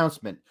that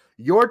announcement,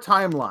 your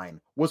timeline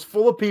was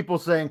full of people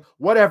saying,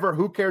 whatever,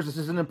 who cares? This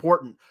isn't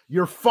important.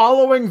 You're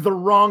following the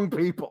wrong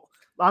people.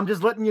 I'm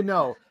just letting you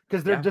know,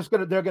 because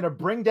they're gonna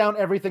bring down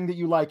everything that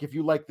you like if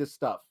you like this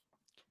stuff.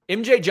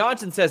 MJ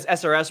Johnson says,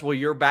 SRS, will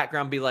your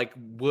background be like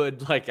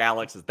wood like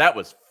Alex's? That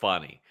was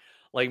funny.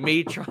 Like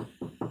me trying.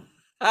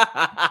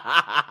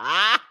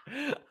 I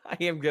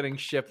am getting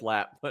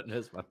shiplap putting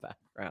as my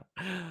background.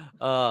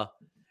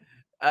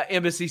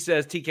 Embassy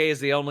says, TK is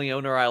the only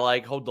owner I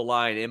like. Hold the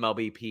line,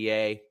 MLB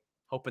PA.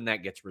 Hoping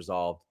that gets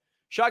resolved.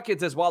 Shotkid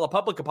says, while a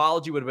public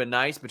apology would have been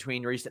nice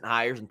between recent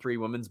hires and 3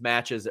 women's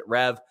matches at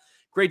Rev,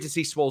 great to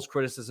see Swole's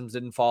criticisms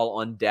didn't fall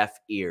on deaf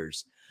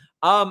ears.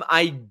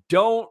 I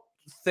don't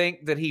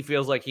think that he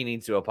feels like he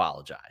needs to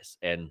apologize.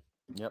 And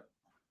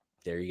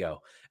there you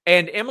go.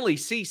 And Emily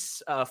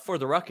Cease for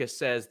the Ruckus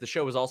says the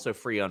show was also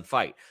free on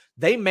Fight.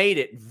 They made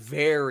it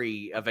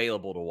very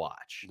available to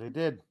watch. They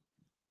did.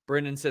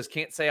 Brendan says,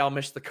 can't say I'll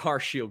miss the Car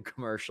Shield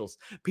commercials.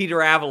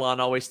 Peter Avalon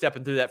always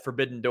stepping through that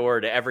forbidden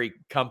door to every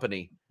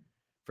company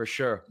for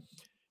sure.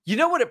 You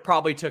know what it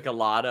probably took a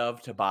lot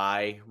of to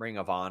buy Ring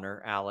of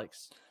Honor,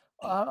 Alex?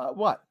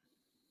 What?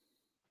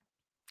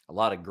 A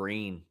lot of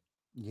green.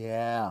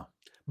 Yeah.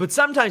 But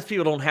sometimes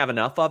people don't have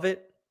enough of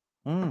it.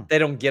 They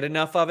don't get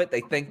enough of it.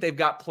 They think they've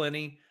got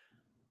plenty,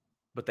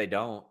 but they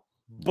don't.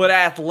 But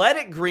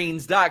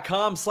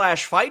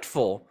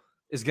athleticgreens.com/Fightful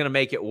is going to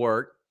make it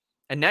work.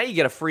 And now you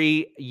get a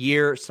free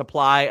year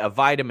supply of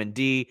vitamin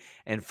D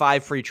and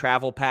 5 free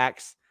travel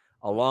packs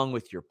along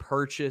with your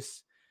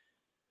purchase.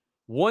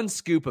 1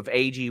 scoop of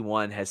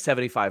AG1 has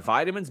 75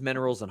 vitamins,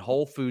 minerals, and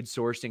whole food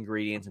sourced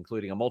ingredients,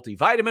 including a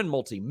multivitamin,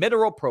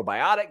 multi-mineral,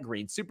 probiotic,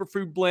 green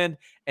superfood blend,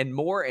 and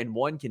more in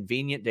 1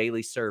 convenient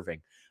daily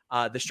serving.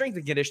 The strength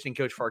and conditioning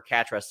coach for our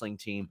catch wrestling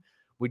team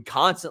would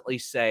constantly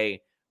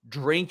say,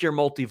 drink your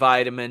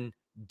multivitamin.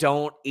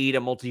 Don't eat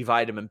a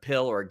multivitamin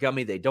pill or a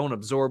gummy. They don't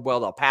absorb well.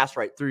 They'll pass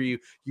right through you.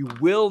 You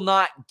will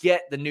not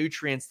get the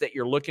nutrients that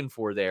you're looking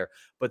for there.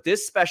 But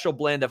this special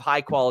blend of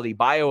high-quality,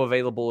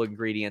 bioavailable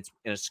ingredients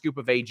and a scoop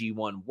of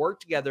AG1 work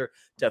together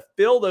to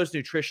fill those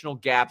nutritional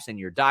gaps in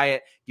your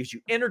diet, gives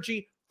you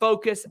energy,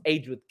 focus,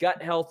 aids with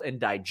gut health and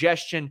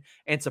digestion,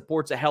 and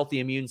supports a healthy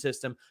immune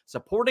system.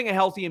 Supporting a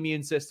healthy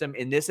immune system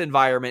in this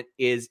environment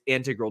is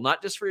integral,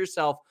 not just for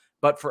yourself,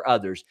 but for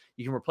others.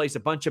 You can replace a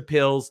bunch of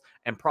pills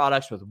and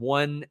products with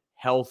 1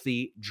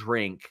 healthy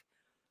drink.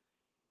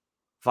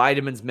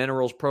 Vitamins,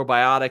 minerals,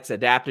 probiotics,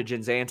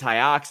 adaptogens,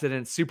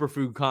 antioxidants,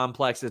 superfood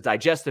complexes,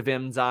 digestive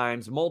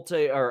enzymes,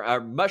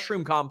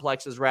 mushroom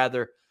complexes,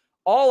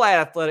 all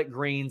at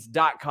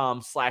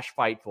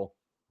athleticgreens.com/Fightful.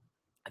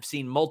 I've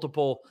seen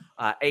multiple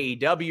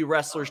AEW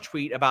wrestlers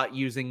tweet about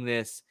using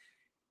this.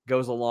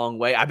 Goes a long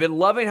way. I've been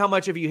loving how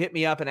much of you hit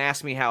me up and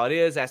ask me how it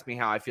is, ask me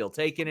how I feel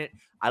taking it.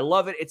 I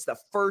love it. It's the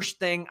first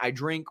thing I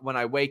drink when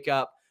I wake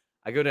up.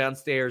 I go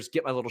downstairs,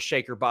 get my little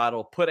shaker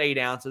bottle, put 8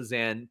 ounces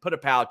in, put a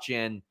pouch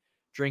in,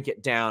 drink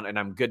it down, and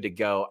I'm good to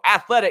go.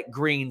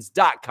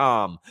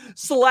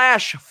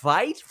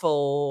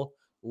 athleticgreens.com/Fightful.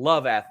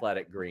 Love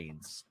Athletic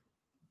Greens.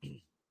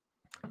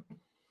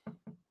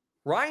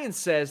 Ryan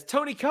says,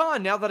 Tony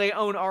Khan, now that I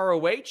own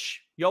ROH,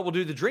 y'all will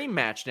do the dream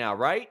match now,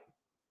 right?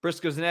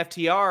 Briscoes and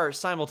FTR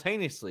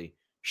simultaneously.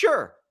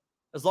 Sure,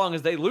 as long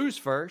as they lose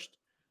first.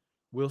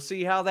 We'll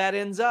see how that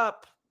ends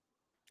up.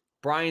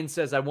 Brian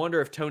says, I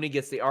wonder if Tony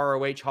gets the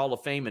ROH Hall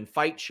of Fame and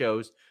fight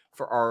shows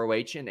for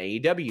ROH and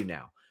AEW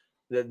now.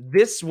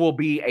 This will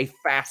be a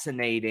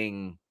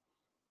fascinating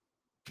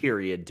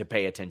period to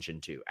pay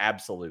attention to.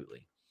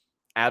 Absolutely.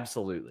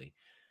 Absolutely.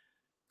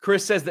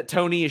 Chris says that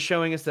Tony is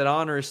showing us that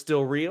honor is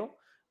still real.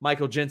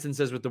 Michael Jensen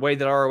says, with the way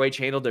that ROH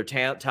handled their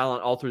talent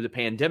all through the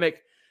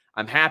pandemic,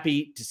 I'm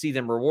happy to see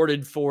them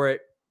rewarded for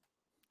it.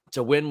 It's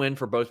a win-win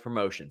for both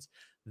promotions.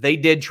 They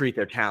did treat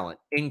their talent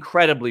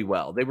incredibly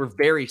well. They were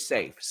very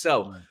safe.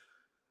 So,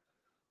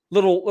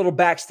 little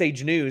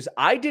backstage news.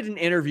 I did an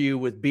interview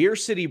with Beer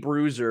City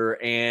Bruiser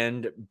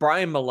and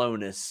Brian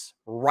Malonis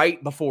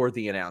right before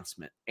the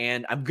announcement.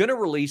 And I'm going to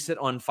release it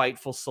on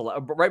Fightful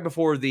Select, right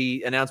before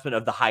the announcement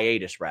of the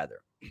hiatus,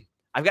 rather.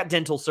 I've got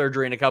dental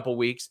surgery in a couple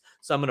weeks,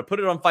 so I'm going to put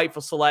it on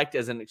Fightful Select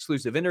as an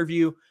exclusive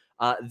interview.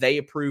 They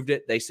approved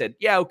it. They said,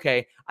 yeah,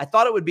 okay. I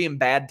thought it would be in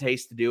bad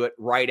taste to do it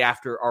right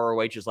after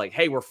ROH is like,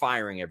 hey, we're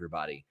firing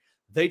everybody.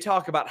 They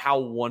talk about how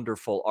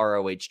wonderful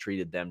ROH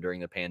treated them during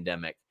the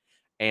pandemic.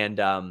 And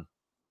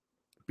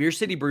Beer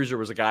City Bruiser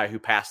was a guy who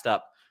passed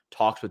up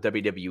talks with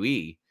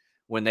WWE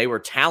when they were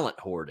talent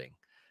hoarding.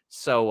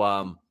 So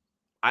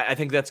I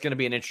think that's going to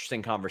be an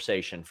interesting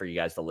conversation for you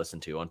guys to listen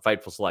to on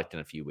Fightful Select in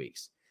a few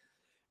weeks.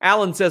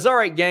 Alan says, all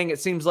right, gang, it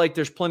seems like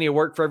there's plenty of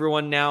work for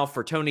everyone now.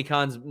 For Tony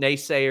Khan's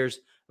naysayers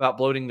about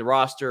bloating the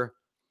roster,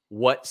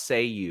 what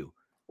say you?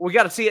 We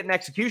got to see it in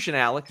execution,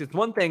 Alex. It's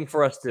one thing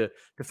for us to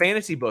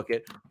fantasy book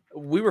it.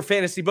 We were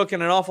fantasy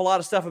booking an awful lot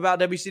of stuff about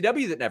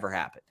WCW that never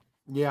happened.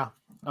 Yeah,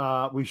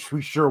 we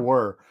sure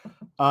were.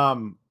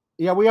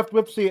 Yeah, we have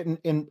to see it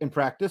in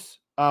practice.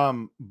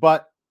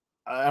 But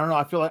I don't know.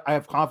 I feel like I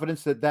have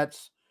confidence that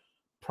that's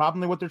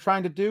probably what they're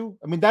trying to do.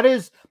 I mean, that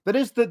is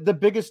the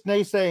biggest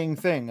naysaying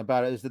thing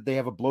about it, is that they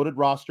have a bloated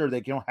roster.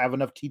 They don't have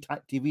enough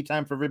TV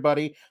time for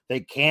everybody.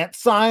 They can't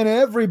sign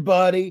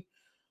everybody.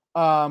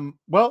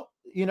 Well,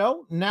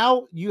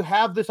 now you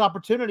have this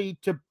opportunity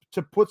to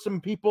put some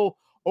people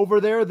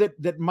over there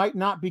that might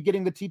not be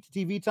getting the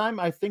TV time.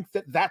 I think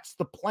that's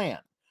the plan.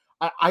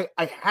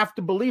 I have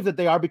to believe that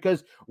they are,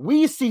 because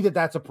we see that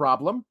that's a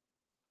problem.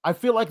 I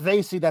feel like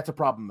they see that's a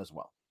problem as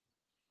well.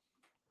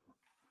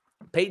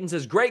 Peyton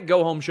says, great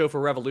go-home show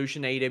for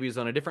Revolution. AEW is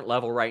on a different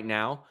level right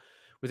now.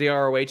 With the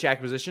ROH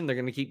acquisition, they're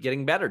going to keep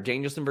getting better.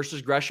 Danielson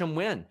versus Gresham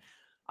win.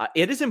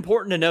 It is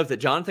important to note that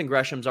Jonathan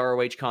Gresham's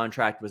ROH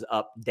contract was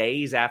up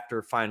days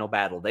after Final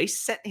Battle. They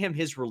sent him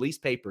his release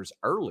papers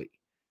early,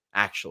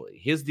 actually.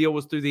 His deal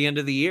was through the end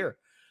of the year.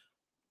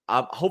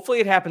 Hopefully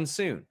it happens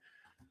soon.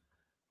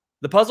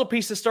 The puzzle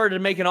pieces started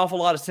to make an awful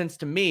lot of sense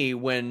to me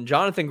when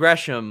Jonathan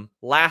Gresham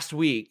last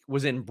week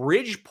was in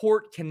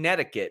Bridgeport,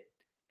 Connecticut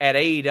at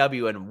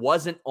AEW and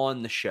wasn't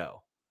on the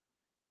show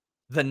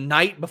the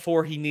night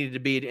before he needed to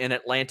be in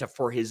Atlanta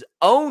for his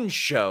own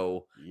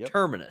show,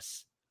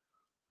 Terminus.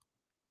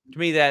 To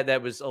me,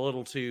 that was a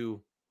little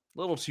too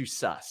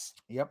sus.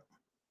 Yep.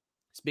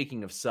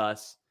 Speaking of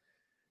sus,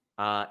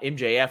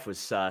 MJF was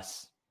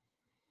sus.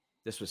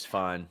 This was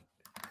fun.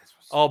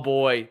 Oh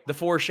boy, the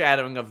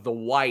foreshadowing of the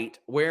white,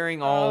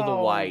 wearing all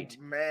the white.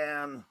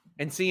 Man.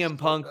 And CM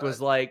Punk was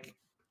like,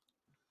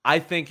 I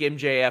think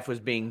MJF was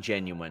being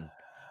genuine.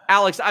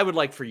 Alex, I would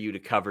like for you to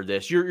cover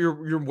this.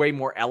 You're way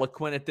more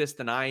eloquent at this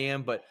than I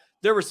am, but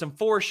there was some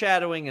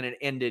foreshadowing, and it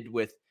ended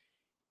with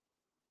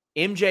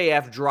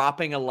MJF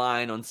dropping a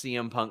line on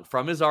CM Punk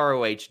from his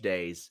ROH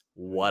days.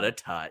 What a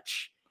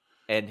touch.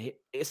 And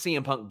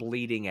CM Punk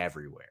bleeding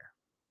everywhere.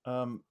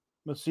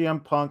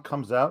 CM Punk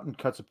comes out and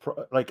cuts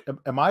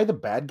am I the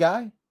bad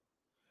guy?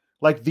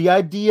 Like, the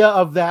idea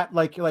of that,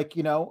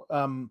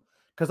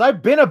 because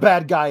I've been a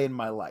bad guy in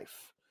my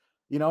life.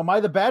 Am I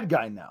the bad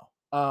guy now?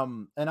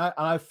 And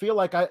I feel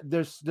like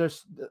there's the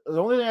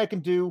only thing I can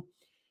do.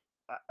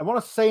 I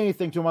want to say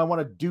anything to him. I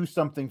want to do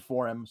something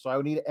for him. So I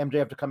would need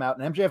MJF to come out,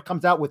 and MJF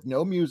comes out with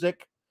no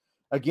music.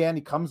 Again,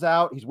 he comes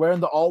out, he's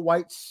wearing the all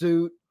white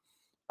suit.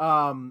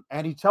 And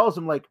he tells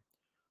him,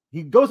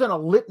 he goes on a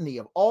litany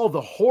of all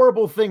the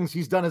horrible things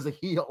he's done as a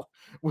heel,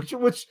 which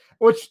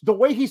the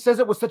way he says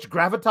it with such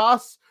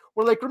gravitas,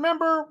 we're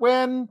remember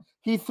when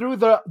he threw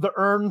the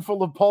urn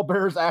full of Paul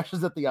Bearer's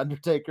ashes at the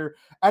Undertaker,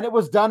 and it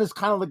was done as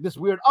kind of this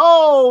weird,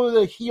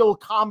 the heel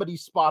comedy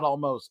spot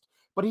almost.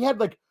 But he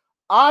had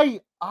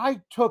I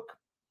took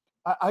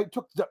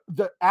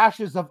the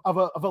ashes of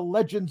a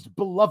legend's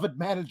beloved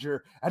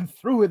manager and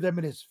threw them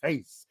in his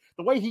face.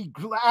 The way he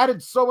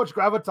added so much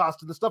gravitas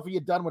to the stuff he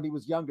had done when he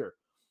was younger.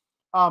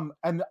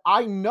 And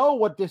I know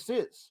what this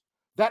is.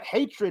 That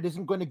hatred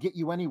isn't going to get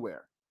you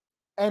anywhere.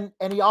 And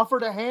he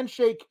offered a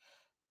handshake,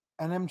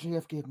 and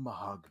MJF gave him a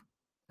hug,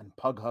 and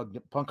Punk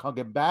hugged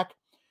him back,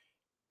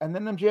 and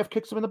then MJF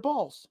kicks him in the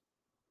balls.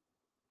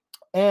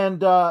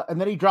 and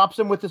then he drops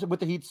him with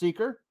the heat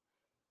seeker.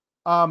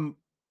 And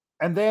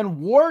then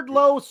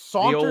Wardlow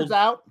saunters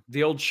out.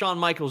 The old Shawn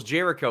Michaels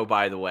Jericho,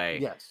 by the way.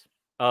 Yes.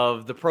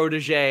 Of the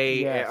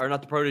protege, Yes. or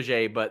not the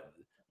protege, but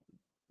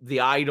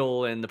the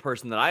idol and the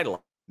person that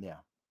idolized. Yeah.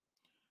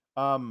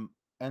 And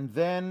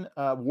then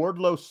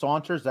Wardlow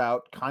saunters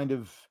out, kind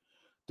of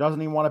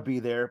doesn't even want to be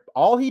there.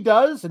 All he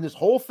does in this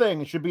whole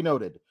thing, it should be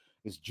noted,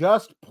 is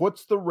just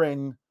puts the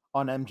ring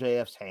on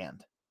MJF's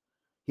hand.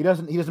 He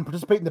doesn't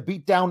participate in the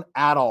beatdown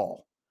at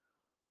all.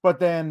 But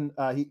then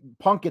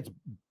Punk gets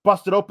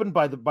busted open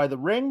by the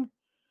ring,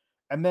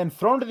 and then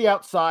thrown to the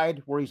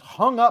outside where he's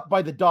hung up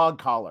by the dog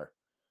collar.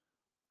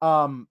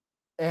 And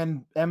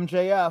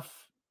MJF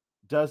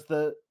does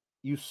the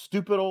 "you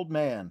stupid old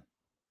man,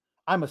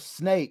 I'm a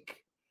snake."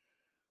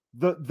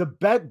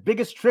 The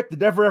biggest trick the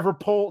devil ever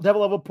pulled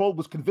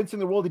was convincing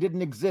the world he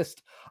didn't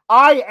exist.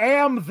 I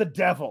am the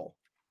devil.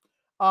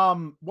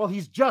 Well,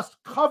 he's just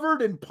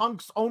covered in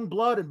Punk's own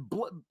blood, and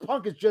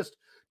Punk is just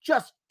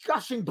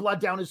gushing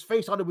blood down his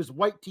face onto his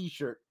white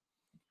t-shirt.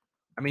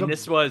 I mean,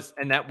 that was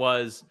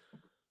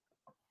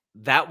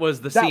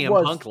the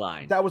CM Punk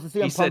line. That was the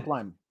CM Punk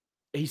line.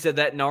 He said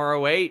that in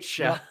ROH.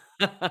 Yeah.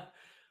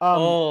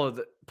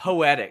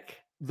 Poetic.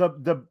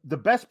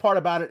 The best part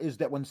about it is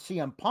that when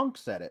CM Punk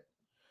said it,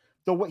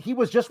 he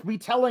was just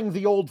retelling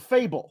the old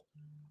fable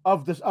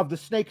of the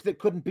snake that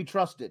couldn't be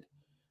trusted.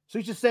 So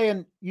he's just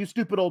saying, "You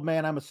stupid old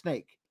man, I'm a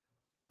snake."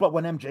 But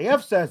when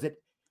MJF says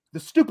it, the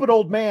stupid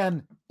old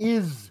man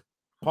is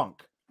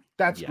Punk.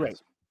 That's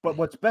great. But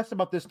what's best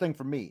about this thing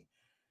for me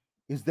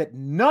is that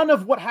none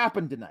of what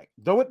happened tonight,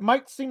 though it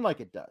might seem like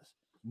it does,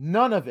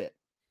 none of it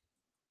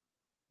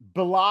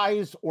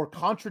belies or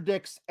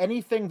contradicts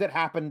anything that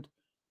happened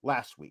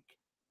last week.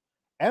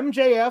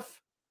 MJF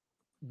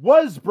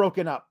was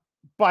broken up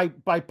by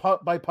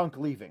Punk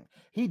leaving.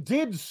 He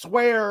did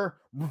swear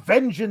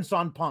vengeance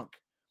on Punk,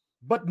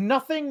 but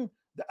nothing.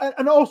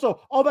 And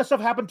also, all that stuff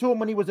happened to him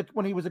when he was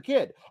a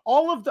kid.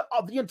 All of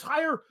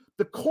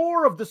the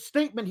core of the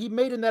statement he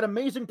made in that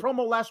amazing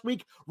promo last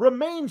week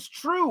remains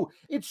true.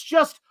 It's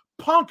just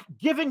Punk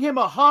giving him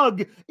a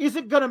hug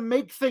isn't going to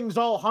make things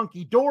all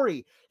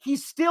hunky-dory. He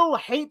still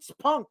hates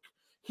Punk.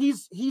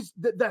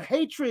 The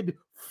hatred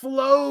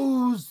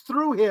flows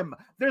through him.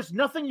 There's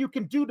nothing you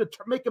can do to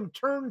make him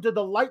turn to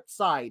the light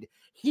side.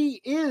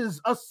 He is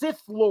a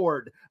Sith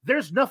Lord.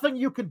 There's nothing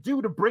you can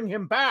do to bring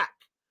him back.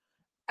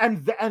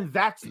 And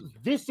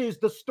this is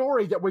the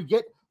story that we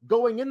get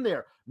going in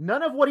there.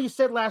 None of what he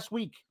said last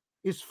week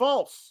is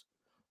false,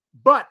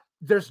 but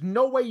there's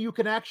no way you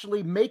can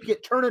actually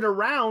turn it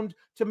around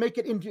to make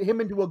it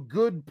into a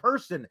good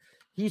person.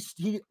 He,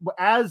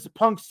 as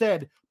Punk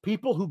said,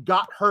 people who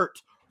got hurt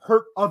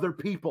other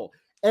people.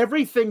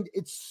 Everything,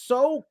 it's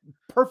so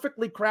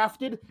perfectly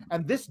crafted,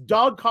 and this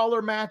dog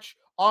collar match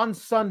on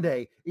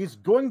Sunday is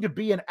going to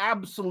be an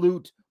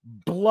absolute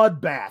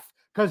bloodbath,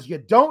 because you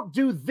don't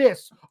do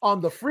this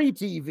on the free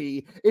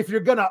TV if you're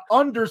going to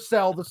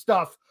undersell the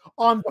stuff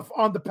on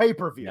the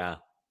pay-per-view. Yeah.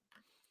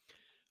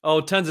 Oh,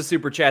 tons of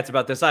super chats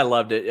about this. I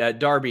loved it.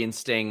 Darby and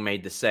Sting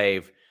made the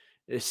save.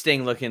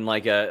 Sting looking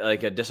like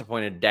a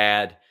disappointed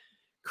dad.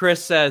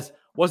 Chris says,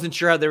 wasn't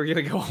sure how they were going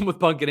to go on with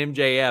Punk and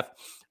MJF,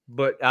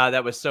 but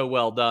that was so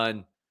well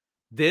done.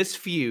 This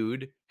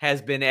feud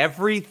has been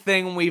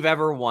everything we've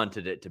ever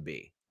wanted it to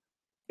be.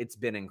 It's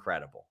been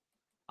incredible.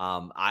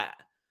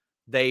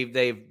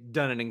 They've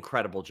done an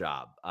incredible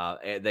job.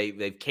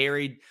 They've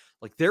carried,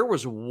 like, there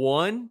was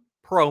one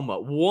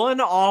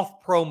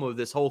off promo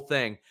this whole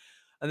thing,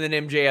 and then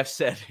MJF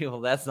said, "Well,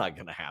 that's not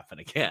going to happen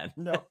again."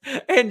 No,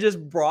 and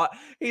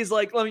he's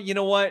like, you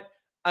know what?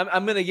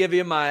 I'm going to give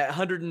you my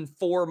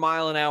 104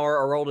 mile an hour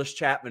Aroldis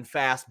Chapman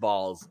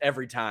fastballs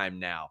every time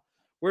now.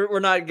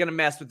 We're not going to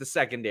mess with the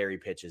secondary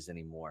pitches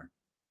anymore.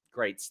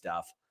 Great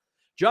stuff.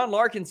 John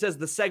Larkin says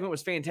the segment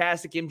was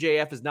fantastic.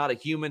 MJF is not a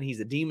human. He's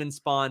a demon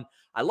spawn.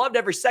 I loved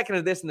every second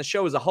of this and the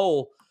show as a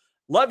whole.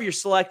 Love your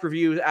select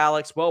review,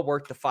 Alex. Well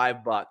worth the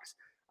 $5.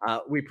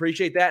 We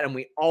appreciate that, and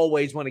we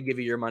always want to give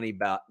you your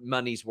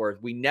money's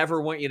worth. We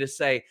never want you to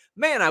say,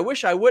 "Man, I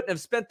wish I wouldn't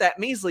have spent that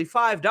measly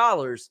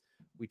 $5.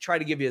 We try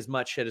to give you as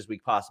much shit as we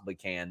possibly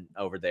can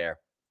over there.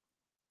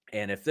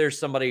 And if there's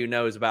somebody who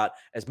knows about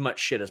as much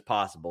shit as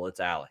possible, it's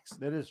Alex.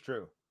 That is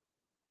true.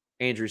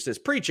 Andrew says,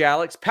 "Preach,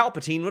 Alex.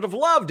 Palpatine would have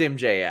loved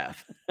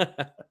MJF."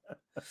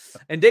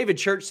 And David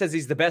Church says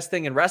he's the best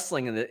thing in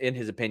wrestling in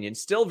his opinion.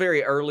 Still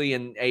very early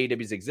in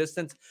AEW's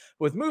existence.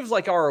 With moves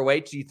like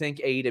ROH, do you think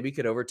AEW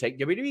could overtake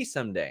WWE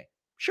someday?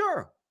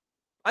 Sure.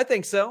 I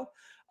think so.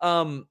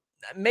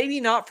 Maybe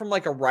not from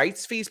like a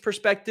rights fees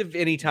perspective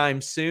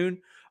anytime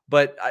soon.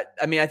 But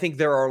I mean, I think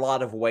there are a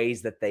lot of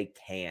ways that they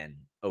can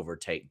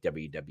overtake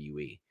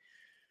WWE.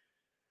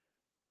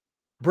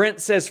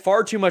 Brent says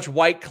far too much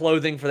white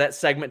clothing for that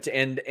segment to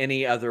end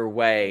any other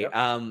way.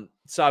 Yep.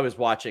 So I was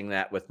watching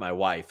that with my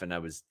wife, and I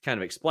was kind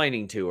of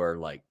explaining to her,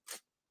 like,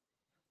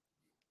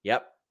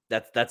 "Yep,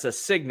 that's a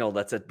signal.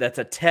 That's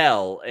a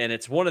tell." And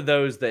it's one of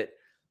those that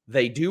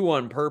they do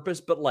on purpose.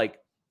 But like,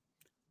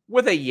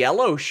 With a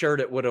yellow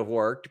shirt, it would have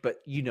worked, but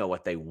you know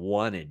what they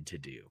wanted to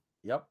do.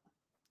 Yep.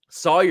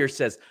 Sawyer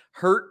says,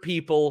 hurt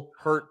people,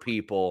 hurt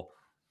people.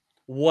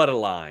 What a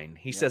line.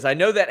 He says, I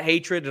know that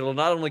hatred, it'll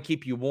not only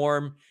keep you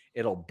warm,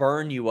 it'll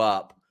burn you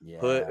up.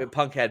 Yeah.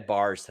 Punk had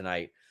bars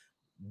tonight.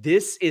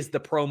 This is the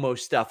promo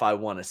stuff I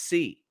want to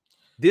see.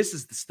 This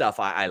is the stuff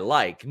I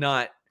like,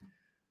 not,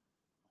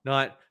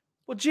 well,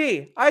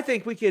 gee, I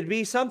think we could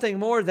be something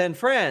more than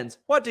friends.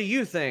 What do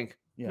you think?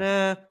 Yeah.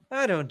 Nah,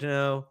 I don't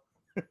know.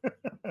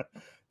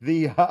 Have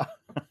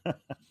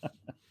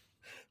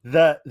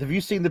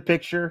you seen the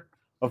picture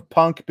of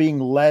Punk being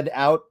led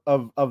out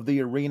of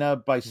the arena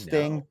by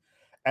Sting? No.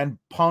 And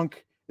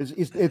Punk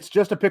it's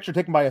just a picture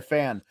taken by a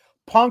fan.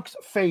 Punk's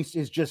face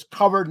is just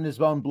covered in his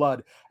own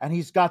blood, and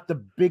he's got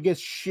the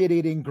biggest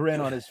shit-eating grin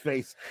on his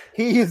face.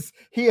 He is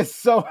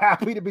so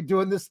happy to be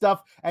doing this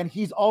stuff, and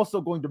he's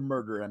also going to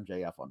murder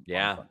MJF on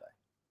Sunday.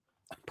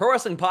 Pro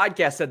Wrestling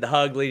Podcast said the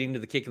hug leading to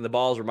the kick in the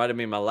balls reminded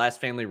me of my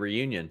last family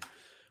reunion.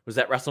 Was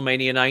that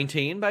WrestleMania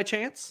 19 by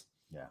chance?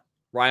 Yeah.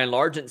 Ryan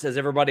Largent says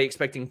everybody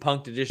expecting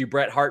Punk to just do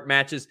Bret Hart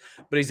matches,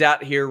 but he's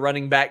out here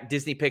running back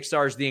Disney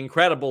Pixar's The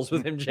Incredibles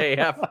with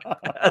MJF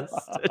as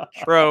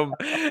Trome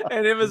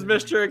and him as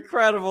Mr.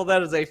 Incredible.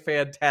 That is a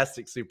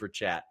fantastic super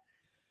chat.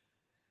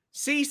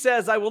 C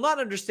says, I will not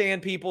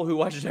understand people who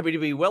watch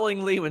WWE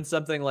willingly when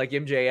something like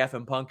MJF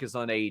and Punk is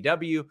on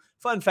AEW.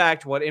 Fun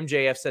fact, what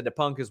MJF said to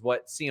Punk is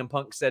what CM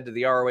Punk said to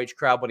the ROH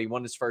crowd when he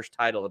won his first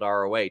title at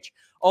ROH.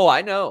 Oh,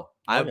 I know.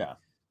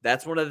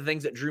 That's one of the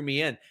things that drew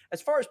me in.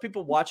 As far as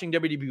people watching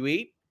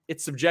WWE,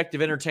 it's subjective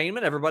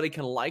entertainment. Everybody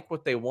can like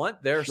what they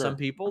want. There are some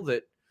people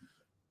that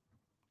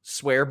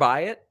swear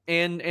by it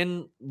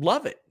and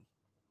love it.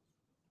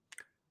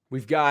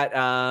 We've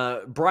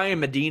got Brian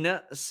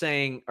Medina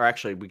saying, or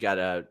actually we got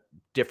a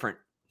different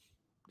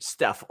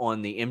stuff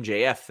on the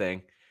MJF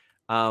thing.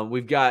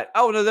 We've got,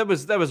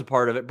 that was a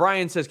part of it.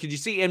 Brian says, could you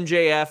see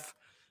MJF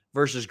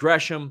versus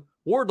Gresham,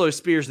 Wardlow,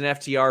 Spears, and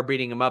FTR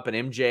beating him up,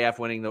 and MJF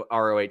winning the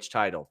ROH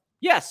title?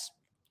 Yes,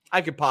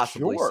 I could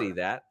possibly see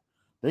that.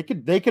 They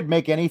could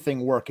make anything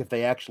work if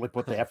they actually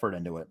put the effort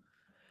into it.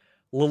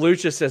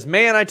 LaLucha says,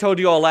 man, I told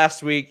you all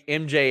last week,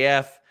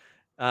 MJF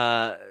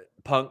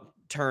Punk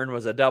turn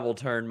was a double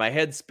turn. My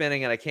head's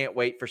spinning and I can't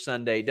wait for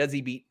Sunday. Does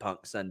he beat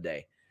Punk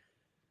Sunday?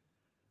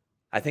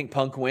 I think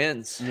Punk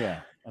wins.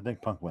 Yeah, I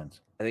think Punk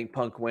wins.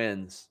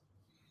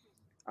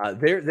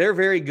 They're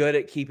very good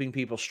at keeping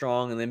people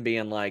strong and then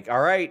being like,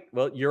 all right,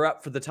 well, you're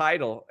up for the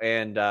title,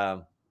 and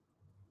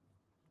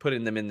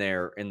putting them in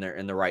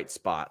the right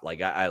spot.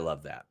 Like, I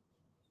love that.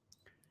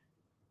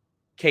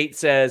 Kate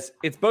says,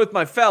 it's both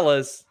my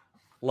fellas.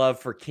 Love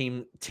for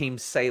Team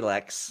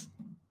Salex.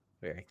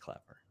 Very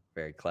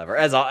clever.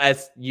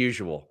 As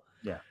usual.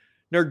 Yeah.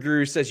 Nerd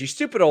Guru says, you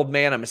stupid old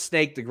man, I'm a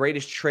snake. The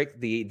greatest trick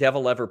the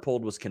devil ever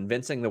pulled was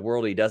convincing the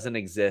world he doesn't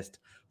exist.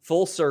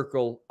 Full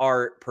circle,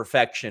 art,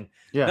 perfection.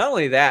 Yeah. Not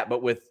only that,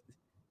 but with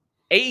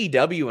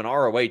AEW and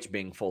ROH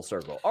being full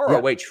circle.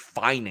 ROH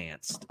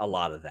financed a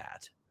lot of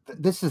that.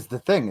 This is the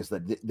thing, is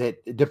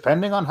that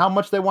depending on how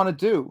much they want to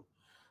do,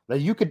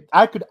 that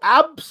I could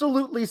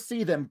absolutely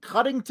see them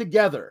cutting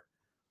together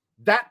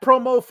that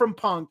promo from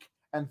Punk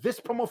and this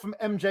promo from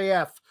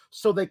MJF,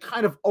 so they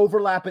kind of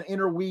overlap and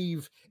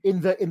interweave in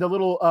the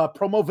little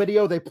promo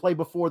video they play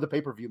before the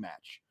pay-per-view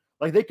match.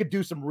 Like, they could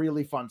do some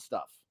really fun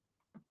stuff.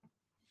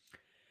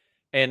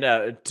 And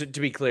to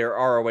be clear,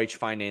 ROH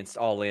financed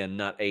All In,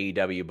 not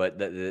AEW, but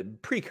the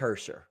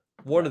precursor.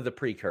 One of the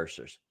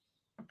precursors.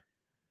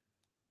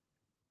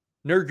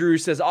 Nerd Guru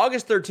says,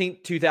 August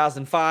 13th,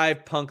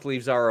 2005, Punk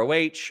leaves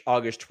ROH.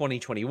 August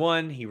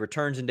 2021, he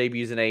returns and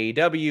debuts in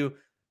AEW.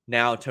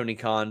 Now Tony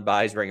Khan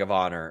buys Ring of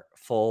Honor.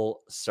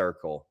 Full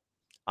circle.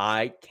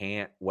 I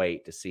can't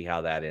wait to see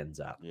how that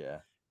ends up. Yeah.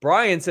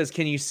 Brian says,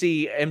 can you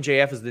see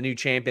MJF as the new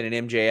champion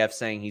and MJF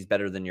saying he's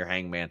better than your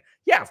Hangman?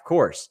 Yeah, of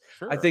course.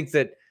 Sure. I think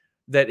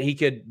that he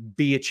could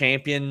be a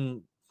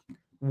champion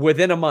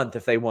within a month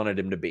if they wanted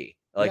him to be.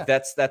 Like,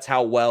 that's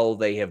how well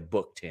they have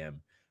booked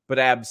him. But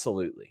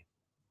absolutely.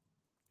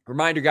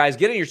 Reminder, guys,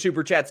 get in your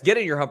super chats, get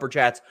in your humper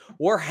chats.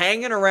 We're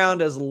hanging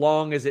around as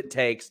long as it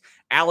takes.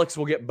 Alex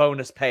will get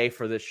bonus pay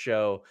for this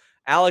show.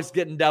 Alex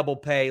getting double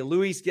pay.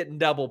 Luis getting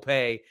double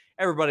pay.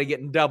 Everybody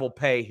getting double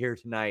pay here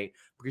tonight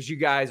because you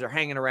guys are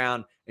hanging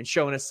around and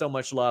showing us so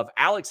much love.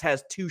 Alex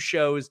has 2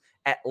 shows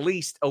at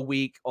least a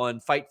week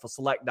on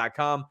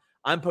FightfulSelect.com.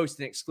 I'm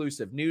posting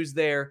exclusive news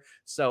there.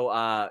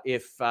 So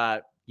if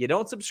you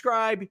don't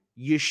subscribe,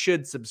 you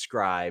should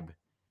subscribe.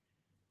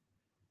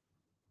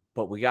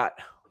 But we got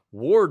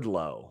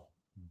Wardlow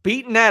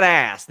beating that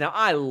ass. Now,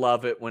 I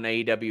love it when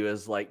AEW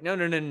is like,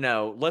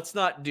 no. Let's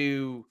not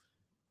do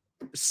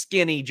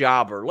skinny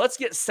jobber. Let's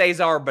get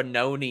Cesar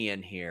Bononi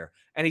in here.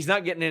 And he's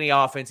not getting any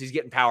offense. He's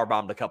getting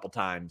powerbombed a couple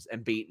times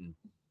and beaten.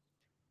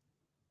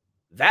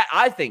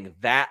 I think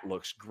that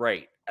looks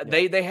great.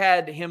 Yeah. They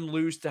had him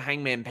lose to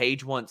Hangman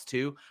Page once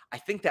too. I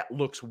think that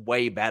looks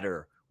way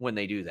better when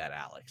they do that,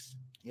 Alex.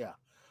 Yeah.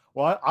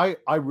 Well, I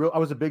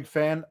was a big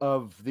fan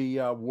of the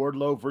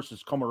Wardlow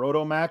versus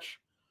Komoroto match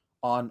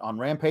on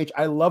Rampage.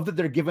 I love that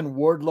they're giving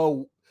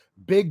Wardlow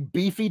big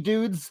beefy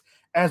dudes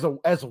as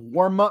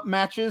warm-up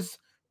matches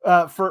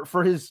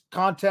for his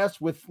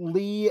contest with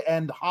Lee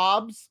and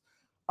Hobbs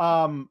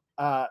in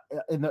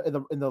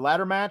the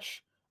ladder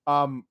match.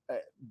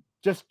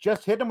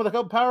 Just hitting him with a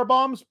couple power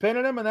bombs,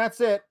 pinning him, and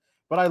that's it.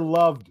 But I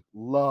loved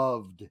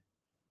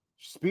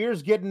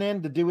Spears getting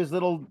in to do his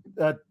little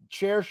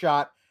chair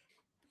shot,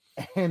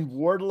 and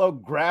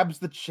Wardlow grabs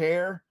the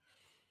chair,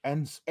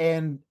 and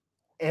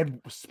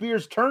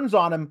Spears turns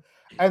on him,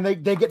 and they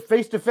get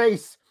face to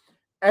face,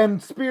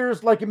 and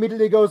Spears like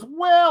immediately goes,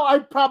 "Well, I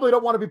probably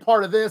don't want to be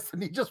part of this,"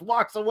 and he just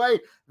walks away.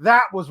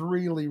 That was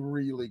really,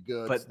 really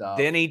good. But stuff.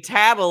 Then he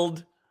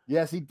tattled.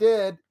 Yes, he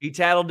did. He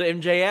tattled to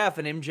MJF,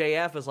 and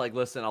MJF is like,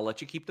 "Listen, I'll let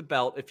you keep the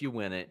belt if you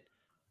win it,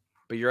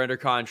 but you're under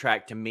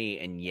contract to me,"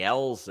 and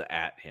yells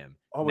at him.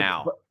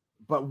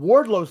 But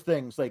Wardlow's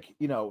things, like,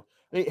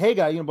 hey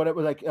guy, but it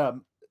was like,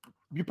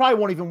 you probably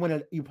won't even win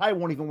it. You probably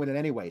won't even win it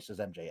anyway, says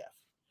MJF.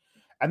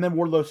 And then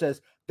Wardlow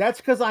says, "That's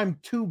because I'm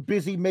too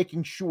busy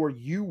making sure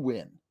you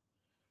win."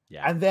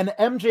 Yeah. And then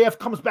MJF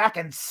comes back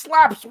and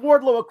slaps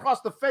Wardlow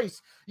across the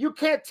face. You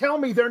can't tell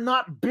me they're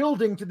not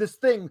building to this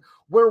thing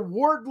where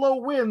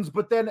Wardlow wins,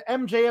 but then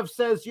MJF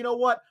says, "You know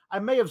what? I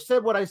may have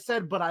said what I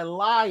said, but I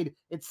lied.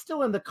 It's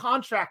still in the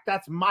contract.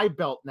 That's my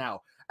belt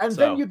now." And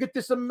then you get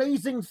this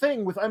amazing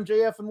thing with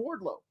MJF and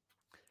Wardlow.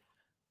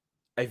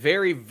 A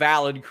very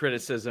valid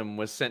criticism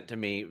was sent to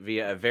me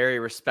via a very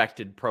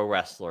respected pro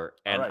wrestler,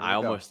 and I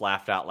almost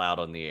laughed out loud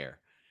on the air.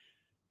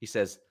 He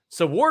says,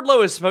 "So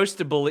Wardlow is supposed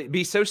to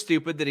be so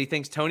stupid that he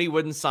thinks Tony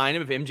wouldn't sign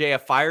him if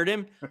MJF fired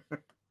him?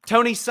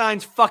 Tony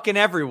signs fucking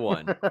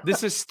everyone.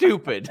 This is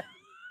stupid."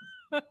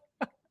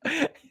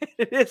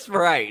 It's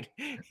right.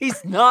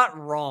 He's not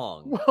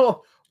wrong.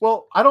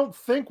 Well, I don't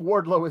think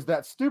Wardlow is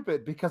that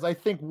stupid, because I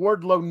think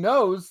Wardlow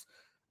knows.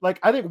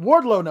 I think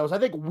Wardlow knows. I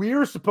think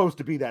we're supposed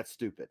to be that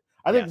stupid.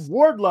 I think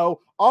Wardlow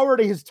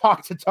already has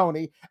talked to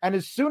Tony, and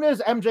as soon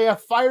as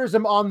MJF fires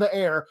him on the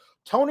air,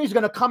 Tony's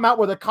going to come out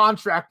with a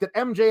contract that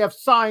MJF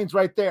signs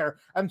right there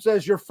and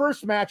says, "Your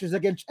first match is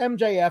against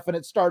MJF, and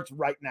it starts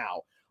right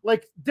now."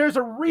 There's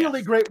a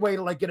really great way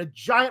to get a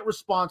giant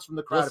response from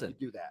the crowd if you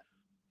do that.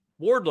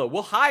 Wardlow,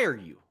 we'll hire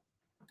you.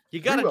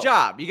 You got a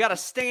job. You got a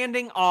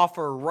standing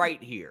offer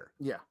right here.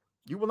 Yeah.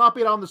 You will not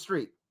be out on the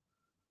street.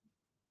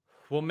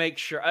 We'll make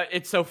sure.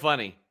 It's so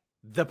funny.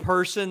 The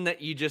person that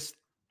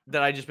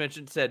I just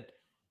mentioned said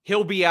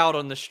he'll be out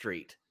on the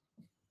street.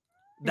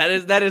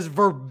 That is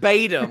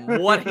verbatim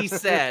what he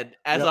said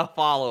as a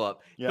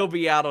follow-up. Yep. He'll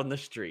be out on the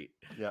street.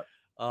 Yep.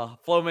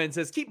 Flowman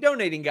says, "Keep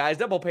donating, guys.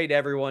 Double pay to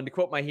everyone." To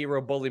quote my hero,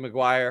 Bully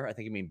McGuire, I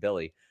think you mean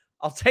Billy,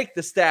 "I'll take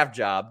the staff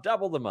job.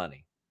 Double the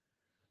money."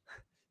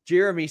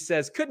 Jeremy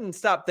says, "Couldn't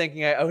stop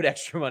thinking I owed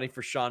extra money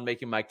for Sean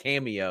making my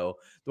cameo,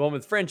 the one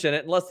with French in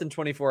it, in less than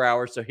 24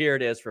 hours. So here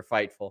it is for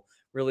Fightful.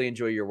 Really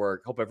enjoy your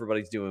work. Hope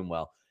everybody's doing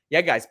well."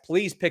 Yeah, guys,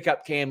 please pick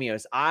up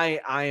cameos. I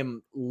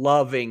am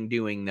loving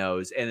doing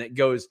those, and it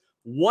goes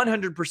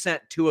 100%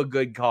 to a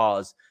good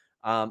cause.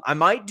 I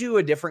might do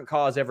a different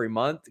cause every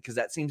month because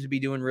that seems to be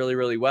doing really,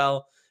 really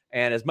well.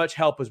 And as much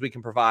help as we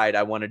can provide,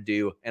 I want to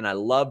do, and I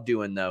love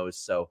doing those.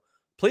 So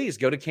please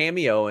go to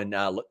Cameo and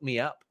look me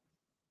up.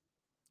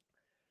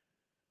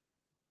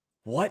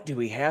 What do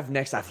we have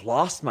next? I've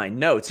lost my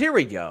notes. Here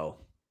we go.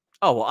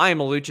 Oh, well, I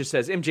Am a Lucha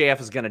says MJF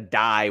is going to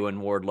die when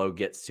Wardlow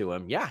gets to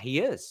him. Yeah, he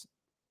is.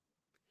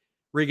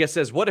 Riga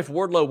says, "What if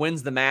Wardlow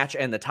wins the match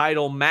and the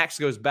title? Max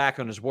goes back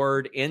on his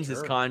word, ends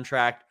his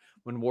contract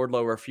when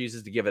Wardlow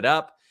refuses to give it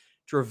up.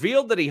 It's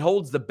revealed that he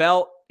holds the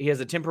belt. He has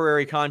a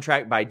temporary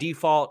contract by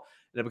default,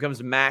 and it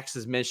becomes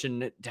Max's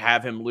mission to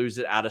have him lose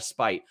it out of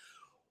spite."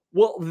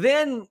 Well,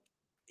 then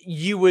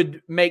you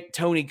would make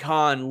Tony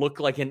Khan look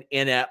like an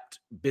inept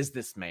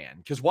businessman,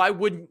 because why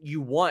wouldn't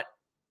you want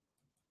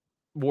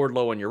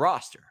Wardlow on your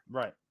roster?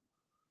 Right.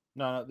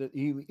 No,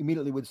 he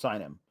immediately would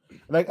sign him.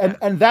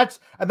 And that's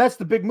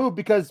the big move,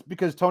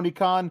 because Tony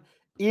Khan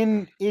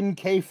in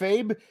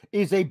kayfabe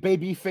is a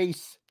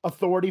babyface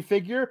authority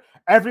figure.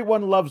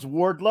 Everyone loves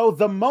Wardlow.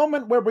 The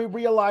moment where we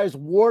realize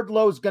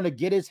Wardlow's going to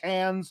get his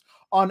hands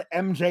on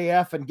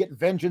MJF and get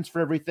vengeance for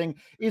everything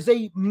is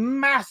a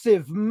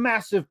massive,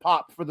 massive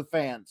pop for the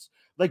fans.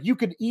 You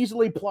could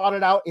easily plot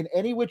it out in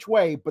any which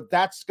way, but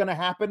that's going to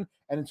happen,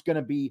 and it's going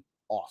to be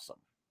awesome.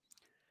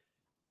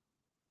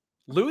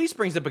 Luis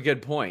brings up a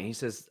good point. He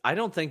says, "I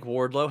don't think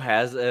Wardlow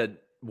has a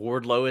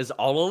Wardlow is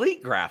All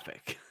Elite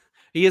graphic."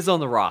 He is on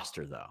the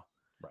roster, though.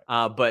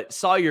 Right. But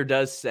Sawyer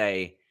does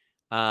say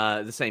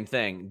the same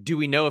thing. Do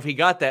we know if he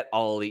got that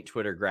All Elite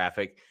Twitter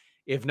graphic?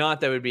 If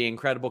not, that would be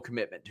incredible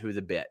commitment to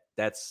the bit.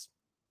 That's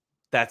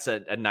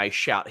a nice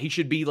shout. He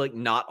should be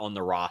not on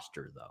the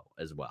roster, though,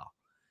 as well.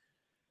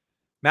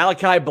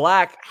 Malachi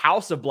Black,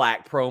 House of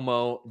Black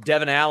promo.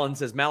 Devin Allen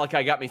says,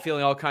 "Malachi got me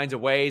feeling all kinds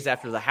of ways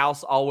after the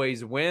house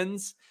always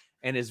wins.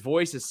 And his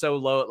voice is so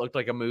low, it looked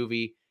like a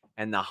movie.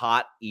 And the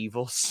hot,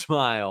 evil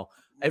smile."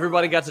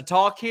 Everybody got to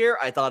talk here.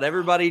 I thought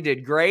everybody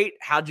did great.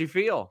 How'd you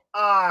feel?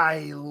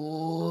 I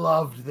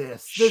loved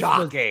this.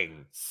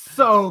 Shocking.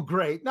 So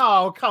great.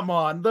 No, come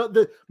on.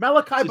 The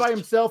Malachi by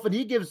himself, and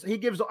he gives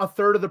a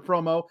third of the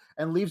promo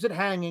and leaves it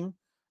hanging.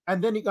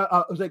 And then he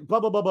was like blah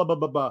blah blah blah blah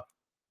blah blah.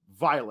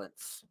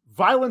 Violence.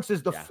 Violence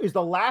is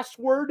the last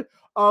word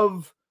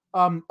of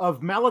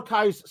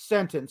Malachi's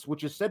sentence,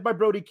 which is said by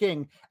Brody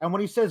King. And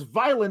when he says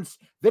violence,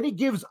 then he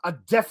gives a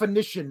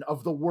definition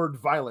of the word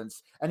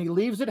violence, and he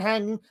leaves it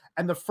hanging.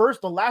 And the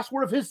last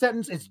word of his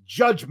sentence is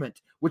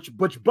judgment, which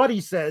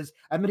Buddy says,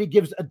 and then he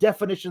gives a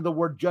definition of the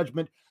word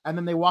judgment, and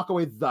then they walk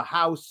away. The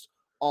house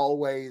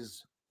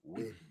always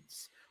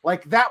wins.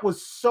 Like, that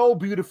was so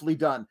beautifully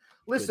done.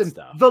 Listen,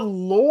 the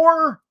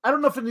lore, I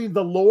don't know if it needs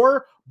the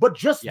lore, but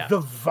just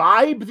the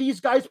vibe these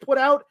guys put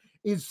out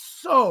is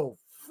so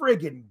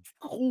friggin'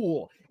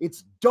 cool.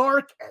 It's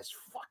dark as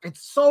fuck.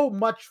 It's so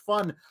much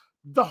fun.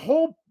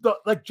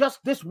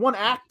 Just this one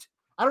act,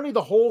 I don't need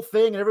the whole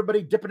thing and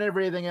everybody dipping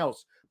everything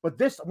else, but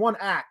this one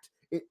act,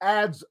 it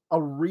adds a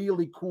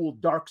really cool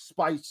dark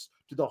spice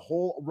to the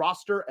whole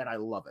roster, and I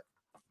love it.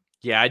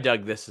 Yeah, I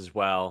dug this as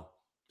well.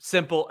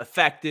 Simple,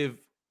 effective,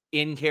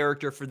 in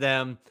character for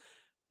them.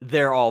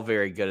 They're all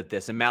very good at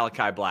this. And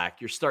Malachi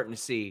Black, you're starting to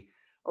see,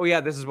 oh yeah,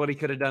 this is what he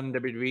could have done in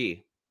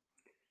WWE.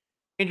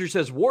 Andrew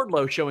says,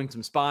 Wardlow showing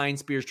some spine,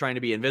 Spears trying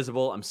to be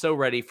invisible. I'm so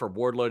ready for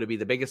Wardlow to be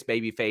the biggest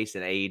babyface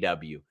in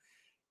AEW.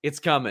 It's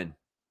coming.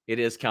 It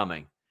is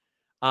coming.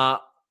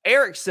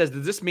 Eric says,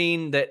 does this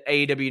mean that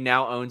AEW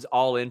now owns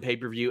All In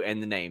pay-per-view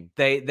and the name?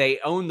 They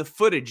own the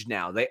footage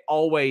now. They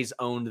always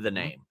owned the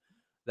name.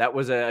 That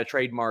was a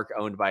trademark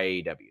owned by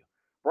AEW.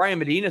 Brian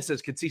Medina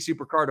says, could see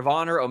Supercard of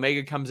Honor.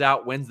 Omega comes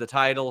out, wins the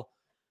title,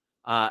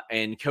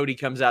 and Cody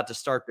comes out to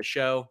start the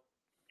show.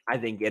 I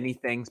think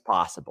anything's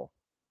possible.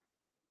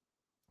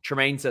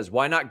 Tremaine says,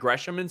 why not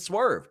Gresham and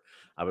Swerve?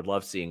 I would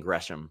love seeing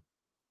Gresham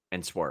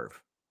and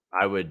Swerve.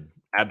 I would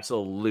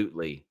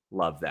absolutely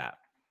love that.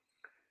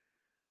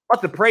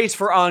 But the praise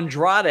for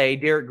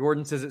Andrade, Derek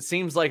Gordon says, it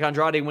seems like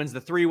Andrade wins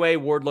the three-way.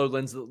 Wardlow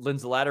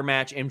wins the ladder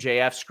match.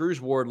 MJF screws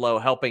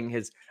Wardlow, helping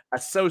his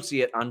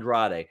associate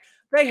Andrade.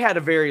 They had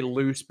a very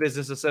loose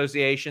business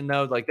association,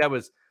 though. Like, that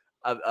was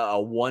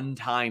a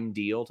one-time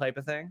deal type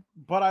of thing.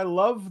 But I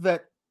love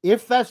that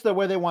if that's the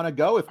way they want to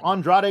go, if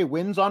Andrade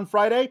wins on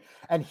Friday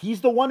and he's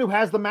the one who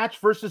has the match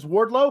versus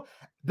Wardlow,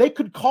 they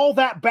could call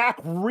that back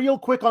real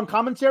quick on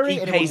commentary.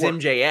 He pays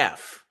MJF.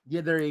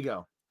 Yeah, there you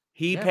go.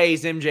 He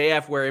pays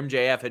MJF where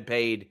MJF had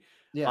paid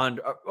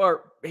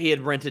or he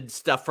had rented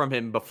stuff from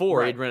him before.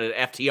 Right. He'd rented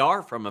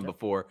FTR from him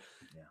before.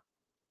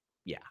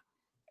 Yeah.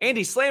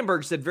 Andy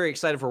Slamberg said, very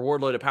excited for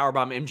Wardlow to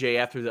powerbomb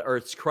MJF through the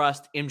Earth's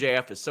crust.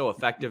 MJF is so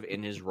effective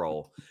in his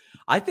role.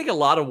 I think a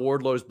lot of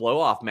Wardlow's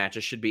blow-off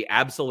matches should be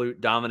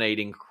absolute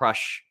dominating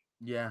crush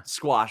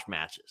squash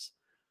matches.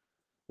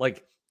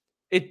 Like,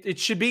 it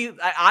should be,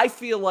 I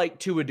feel like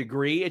to a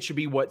degree, it should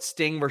be what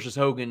Sting versus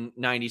Hogan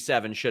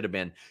 97 should have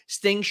been.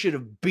 Sting should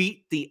have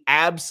beat the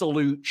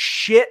absolute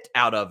shit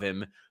out of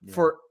him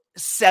for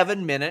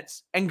 7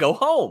 minutes and go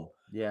home.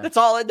 Yeah. That's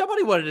all.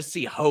 Nobody wanted to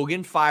see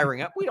Hogan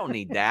firing up. We don't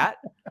need that.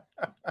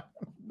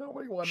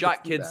 Nobody wanted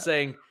Shot to see Kids that.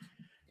 saying,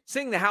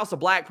 seeing the House of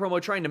Black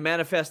promo trying to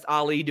manifest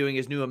Ali doing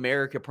his new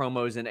America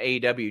promos in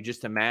AEW,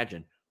 just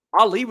imagine.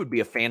 Ali would be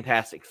a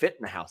fantastic fit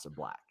in the House of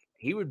Black.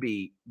 He would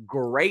be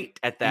great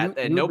at that,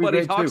 and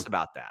nobody talks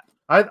about that.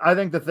 I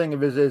think the thing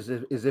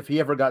is if he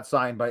ever got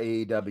signed by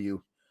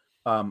AEW,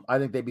 I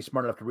think they'd be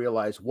smart enough to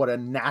realize what a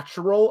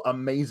natural,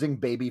 amazing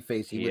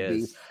babyface he would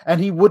be. And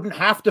he wouldn't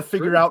have to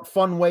figure out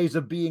fun ways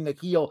of being a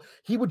heel.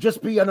 He would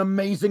just be an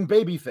amazing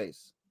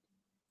babyface.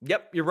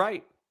 Yep, you're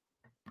right.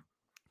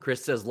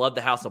 Chris says, love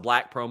the House of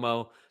Black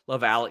promo.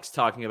 Love Alex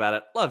talking about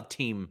it. Love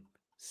Team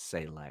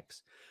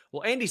Salex.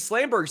 Well, Andy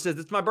Slamberg says,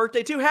 it's my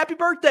birthday too. Happy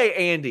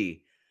birthday,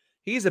 Andy.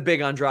 He's a big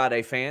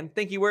Andrade fan.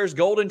 Think he wears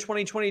gold in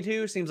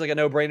 2022? Seems like a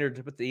no-brainer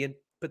to put the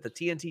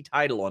TNT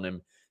title on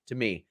him to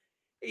me.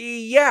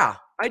 Yeah,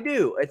 I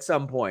do at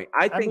some point.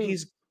 I think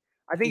he's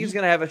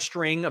going to have a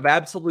string of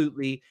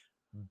absolutely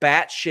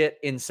batshit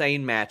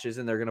insane matches,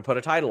 and they're going to put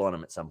a title on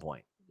him at some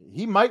point.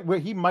 He might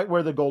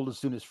wear the gold as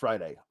soon as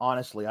Friday.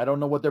 Honestly, I don't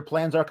know what their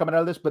plans are coming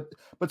out of this,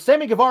 but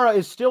Sammy Guevara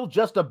is still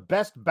just a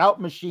best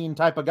bout machine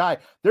type of guy.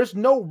 There's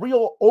no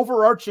real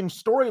overarching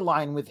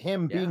storyline with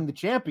him being the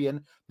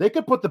champion. They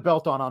could put the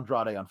belt on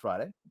Andrade on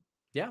Friday.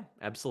 Yeah,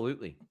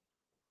 absolutely.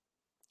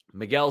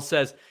 Miguel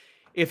says,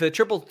 if the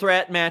triple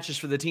threat match is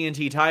for the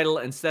TNT title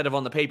instead of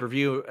on the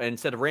pay-per-view,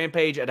 instead of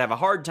Rampage, I'd have a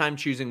hard time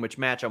choosing which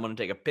match I want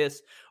to take a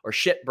piss or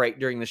shit break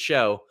during the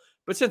show.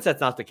 But since that's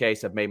not the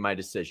case, I've made my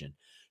decision.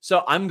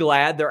 So I'm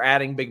glad they're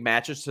adding big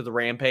matches to the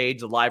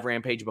Rampage, the live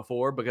Rampage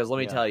before, because let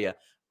me tell you,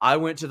 I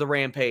went to the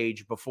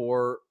Rampage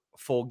before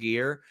Full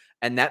Gear,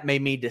 and that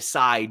made me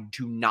decide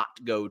to not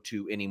go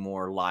to any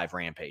more live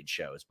Rampage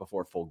shows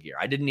before Full Gear.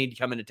 I didn't need to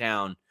come into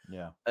town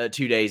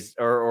 2 days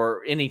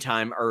or any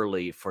time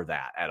early for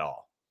that at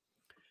all.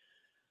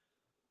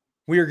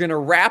 We are going to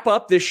wrap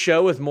up this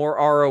show with more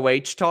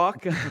ROH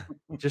talk,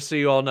 just so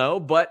you all know,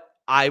 but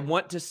I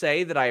want to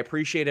say that I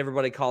appreciate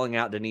everybody calling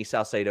out Denise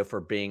Salcedo for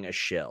being a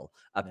shill,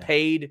 a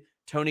paid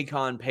Tony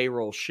Khan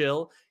payroll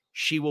shill.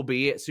 She will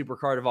be at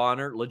Supercard of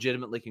Honor.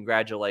 Legitimately,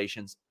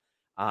 congratulations.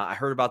 I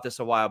heard about this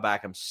a while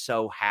back. I'm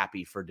so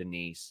happy for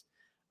Denise.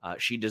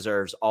 She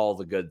deserves all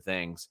the good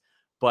things.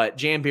 But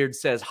Jambeard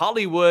says,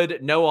 Hollywood,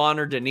 no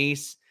honor.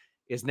 Denise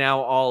is now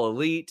all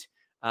elite.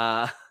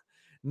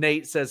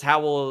 Nate says,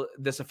 how will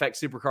this affect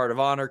Supercard of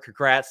Honor?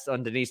 Congrats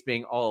on Denise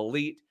being all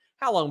elite.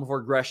 How long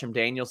before Gresham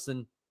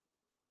Danielson?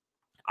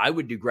 I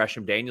would do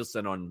Gresham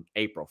Danielson on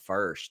April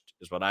 1st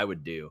is what I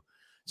would do.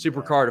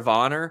 Supercard of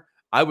Honor,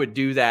 I would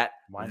do that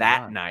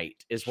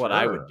night is what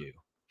I would do.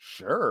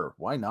 Sure.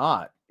 Why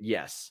not?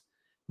 Yes.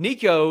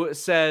 Nico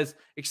says,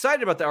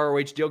 excited about the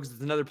ROH deal because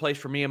it's another place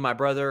for me and my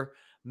brother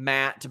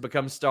Matt to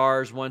become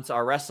stars once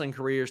our wrestling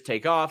careers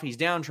take off. He's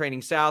down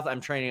training south.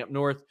 I'm training up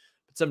north.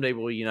 But someday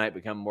we'll unite,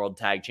 become world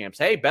tag champs.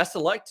 Hey, best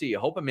of luck to you.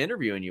 Hope I'm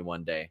interviewing you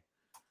one day.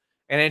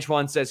 And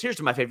Antoine says, here's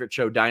to my favorite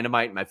show,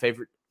 Dynamite, my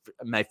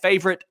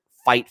favorite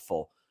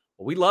Fightful.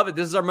 Well, we love it.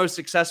 This is our most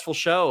successful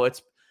show.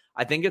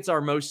 I think it's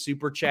our most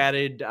super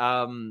chatted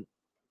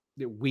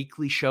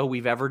weekly show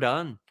we've ever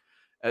done.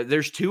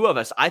 There's two of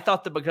us. I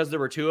thought that because there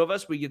were two of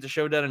us, we get the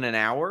show done in an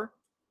hour.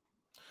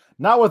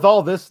 Not with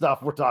all this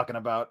stuff we're talking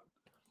about.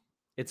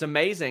 It's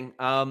amazing.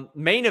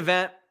 Main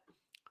event,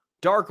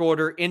 Dark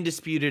Order,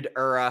 Undisputed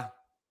Era.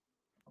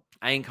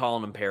 I ain't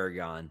calling them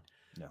Paragon.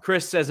 No.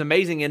 Chris says,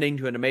 amazing ending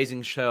to an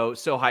amazing show.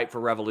 So hyped for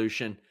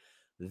Revolution.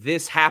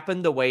 This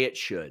happened the way it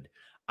should.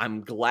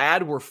 I'm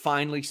glad we're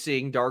finally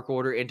seeing Dark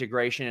Order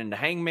integration into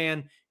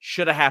Hangman.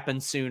 Should have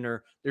happened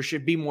sooner. There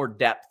should be more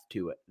depth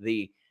to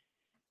it.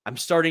 I'm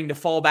starting to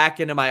fall back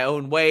into my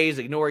own ways,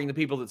 ignoring the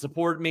people that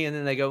support me, and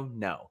then they go,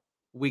 no,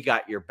 we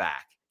got your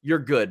back. You're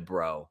good,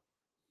 bro.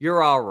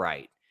 You're all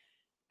right.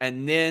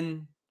 And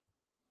then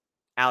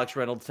Alex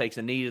Reynolds takes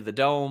a knee to the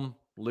dome,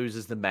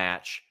 loses the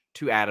match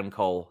to Adam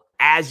Cole,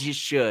 as you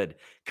should.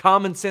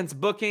 Common sense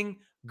booking,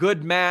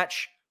 good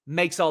match,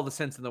 makes all the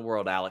sense in the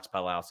world, Alex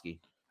Palowski.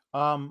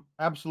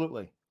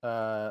 Absolutely.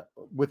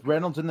 With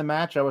Reynolds in the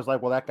match, I was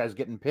like, well, that guy's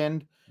getting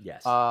pinned.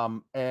 Yes.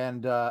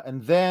 And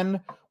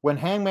then when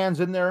Hangman's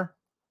in there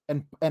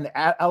and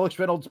Alex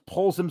Reynolds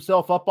pulls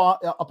himself up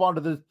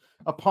onto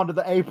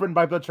the apron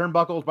by the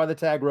turnbuckles, by the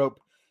tag rope,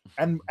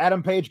 and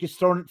Adam Page gets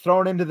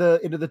thrown into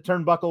the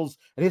turnbuckles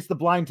and hits the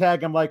blind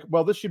tag. I'm like,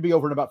 well, this should be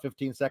over in about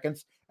 15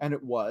 seconds. And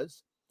it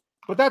was,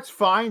 but that's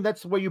fine.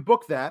 That's the way you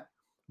book that.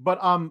 But,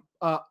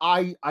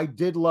 I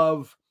did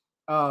love,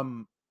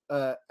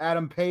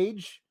 Adam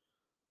Page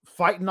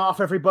fighting off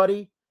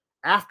everybody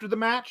after the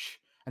match,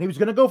 and he was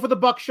going to go for the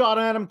buckshot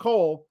on Adam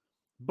Cole,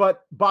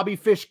 but Bobby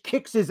Fish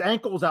kicks his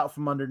ankles out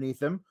from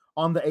underneath him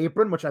on the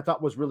apron, which I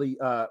thought was really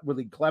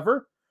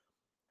clever.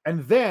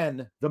 And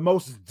then the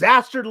most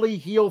dastardly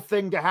heel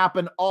thing to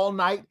happen all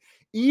night,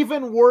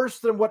 even worse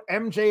than what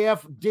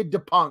MJF did to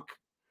Punk.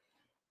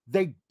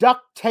 They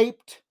duct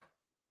taped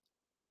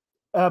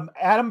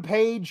Adam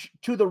Page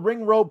to the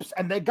ring ropes,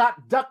 and they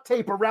got duct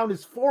tape around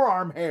his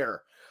forearm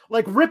hair.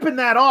 Like, ripping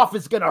that off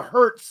is going to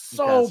hurt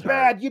so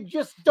bad. You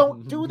just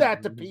don't do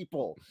that to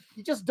people.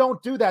 You just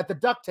don't do that. The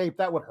duct tape,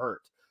 that would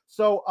hurt.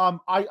 So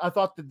I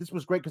thought that this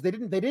was great because they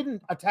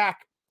didn't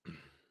attack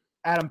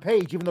Adam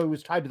Page, even though he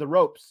was tied to the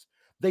ropes.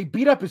 They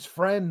beat up his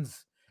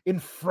friends in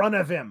front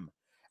of him.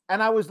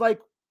 And I was like,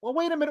 well,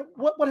 wait a minute.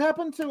 What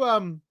happened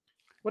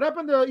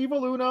to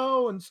Evil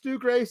Uno and Stu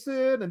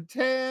Grayson and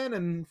 10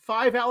 and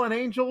 5 Allen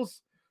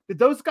Angels? Did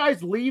those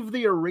guys leave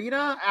the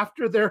arena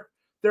after their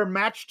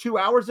match 2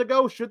 hours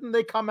ago? Shouldn't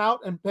they come out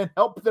and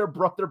help their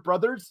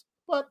brothers?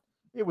 But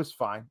it was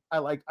fine. I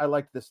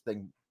liked this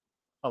thing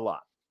a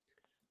lot.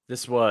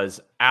 This was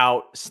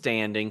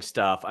outstanding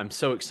stuff. I'm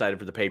so excited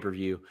for the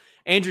pay-per-view.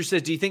 Andrew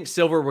says, do you think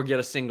Silver will get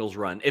a singles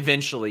run?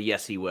 Eventually,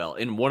 yes, he will,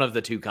 in one of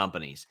the two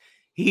companies.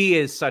 He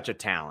is such a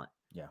talent.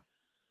 Yeah.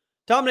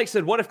 Dominic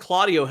said, what if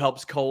Claudio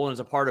helps Cole and is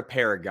a part of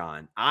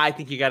Paragon? I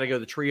think you got to go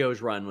the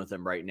trios run with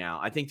him right now.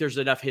 I think there's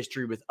enough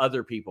history with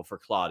other people for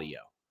Claudio.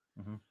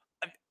 Mm-hmm.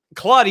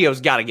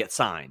 Claudio's got to get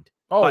signed.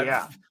 Oh,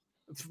 yeah.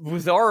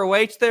 With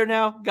ROH there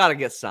now, got to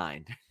get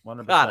signed.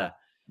 100%. Gotta.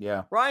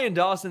 Yeah. Ryan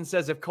Dawson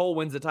says, if Cole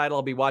wins the title,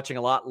 I'll be watching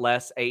a lot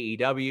less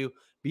AEW.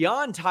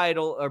 Beyond tired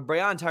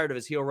of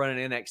his heel run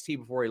in NXT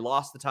before he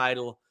lost the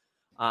title,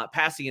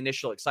 past the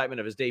initial excitement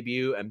of his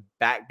debut and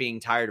back being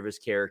tired of his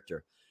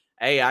character.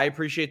 Hey, I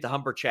appreciate the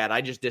Humper chat.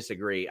 I just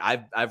disagree.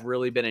 I've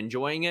really been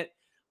enjoying it.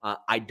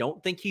 I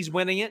don't think he's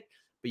winning it,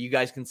 but you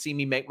guys can see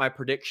me make my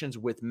predictions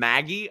with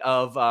Maggie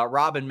of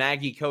Rob and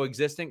Maggie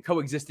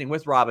coexisting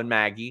with Rob and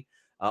Maggie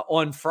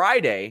on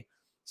Friday.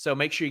 So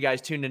make sure you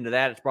guys tune into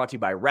that. It's brought to you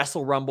by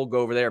Wrestle Rumble. Go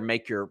over there and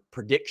make your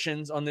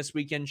predictions on this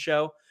weekend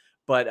show.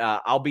 But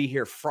I'll be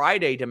here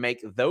Friday to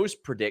make those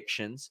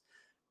predictions.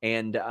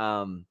 And,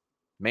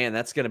 man,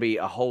 that's going to be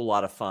a whole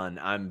lot of fun.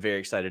 I'm very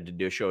excited to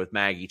do a show with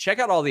Maggie. Check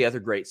out all the other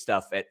great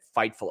stuff at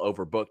Fightful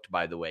Overbooked,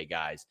 by the way,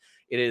 guys.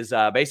 It is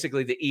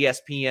basically the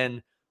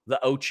ESPN,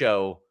 the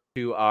Ocho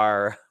to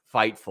our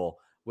Fightful,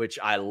 which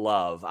I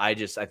love. I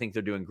think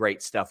they're doing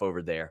great stuff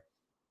over there.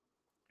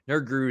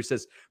 Nerd Guru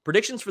says,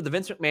 predictions for the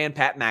Vince McMahon,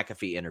 Pat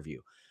McAfee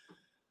interview.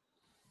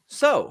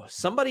 So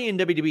somebody in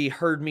WWE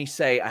heard me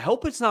say, I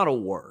hope it's not a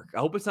work. I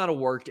hope it's not a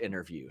worked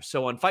interview.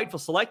 So on Fightful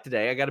Select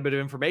today, I got a bit of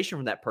information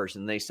from that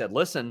person. They said,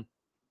 listen,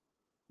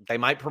 they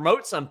might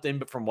promote something,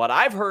 but from what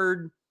I've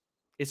heard,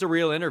 it's a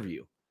real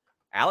interview.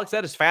 Alex,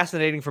 that is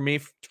fascinating for me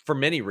for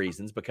many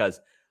reasons, because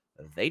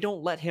they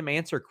don't let him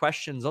answer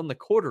questions on the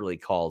quarterly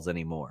calls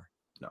anymore.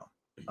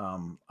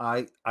 No.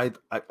 I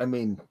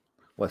mean,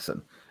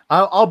 listen,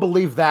 I'll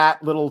believe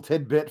that little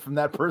tidbit from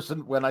that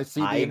person when I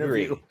see the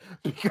interview,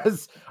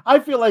 because I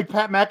feel like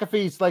Pat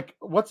McAfee's like,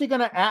 what's he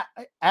going to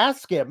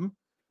ask him?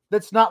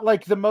 That's not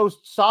like the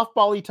most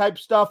softball-y type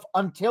stuff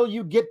until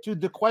you get to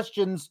the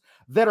questions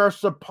that are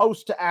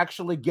supposed to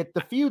actually get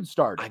the feud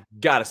started. I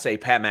gotta say,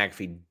 Pat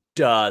McAfee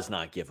does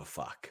not give a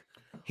fuck.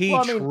 He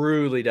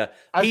truly does.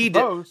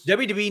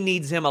 WWE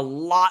needs him a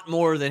lot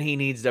more than he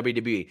needs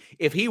WWE.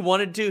 If he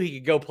wanted to, he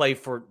could go play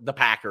for the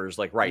Packers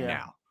like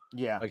now.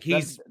 Yeah, like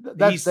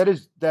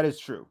that is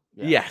true.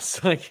 Yeah.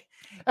 Yes, like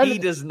he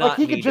does not. Like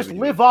he could just WWE.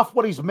 live off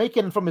what he's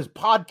making from his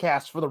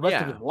podcast for the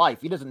rest of his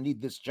life. He doesn't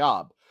need this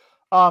job.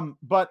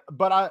 But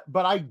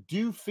I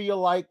do feel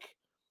like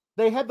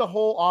they had the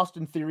whole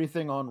Austin Theory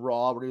thing on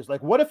Raw where he was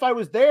like, "What if I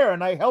was there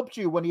and I helped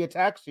you when he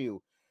attacks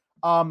you?"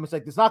 It's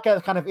like, it's not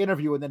that kind of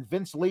interview. And then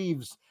Vince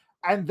leaves,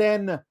 and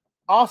then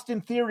Austin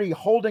Theory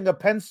holding a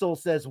pencil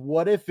says,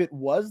 "What if it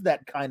was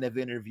that kind of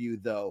interview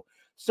though?"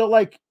 So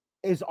like,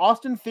 is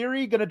Austin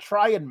Theory going to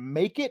try and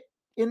make it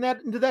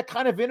into that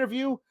kind of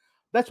interview?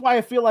 That's why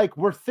I feel like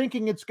we're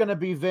thinking it's going to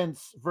be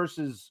Vince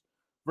versus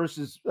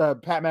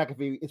Pat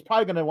McAfee. It's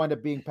probably going to wind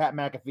up being Pat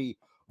McAfee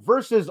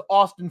versus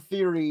Austin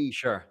Theory.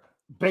 Sure.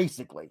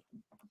 Basically.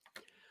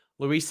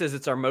 Luis says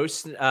it's our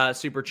most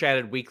super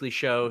chatted weekly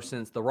show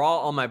since the Raw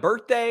on my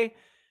birthday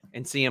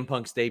and CM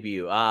Punk's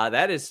debut.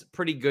 That is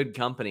pretty good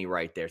company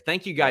right there.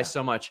 Thank you guys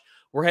so much.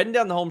 We're heading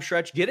down the home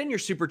stretch. Get in your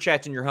super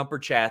chats and your humper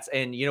chats.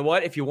 And you know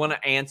what? If you want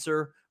to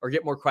answer or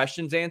get more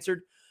questions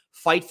answered,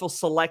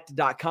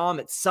 FightfulSelect.com.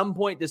 At some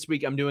point this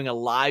week, I'm doing a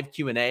live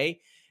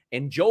Q&A.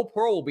 And Joel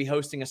Pearl will be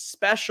hosting a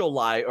special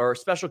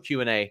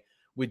Q&A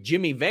with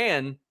Jimmy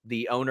Van,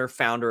 the owner,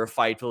 founder of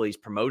Fightful. He's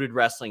promoted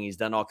wrestling. He's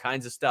done all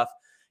kinds of stuff.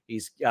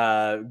 He's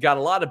got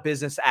a lot of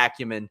business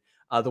acumen.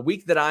 The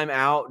week that I'm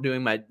out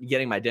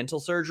getting my dental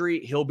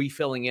surgery, he'll be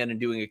filling in and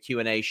doing a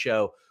Q&A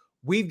show.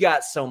 We've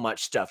got so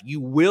much stuff.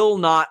 You will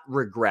not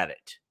regret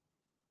it.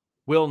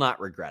 Will not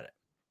regret it.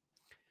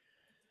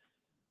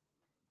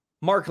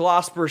 Mark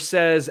Losper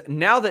says,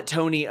 now that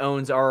Tony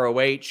owns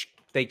ROH,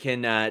 they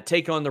can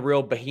take on the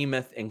real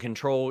behemoth and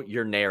control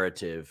your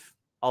narrative.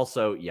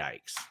 Also,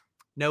 yikes.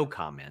 No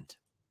comment.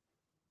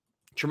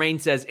 Tremaine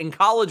says, in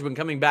college, when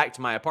coming back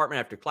to my apartment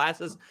after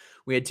classes,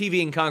 we had TV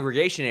in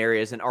congregation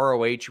areas and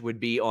ROH would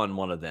be on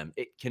one of them.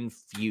 It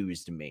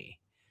confused me.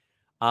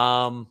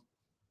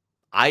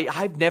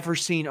 I've never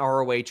seen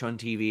ROH on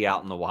TV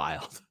out in the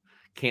wild.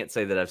 Can't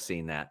say that I've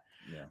seen that.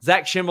 Yeah.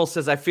 Zach Schimmel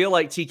says, I feel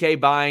like TK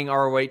buying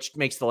ROH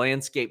makes the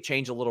landscape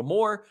change a little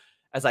more,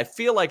 as I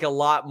feel like a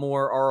lot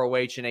more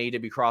ROH and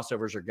AEW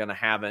crossovers are going to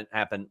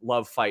happen.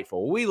 Love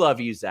Fightful. We love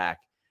you, Zach.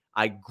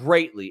 I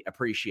greatly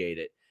appreciate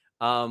it.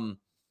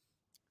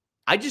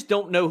 I just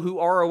don't know who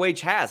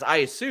ROH has. I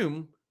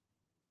assume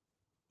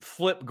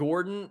Flip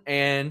Gordon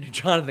and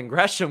Jonathan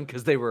Gresham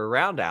because they were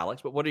around,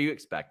 Alex. But what are you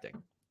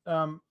expecting?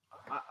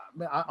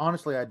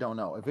 Honestly, I don't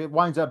know. If it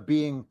winds up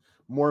being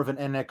more of an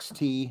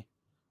NXT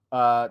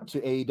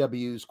to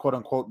AEW's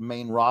quote-unquote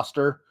main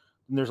roster,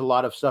 then there's a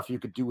lot of stuff you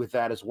could do with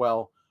that as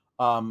well.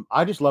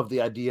 I just love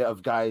the idea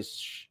of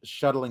guys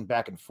shuttling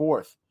back and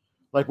forth.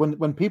 Like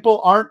when people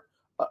aren't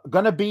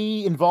going to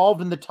be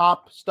involved in the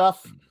top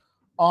stuff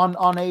on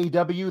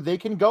AEW, they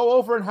can go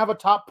over and have a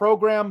top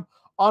program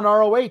on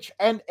ROH.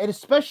 And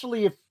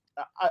especially if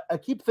I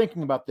keep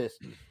thinking about this,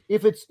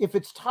 if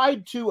it's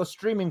tied to a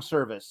streaming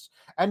service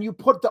and you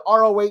put the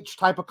ROH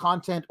type of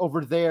content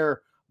over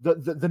there,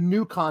 the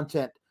new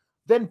content,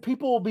 then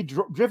people will be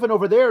driven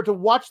over there to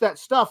watch that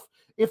stuff.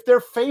 If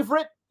their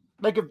favorite,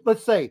 like if,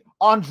 let's say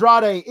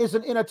Andrade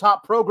isn't in a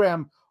top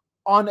program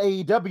on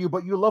AEW,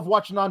 but you love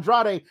watching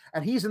Andrade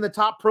and he's in the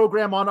top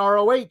program on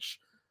ROH,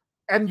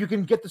 and you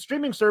can get the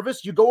streaming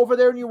service, you go over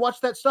there and you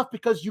watch that stuff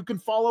because you can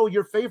follow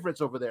your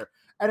favorites over there.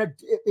 And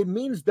it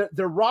means that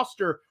their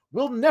roster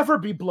will never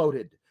be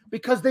bloated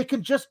because they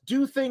can just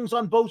do things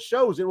on both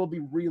shows. It will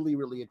be really,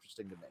 really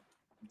interesting to me.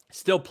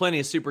 Still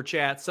plenty of super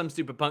chats. Some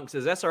stupid punk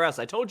says, SRS,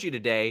 I told you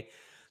today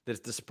that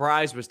if the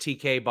surprise was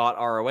TK bought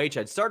ROH,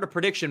 I'd start a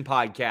prediction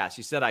podcast.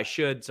 You said I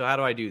should, so how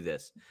do I do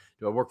this?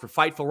 Do I work for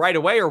Fightful right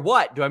away or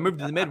what? Do I move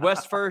to the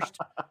Midwest first?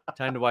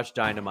 Time to watch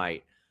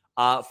Dynamite.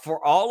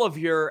 For all of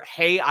your,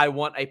 hey, I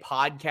want a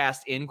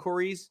podcast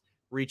inquiries,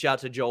 reach out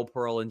to Joel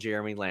Pearl and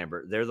Jeremy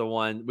Lambert. They're the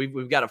one.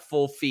 We've got a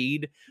full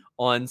feed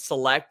on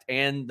Select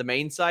and the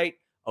main site,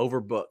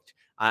 overbooked.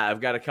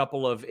 I've got a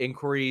couple of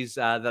inquiries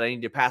that I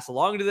need to pass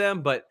along to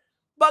them, but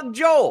bug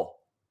Joel.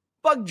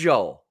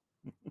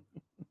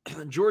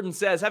 Jordan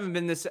says, haven't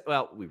been this.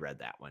 Well, we read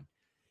that one.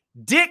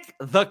 Dick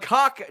the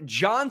Cock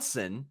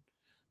Johnson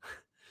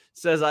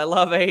says, I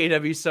love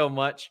AEW so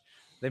much.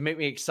 They make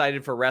me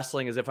excited for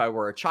wrestling as if I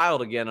were a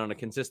child again on a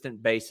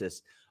consistent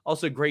basis.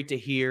 Also great to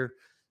hear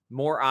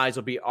more eyes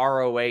will be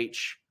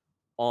ROH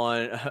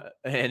on,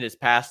 and it's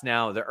past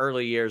now. The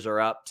early years are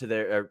up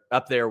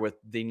there with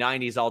the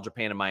 90s All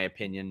Japan, in my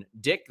opinion.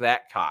 Dick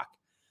that cock.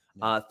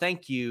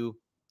 Thank you,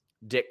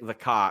 Dick the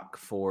cock,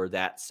 for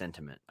that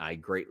sentiment. I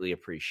greatly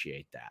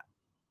appreciate that.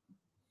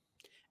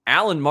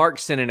 Alan Mark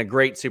sent in a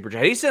great super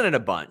chat. He sent in a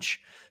bunch,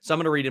 so I'm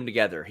going to read them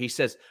together. He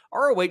says,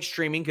 ROH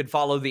streaming could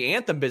follow the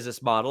Anthem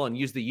business model and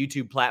use the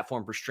YouTube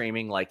platform for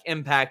streaming like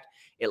Impact.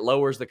 It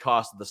lowers the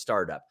cost of the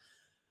startup.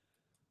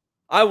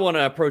 I want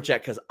to approach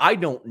that because I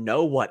don't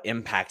know what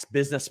Impact's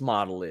business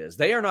model is.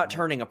 They are not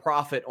turning a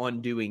profit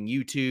on doing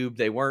YouTube.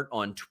 They weren't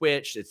on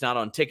Twitch. It's not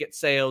on ticket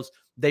sales.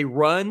 They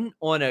run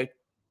on a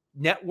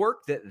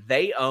network that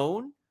they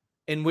own,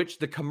 in which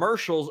the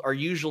commercials are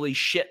usually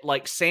shit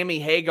like Sammy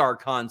Hagar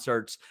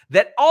concerts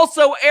that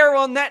also air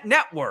on that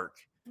network.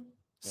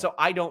 So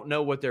I don't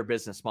know what their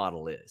business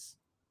model is.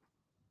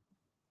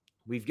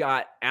 We've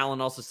got Alan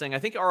also saying, I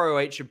think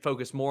ROH should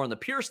focus more on the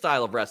pure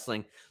style of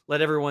wrestling.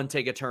 Let everyone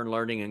take a turn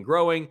learning and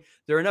growing.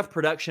 There are enough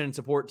production and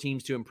support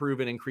teams to improve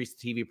and increase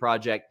the TV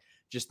project.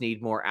 Just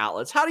need more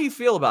outlets. How do you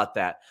feel about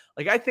that?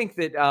 Like, I think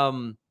that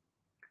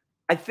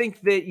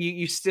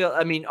you still,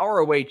 I mean,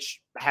 ROH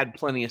had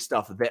plenty of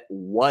stuff that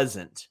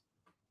wasn't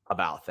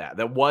about that.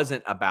 That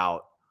wasn't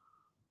about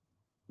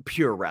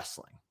pure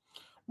wrestling.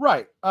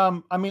 Right.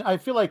 I mean, I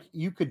feel like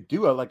you could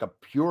do a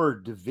pure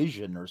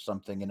division or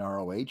something in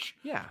ROH.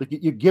 Yeah. Like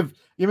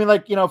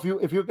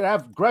if you could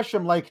have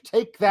Gresham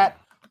take that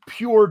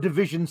pure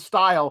division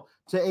style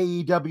to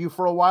AEW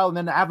for a while and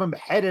then have him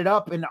head it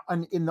up in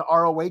the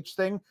ROH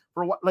thing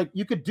for what,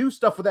 you could do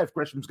stuff with that if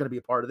Gresham's going to be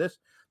a part of this.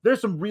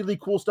 There's some really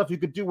cool stuff you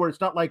could do where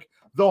it's not like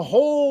the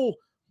whole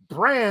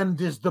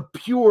brand is the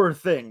pure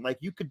thing. Like,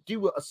 you could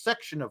do a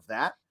section of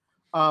that.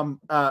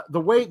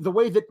 The way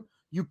that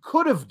you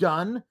could have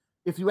done,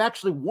 if you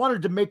actually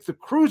wanted to make the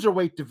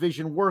cruiserweight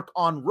division work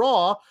on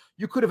Raw,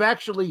 you could have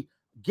actually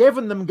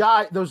given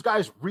those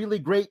guys really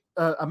great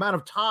amount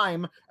of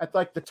time at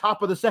the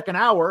top of the second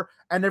hour,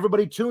 and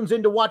everybody tunes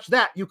in to watch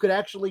that. You could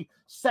actually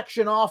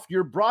section off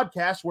your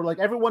broadcast where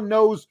everyone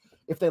knows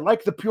if they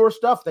like the pure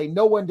stuff, they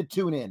know when to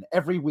tune in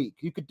every week.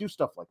 You could do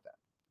stuff like that.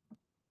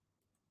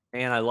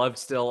 And I love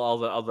still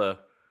all the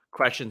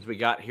questions we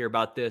got here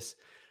about this.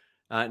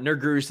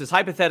 Nerd Guru says,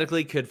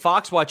 hypothetically, could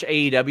Fox watch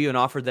AEW and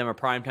offer them a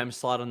primetime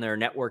slot on their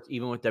network,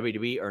 even with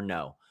WWE, or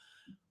no?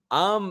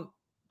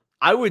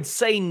 I would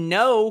say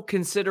no,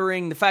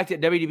 considering the fact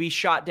that WWE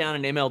shot down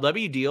an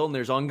MLW deal and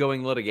there's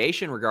ongoing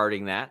litigation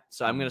regarding that.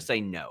 So I'm going to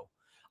say no.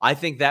 I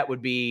think that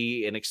would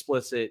be an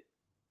explicit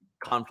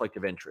conflict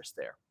of interest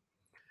there.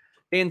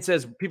 Dan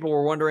says, people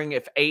were wondering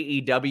if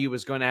AEW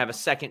was going to have a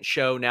second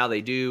show. Now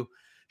they do.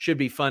 Should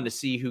be fun to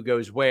see who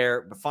goes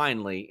where. But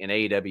finally, in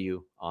AEW,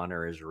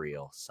 honor is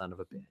real. Son of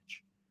a bitch.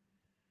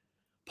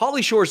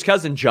 Pauly Shore's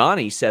cousin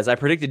Johnny says, I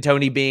predicted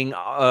Tony buying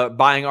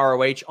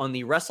ROH on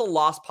the Wrestle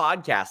Lost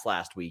podcast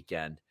last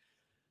weekend.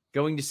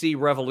 Going to see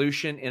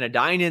Revolution in a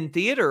dine-in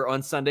theater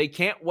on Sunday.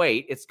 Can't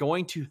wait. It's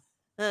going to...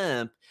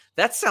 that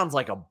sounds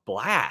like a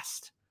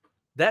blast.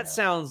 That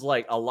sounds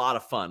like a lot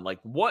of fun.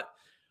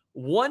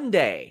 One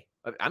day,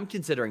 I'm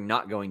considering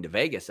not going to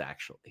Vegas,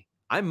 actually.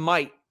 I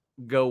might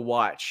go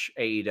watch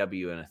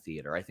AEW in a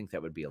theater. I think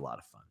that would be a lot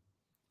of fun.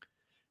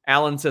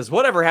 Alan says,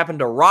 whatever happened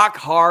to rock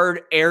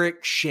hard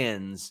Eric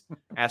Shins?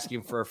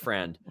 Asking for a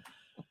friend.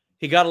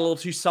 He got a little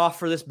too soft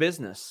for this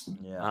business.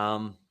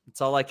 Yeah.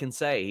 That's all I can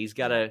say. He's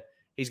got to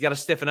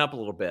stiffen up a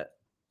little bit.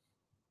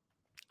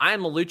 I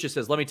Am Malucha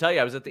says, let me tell you,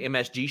 I was at the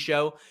MSG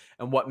show,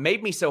 and what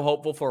made me so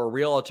hopeful for a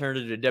real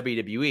alternative to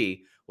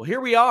WWE, well,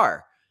 here we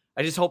are.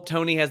 I just hope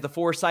Tony has the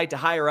foresight to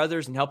hire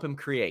others and help him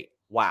create.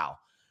 Wow.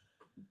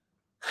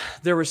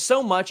 There was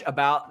so much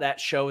about that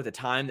show at the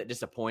time that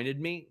disappointed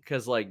me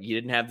because, you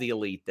didn't have the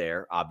Elite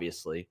there,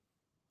 obviously.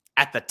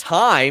 At the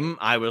time,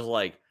 I was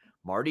like,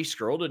 Marty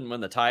Scurll didn't win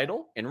the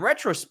title. In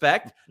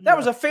retrospect, that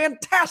was a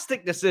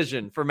fantastic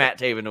decision for Matt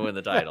Taven to win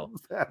the title.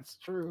 That's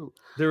true.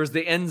 There was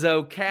the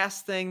Enzo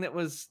Cass thing that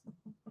was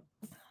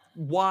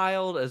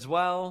wild as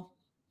well.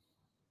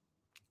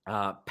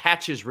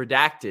 Patches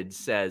Redacted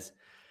says,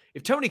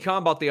 if Tony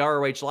Khan bought the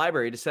ROH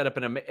library to set up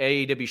an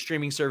AEW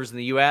streaming service in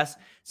the U.S.,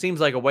 seems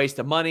like a waste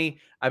of money.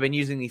 I've been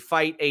using the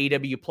Fight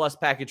AEW Plus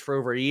package for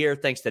over a year,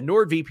 thanks to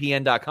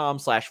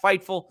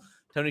NordVPN.com/Fightful.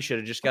 Tony should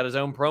have just got his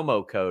own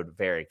promo code.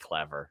 Very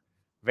clever.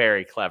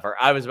 Very clever.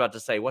 I was about to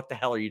say, what the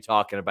hell are you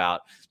talking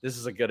about? This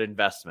is a good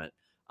investment.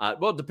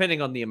 Well,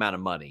 depending on the amount of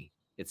money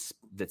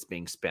that's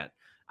being spent.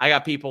 I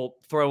got people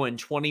throwing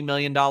 $20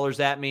 million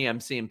at me.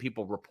 I'm seeing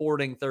people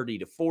reporting 30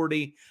 to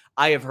 40.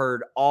 I have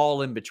heard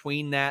all in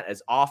between that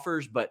as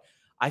offers, but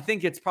I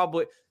think it's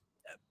probably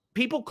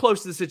people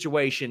close to the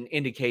situation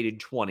indicated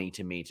 20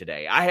 to me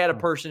today. I had a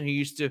person who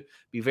used to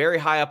be very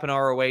high up in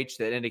ROH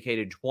that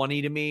indicated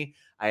 20 to me.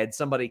 I had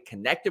somebody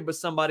connected with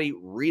somebody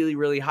really,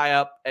 really high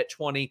up at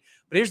 20.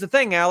 But here's the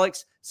thing,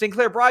 Alex.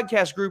 Sinclair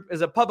Broadcast Group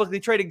is a publicly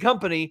traded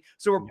company,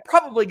 so we're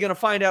probably going to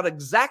find out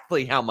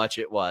exactly how much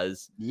it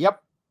was.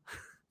 Yep.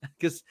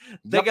 Because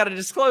they got to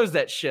disclose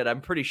that shit,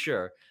 I'm pretty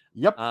sure.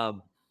 Yep.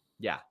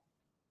 Yeah.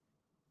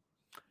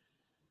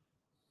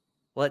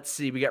 Let's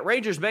see. We got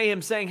Rangers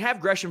Mayhem saying,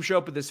 have Gresham show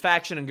up with his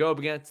faction and go up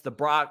against the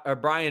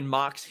Brian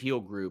Mox heel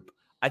group.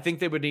 I think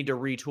they would need to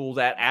retool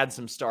that, add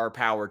some star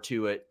power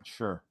to it.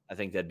 Sure. I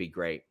think that'd be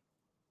great.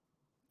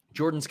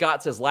 Jordan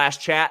Scott says,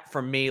 last chat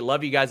from me.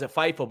 Love you guys at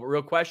Fightful, but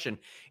real question.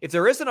 If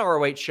there is an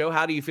ROH show,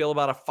 how do you feel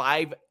about a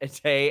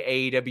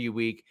 5-day AEW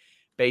week,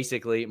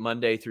 basically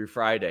Monday through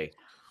Friday?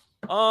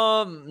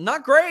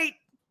 Not great.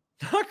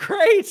 Not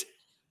great.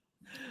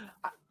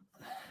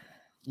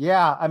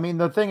 Yeah, I mean,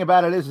 the thing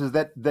about it is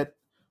that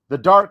the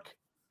dark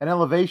and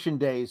elevation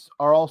days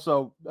are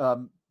also,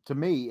 to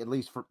me, at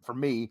least for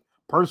me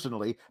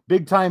personally,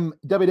 big time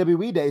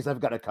WWE days I've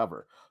got to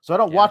cover. So I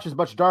don't watch as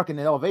much dark and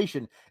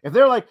elevation. If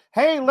they're like,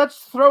 hey,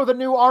 let's throw the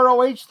new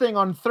ROH thing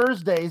on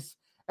Thursdays,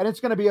 and it's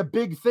going to be a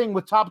big thing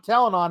with top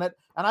talent on it,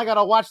 and I got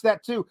to watch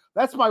that too.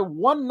 That's my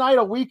one night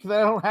a week that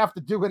I don't have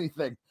to do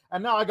anything.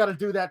 And now I got to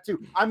do that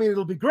too. I mean,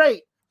 it'll be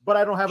great, but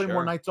I don't have any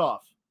more nights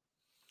off.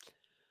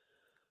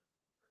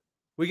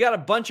 We got a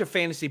bunch of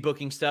fantasy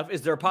booking stuff.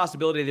 Is there a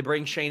possibility they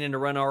bring Shane in to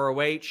run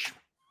ROH?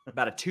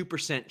 About a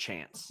 2%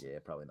 chance. Yeah,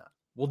 probably not.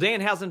 Will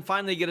Danhausen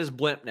finally get his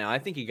blimp now? I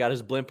think he got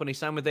his blimp when he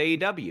signed with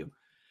AEW.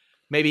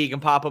 Maybe he can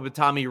pop up with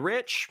Tommy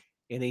Rich.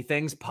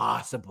 Anything's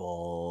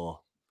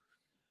possible.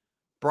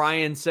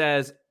 Brian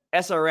says,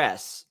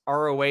 SRS,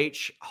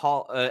 ROH,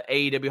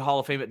 AEW Hall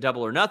of Fame at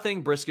Double or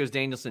Nothing, Briscoes,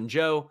 Danielson,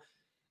 Joe.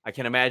 I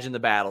can imagine the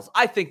battles.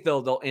 I think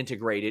they'll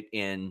integrate it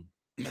in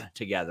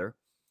together.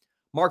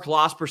 Mark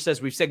Losper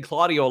says, we've said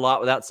Claudio a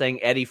lot without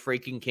saying Eddie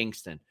freaking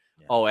Kingston.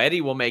 Yeah. Oh,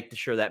 Eddie will make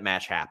sure that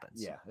match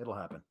happens. Yeah, it'll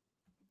happen.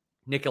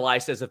 Nikolai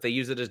says, if they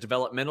use it as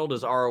developmental,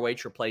 does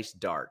ROH replace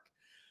Dark?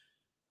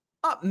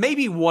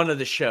 Maybe one of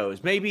the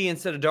shows. Maybe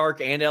instead of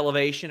Dark and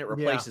Elevation, it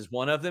replaces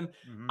one of them.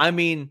 Mm-hmm. I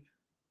mean,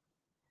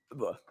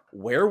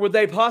 where would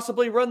they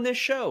possibly run this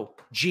show?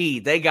 Gee,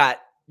 they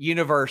got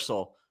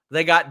Universal.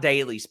 They got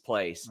Daly's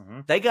Place.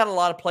 Mm-hmm. They got a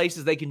lot of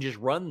places they can just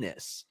run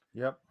this.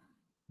 Yep.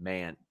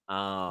 Man.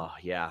 Oh,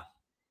 yeah.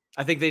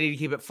 I think they need to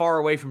keep it far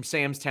away from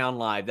Sam's Town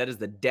Live. That is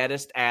the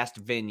deadest-ass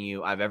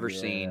venue I've ever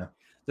seen.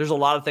 There's a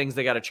lot of things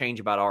they got to change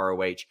about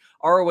ROH.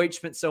 ROH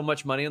spent so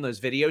much money on those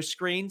video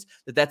screens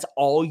that's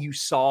all you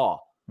saw.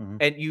 Mm-hmm.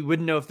 And you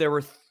wouldn't know if there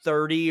were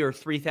 30 or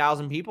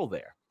 3,000 people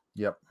there.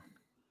 Yep.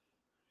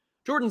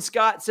 Jordan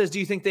Scott says, do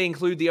you think they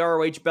include the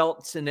ROH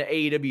belts in the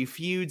AEW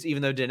feuds,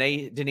 even though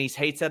Denise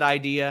hates that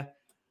idea?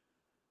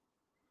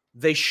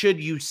 They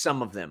should use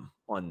some of them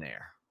on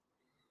there.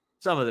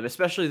 Some of them,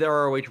 especially the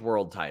ROH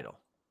World title.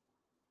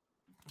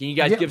 Can you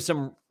guys give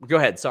some? Go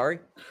ahead. Sorry.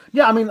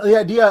 Yeah, I mean, the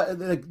idea,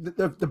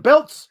 the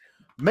belts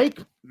make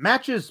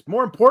matches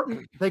more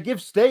important. They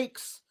give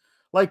stakes.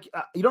 Like,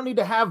 you don't need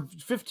to have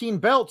 15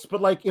 belts,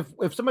 but like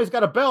if somebody's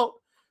got a belt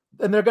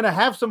and they're going to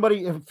have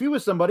somebody, if feud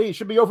with somebody, it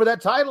should be over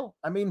that title.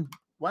 I mean,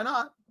 why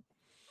not?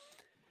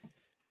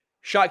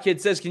 Shot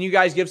Kid says, can you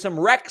guys give some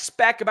rec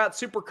spec about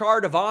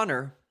Supercard of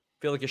Honor?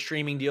 Feel like a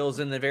streaming deal is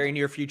in the very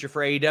near future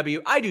for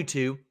AEW. I do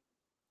too.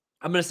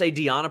 I'm going to say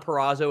Deonna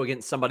Purrazzo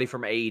against somebody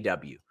from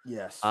AEW.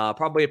 Yes.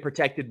 Probably a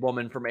protected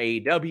woman from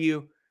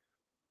AEW.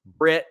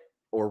 Britt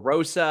or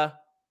Rosa.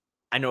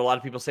 I know a lot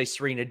of people say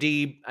Serena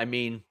Deeb. I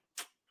mean,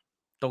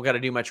 don't got to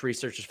do much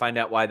research to find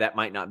out why that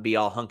might not be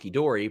all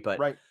hunky-dory. But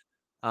right.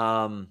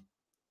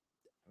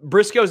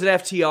 Briscoes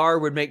at FTR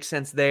would make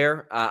sense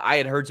there. I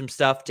had heard some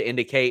stuff to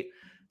indicate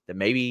that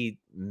maybe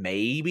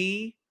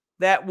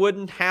that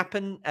wouldn't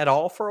happen at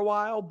all for a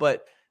while.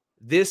 But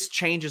this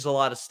changes a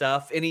lot of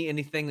stuff.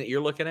 Anything that you're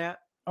looking at?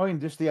 I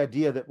mean, just the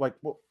idea that, like,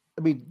 well,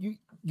 I mean,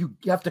 you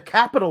have to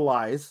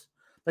capitalize.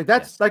 Like,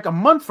 that's like a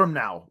month from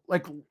now,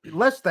 like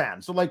less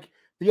than. So, like,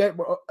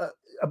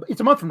 it's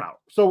a month from now.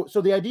 So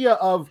the idea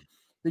of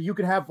that you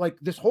can have like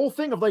this whole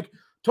thing of like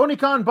Tony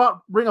Khan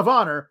bought Ring of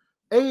Honor,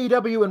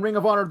 AEW and Ring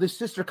of Honor, the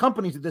sister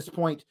companies at this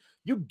point.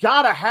 You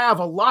gotta have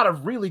a lot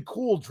of really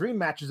cool dream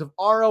matches of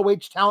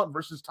ROH talent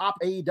versus top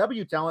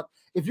AEW talent.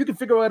 If you can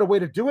figure out a way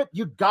to do it,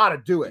 you gotta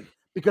do it.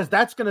 Because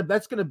that's gonna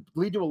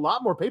lead to a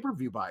lot more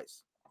pay-per-view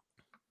buys.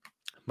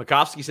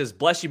 Makovsky says,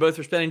 bless you both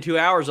for spending 2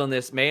 hours on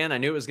this, man. I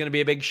knew it was going to be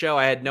a big show.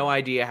 I had no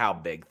idea how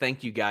big.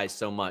 Thank you guys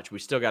so much. We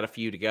still got a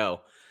few to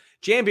go.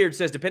 Jambeard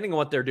says, depending on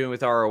what they're doing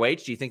with ROH,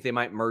 do you think they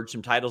might merge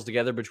some titles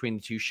together between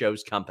the two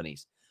shows'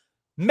 companies?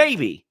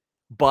 Maybe,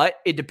 but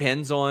it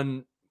depends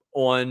on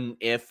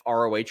if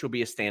ROH will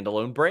be a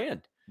standalone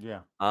brand.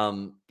 Yeah.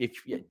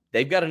 If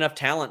they've got enough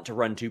talent to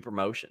run two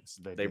promotions.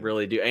 They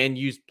really do. And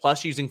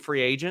using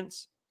free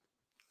agents.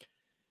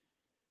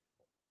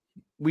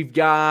 We've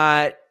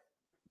got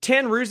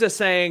 10 Ruza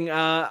saying,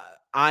 I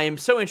am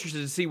so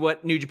interested to see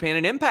what New Japan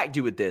and Impact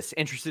do with this.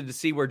 Interested to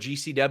see where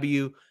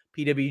GCW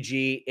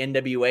PWG,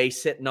 NWA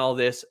sitting all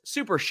this.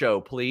 Super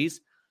show,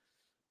 please.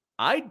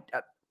 I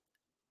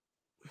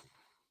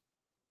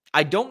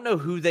don't know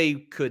who they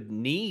could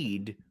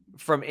need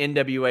from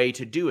NWA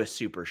to do a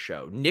super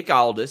show. Nick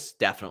Aldis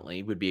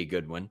definitely would be a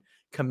good one.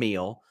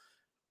 Camille.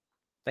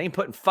 They ain't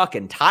putting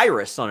fucking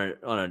Tyrus on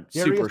a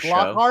super show.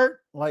 Lockhart,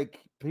 like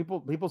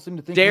people seem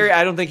to think.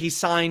 I don't think he's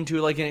signed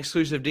to like an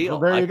exclusive deal.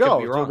 Well, there you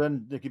go. So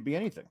then it could be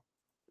anything.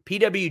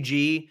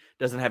 PWG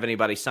doesn't have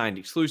anybody signed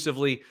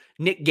exclusively.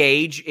 Nick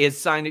Gage is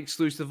signed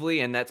exclusively,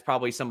 and that's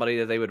probably somebody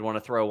that they would want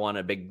to throw on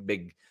a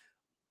big,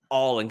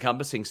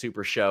 all-encompassing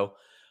super show.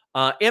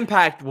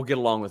 Impact will get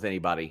along with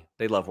anybody.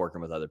 They love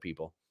working with other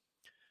people.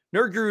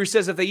 Nerd Guru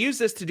says if they use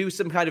this to do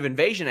some kind of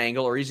invasion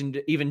angle or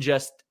even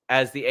just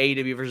as the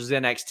AEW versus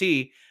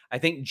NXT, I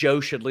think Joe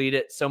should lead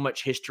it. So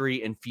much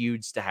history and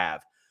feuds to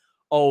have.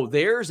 Oh,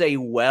 there's a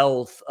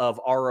wealth of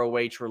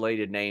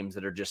ROH-related names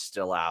that are just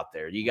still out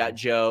there. You got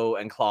Joe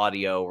and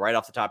Claudio right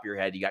off the top of your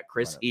head. You got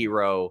Chris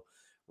Hero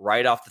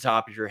right off the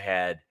top of your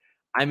head.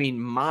 I mean,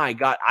 my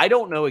God, I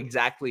don't know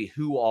exactly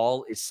who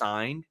all is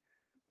signed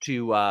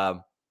to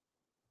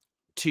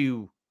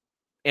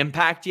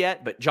Impact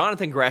yet, but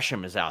Jonathan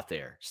Gresham is out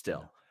there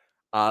still.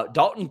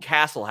 Dalton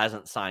Castle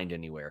hasn't signed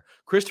anywhere.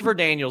 Christopher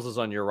Daniels is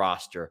on your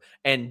roster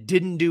and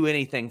didn't do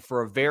anything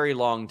for a very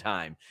long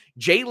time.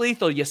 Jay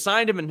Lethal, you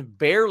signed him and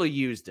barely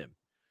used him.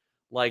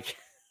 Like,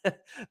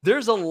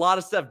 there's a lot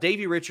of stuff.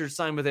 Davey Richards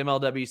signed with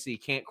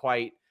MLWC. Can't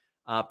quite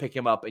pick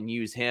him up and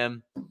use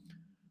him.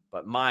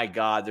 But my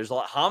God, there's a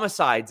lot of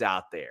homicides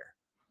out there.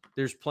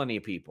 There's plenty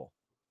of people.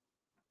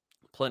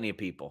 Plenty of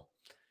people.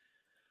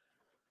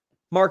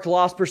 Mark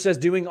Losper says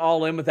doing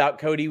All In without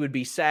Cody would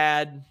be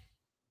sad.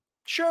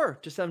 Sure,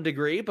 to some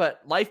degree,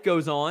 but life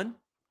goes on.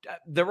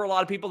 There were a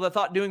lot of people that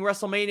thought doing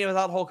WrestleMania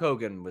without Hulk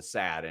Hogan was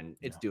sad, and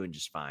it's doing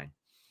just fine.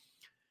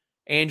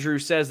 Andrew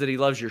says that he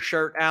loves your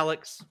shirt,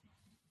 Alex.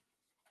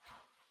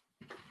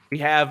 We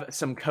have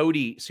some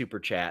Cody super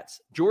chats.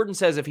 Jordan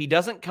says if he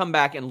doesn't come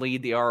back and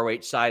lead the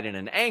ROH side in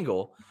an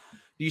angle,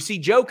 do you see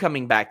Joe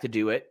coming back to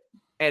do it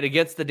and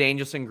against the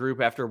Danielson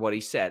group after what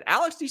he said?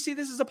 Alex, do you see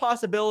this as a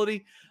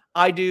possibility?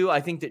 I do.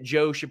 I think that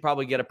Joe should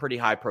probably get a pretty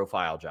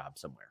high-profile job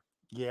somewhere.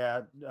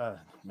 Yeah,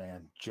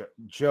 man,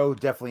 Joe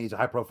definitely is a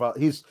high-profile.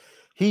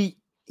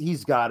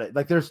 He's got it.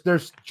 Like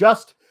there's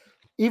just,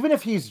 even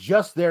if he's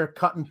just there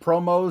cutting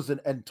promos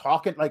and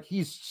talking, like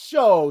he's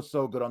so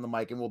good on the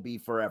mic and will be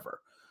forever.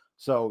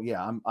 So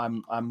yeah,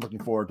 I'm looking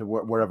forward to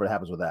wherever it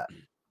happens with that.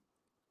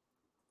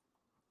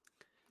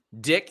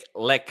 Dick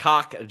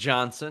Lecoq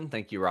Johnson,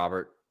 thank you,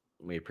 Robert.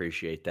 We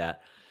appreciate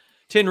that.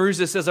 Tin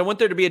Ruza says, I want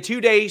there to be a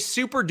 2-day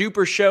super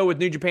duper show with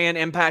New Japan,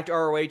 Impact,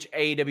 ROH,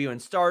 AEW,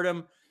 and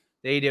Stardom.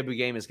 The AEW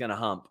game is going to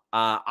hump.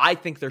 I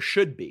think there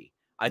should be.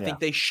 I think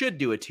they should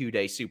do a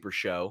 2-day super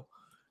show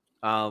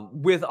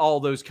with all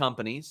those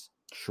companies.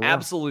 Sure.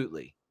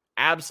 Absolutely.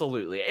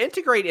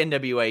 Integrate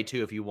NWA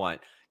too if you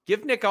want.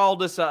 Give Nick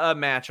Aldis a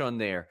match on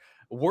there.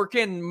 Work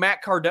in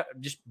Matt Cardona.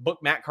 Just book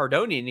Matt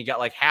Cardona and you got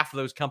like half of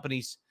those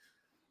companies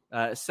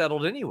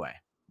settled anyway.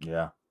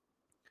 Yeah.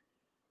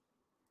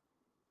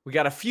 We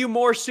got a few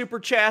more super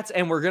chats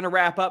and we're going to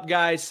wrap up,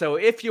 guys. So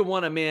if you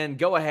want them in,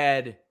 go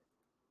ahead.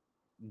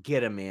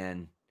 Get them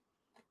in.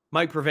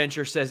 Mike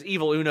Preventure says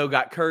Evil Uno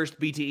got cursed.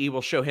 BTE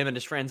will show him and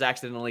his friends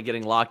accidentally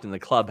getting locked in the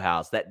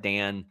clubhouse. That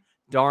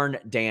darn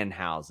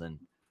Danhausen.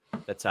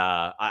 That's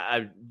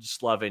I'm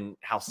just loving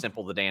how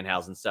simple the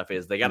Danhausen stuff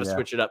is. They got to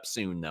switch it up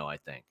soon, though, I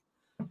think.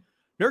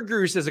 Nerd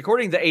Guru says,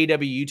 according to the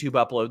AEW YouTube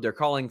upload, they're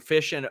calling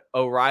Fish and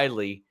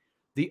O'Reilly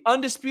the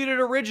Undisputed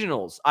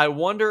Originals. I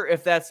wonder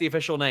if that's the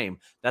official name.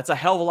 That's a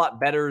hell of a lot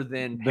better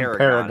than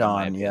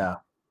Paragon. Yeah.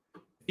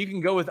 You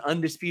can go with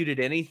Undisputed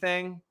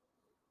anything.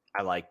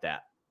 I like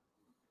that.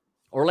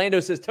 Orlando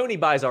says Tony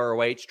buys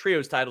ROH.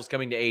 Trios titles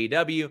coming to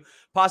AEW.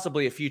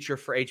 Possibly a future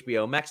for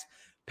HBO Max.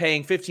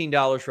 Paying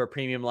 $15 for a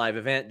premium live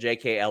event.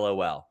 JK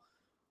LOL.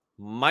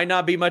 Might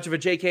not be much of a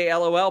JK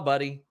LOL,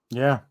 buddy.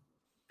 Yeah.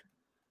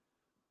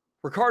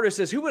 Ricardo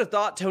says, who would have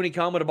thought Tony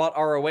Khan would have bought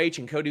ROH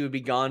and Cody would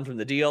be gone from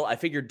the deal? I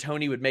figured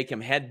Tony would make him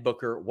head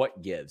booker.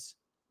 What gives?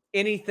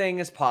 Anything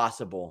is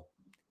possible.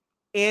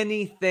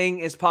 Anything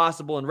is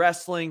possible in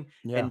wrestling.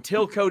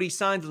 Until Cody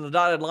signs on the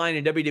dotted line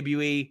in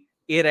WWE,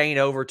 it ain't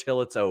over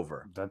till it's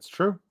over. That's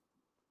true.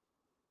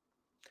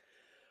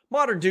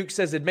 Modern Duke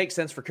says it makes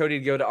sense for Cody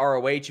to go to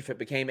ROH if it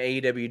became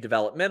AEW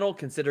developmental,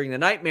 considering the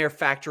Nightmare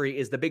Factory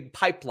is the big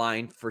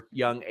pipeline for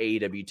young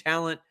AEW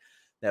talent.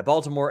 That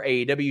Baltimore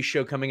AEW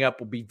show coming up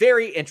will be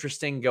very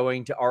interesting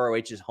going to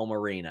ROH's home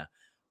arena.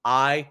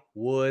 I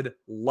would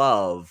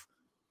love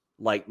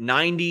like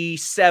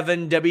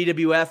 97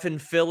 WWF in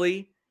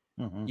Philly.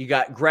 Mm-hmm. You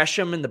got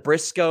Gresham and the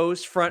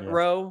Briscoes front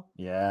row.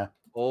 Yeah.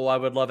 Oh, I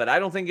would love it. I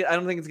don't think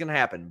it's going to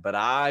happen, but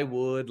I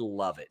would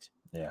love it.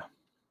 Yeah.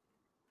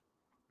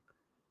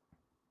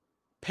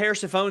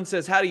 Persephone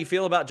says, how do you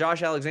feel about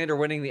Josh Alexander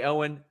winning the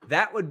Owen?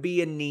 That would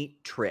be a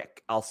neat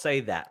trick. I'll say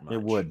that much.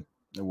 It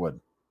would.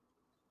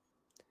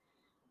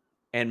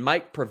 And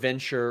Mike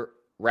Preventure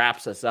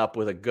wraps us up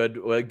with a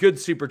good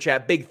super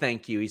chat. Big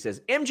thank you. He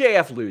says,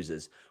 MJF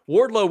loses.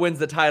 Wardlow wins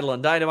the title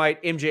on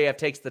Dynamite. MJF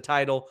takes the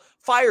title,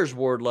 fires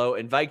Wardlow,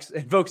 invokes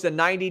a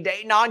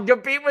 90-day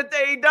non-compete with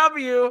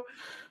AEW.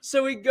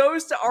 So he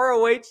goes to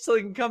ROH so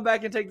he can come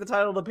back and take the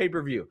title of the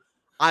pay-per-view.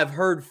 I've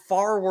heard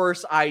far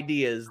worse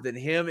ideas than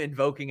him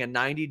invoking a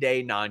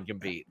 90-day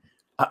non-compete.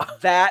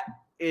 That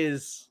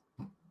is...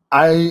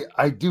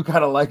 I do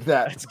kind of like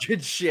that. That's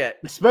good shit.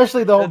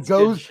 Especially though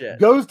goes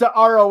to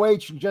ROH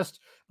and just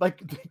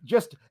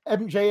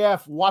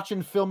MJF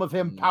watching film of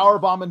him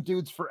powerbombing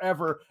dudes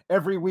forever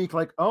every week.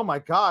 Like, oh my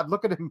God,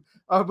 look at him.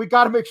 We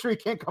got to make sure he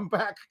can't come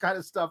back kind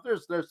of stuff.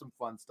 There's some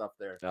fun stuff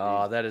there.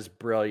 Oh, that is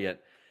brilliant.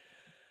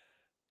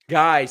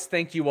 Guys,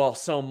 thank you all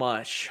so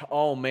much.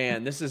 Oh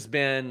man, this has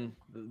been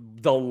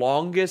the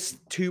longest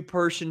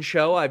two-person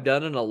show I've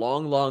done in a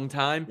long, long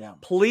time. Yeah.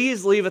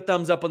 Please leave a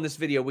thumbs up on this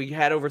video. We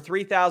had over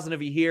 3,000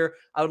 of you here.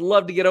 I would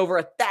love to get over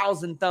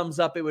 1,000 thumbs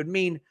up. It would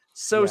mean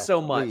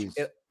so much. Please.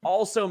 It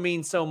also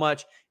means so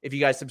much if you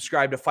guys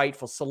subscribe to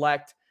Fightful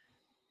Select.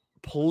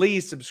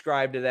 Please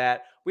subscribe to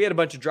that. We had a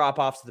bunch of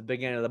drop-offs at the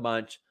beginning of the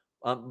month.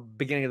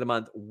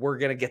 We're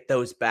going to get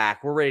those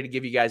back. We're ready to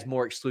give you guys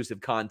more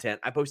exclusive content.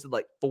 I posted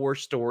like 4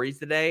 stories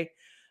today.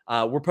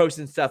 We're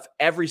posting stuff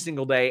every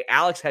single day.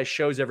 Alex has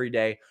shows every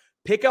day.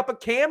 Pick up a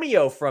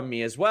cameo from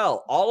me as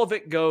well. All of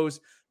it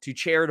goes to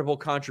charitable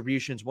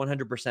contributions,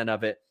 100%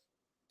 of it.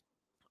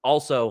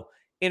 Also,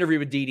 interview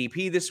with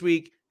DDP this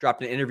week.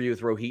 Dropped an interview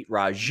with Rohit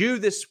Raju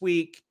this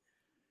week.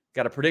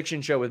 Got a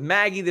prediction show with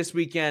Maggie this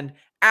weekend.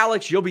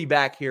 Alex, you'll be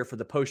back here for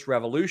the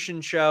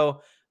post-Revolution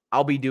show.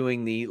 I'll be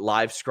doing the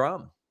live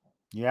scrum.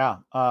 Yeah,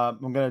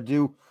 I'm going to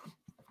do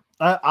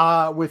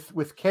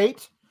with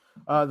Kate,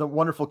 the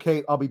wonderful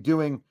Kate. I'll be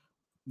doing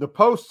the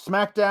post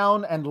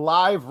SmackDown and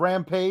live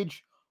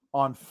Rampage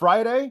on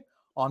Friday.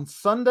 On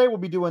Sunday, we'll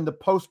be doing the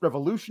post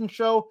Revolution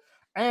show.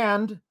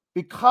 And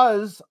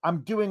because I'm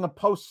doing a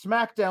post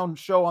SmackDown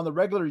show on the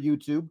regular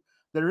YouTube,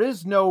 there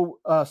is no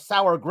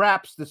sour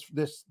graps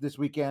this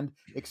weekend.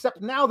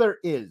 Except now there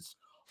is.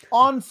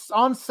 On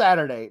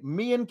Saturday,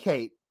 me and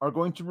Kate are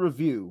going to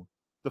review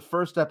the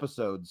first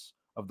episodes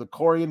of the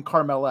Corey and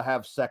Carmella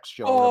Have Sex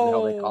show, whatever the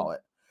hell they call it.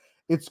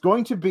 It's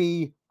going to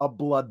be a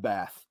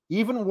bloodbath,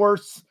 even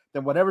worse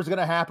than whatever's going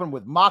to happen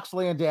with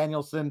Moxley and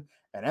Danielson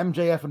and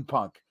MJF and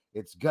Punk.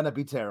 It's going to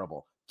be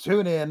terrible.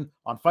 Tune in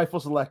on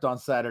Fightful Select on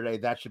Saturday.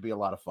 That should be a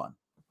lot of fun.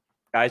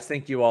 Guys,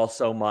 thank you all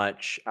so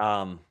much.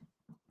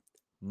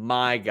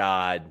 My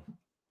God,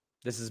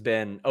 this has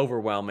been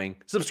overwhelming.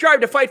 Subscribe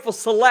to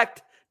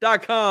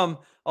FightfulSelect.com.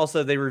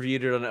 Also, they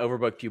reviewed it on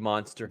Overbooked You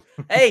Monster.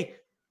 Hey,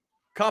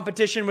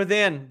 competition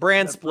within,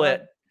 brand split.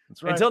 Right.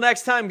 That's right. Until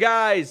next time,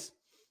 guys,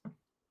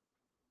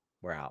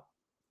 we're out.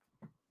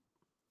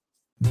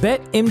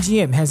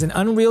 BetMGM has an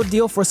unreal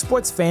deal for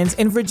sports fans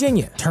in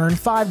Virginia. Turn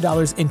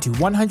 $5 into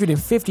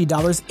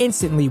 $150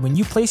 instantly when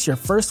you place your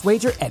first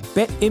wager at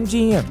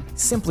BetMGM.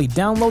 Simply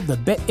download the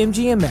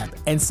BetMGM app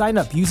and sign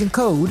up using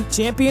code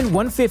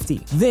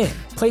Champion150. Then,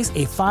 place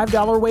a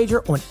 $5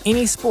 wager on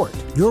any sport.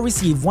 You'll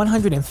receive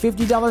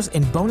 $150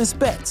 in bonus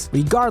bets,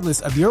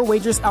 regardless of your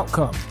wager's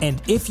outcome. And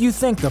if you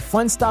think the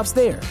fun stops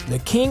there, the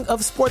king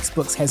of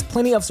sportsbooks has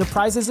plenty of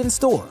surprises in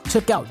store.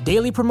 Check out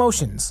daily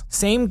promotions,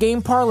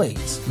 same-game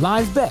parlays,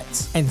 live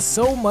bets, and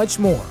so much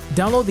more.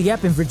 Download the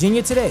app in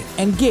Virginia today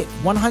and get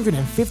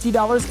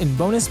 $150 in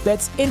bonus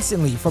bets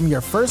instantly from your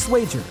first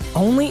wager.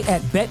 Only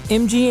at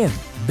BetMGM.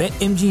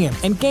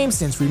 BetMGM and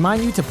GameSense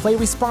remind you to play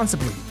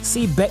responsibly.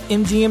 See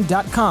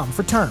BetMGM.com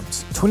for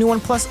terms. 21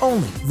 plus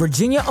only.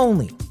 Virginia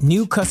only.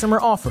 New customer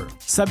offer.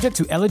 Subject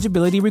to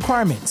eligibility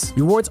requirements.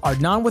 Rewards are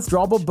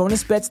non-withdrawable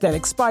bonus bets that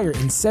expire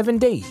in 7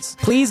 days.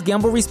 Please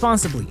gamble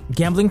responsibly.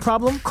 Gambling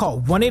problem?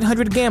 Call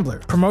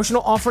 1-800-GAMBLER.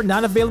 Promotional offer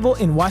not available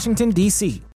in Washington, D.C.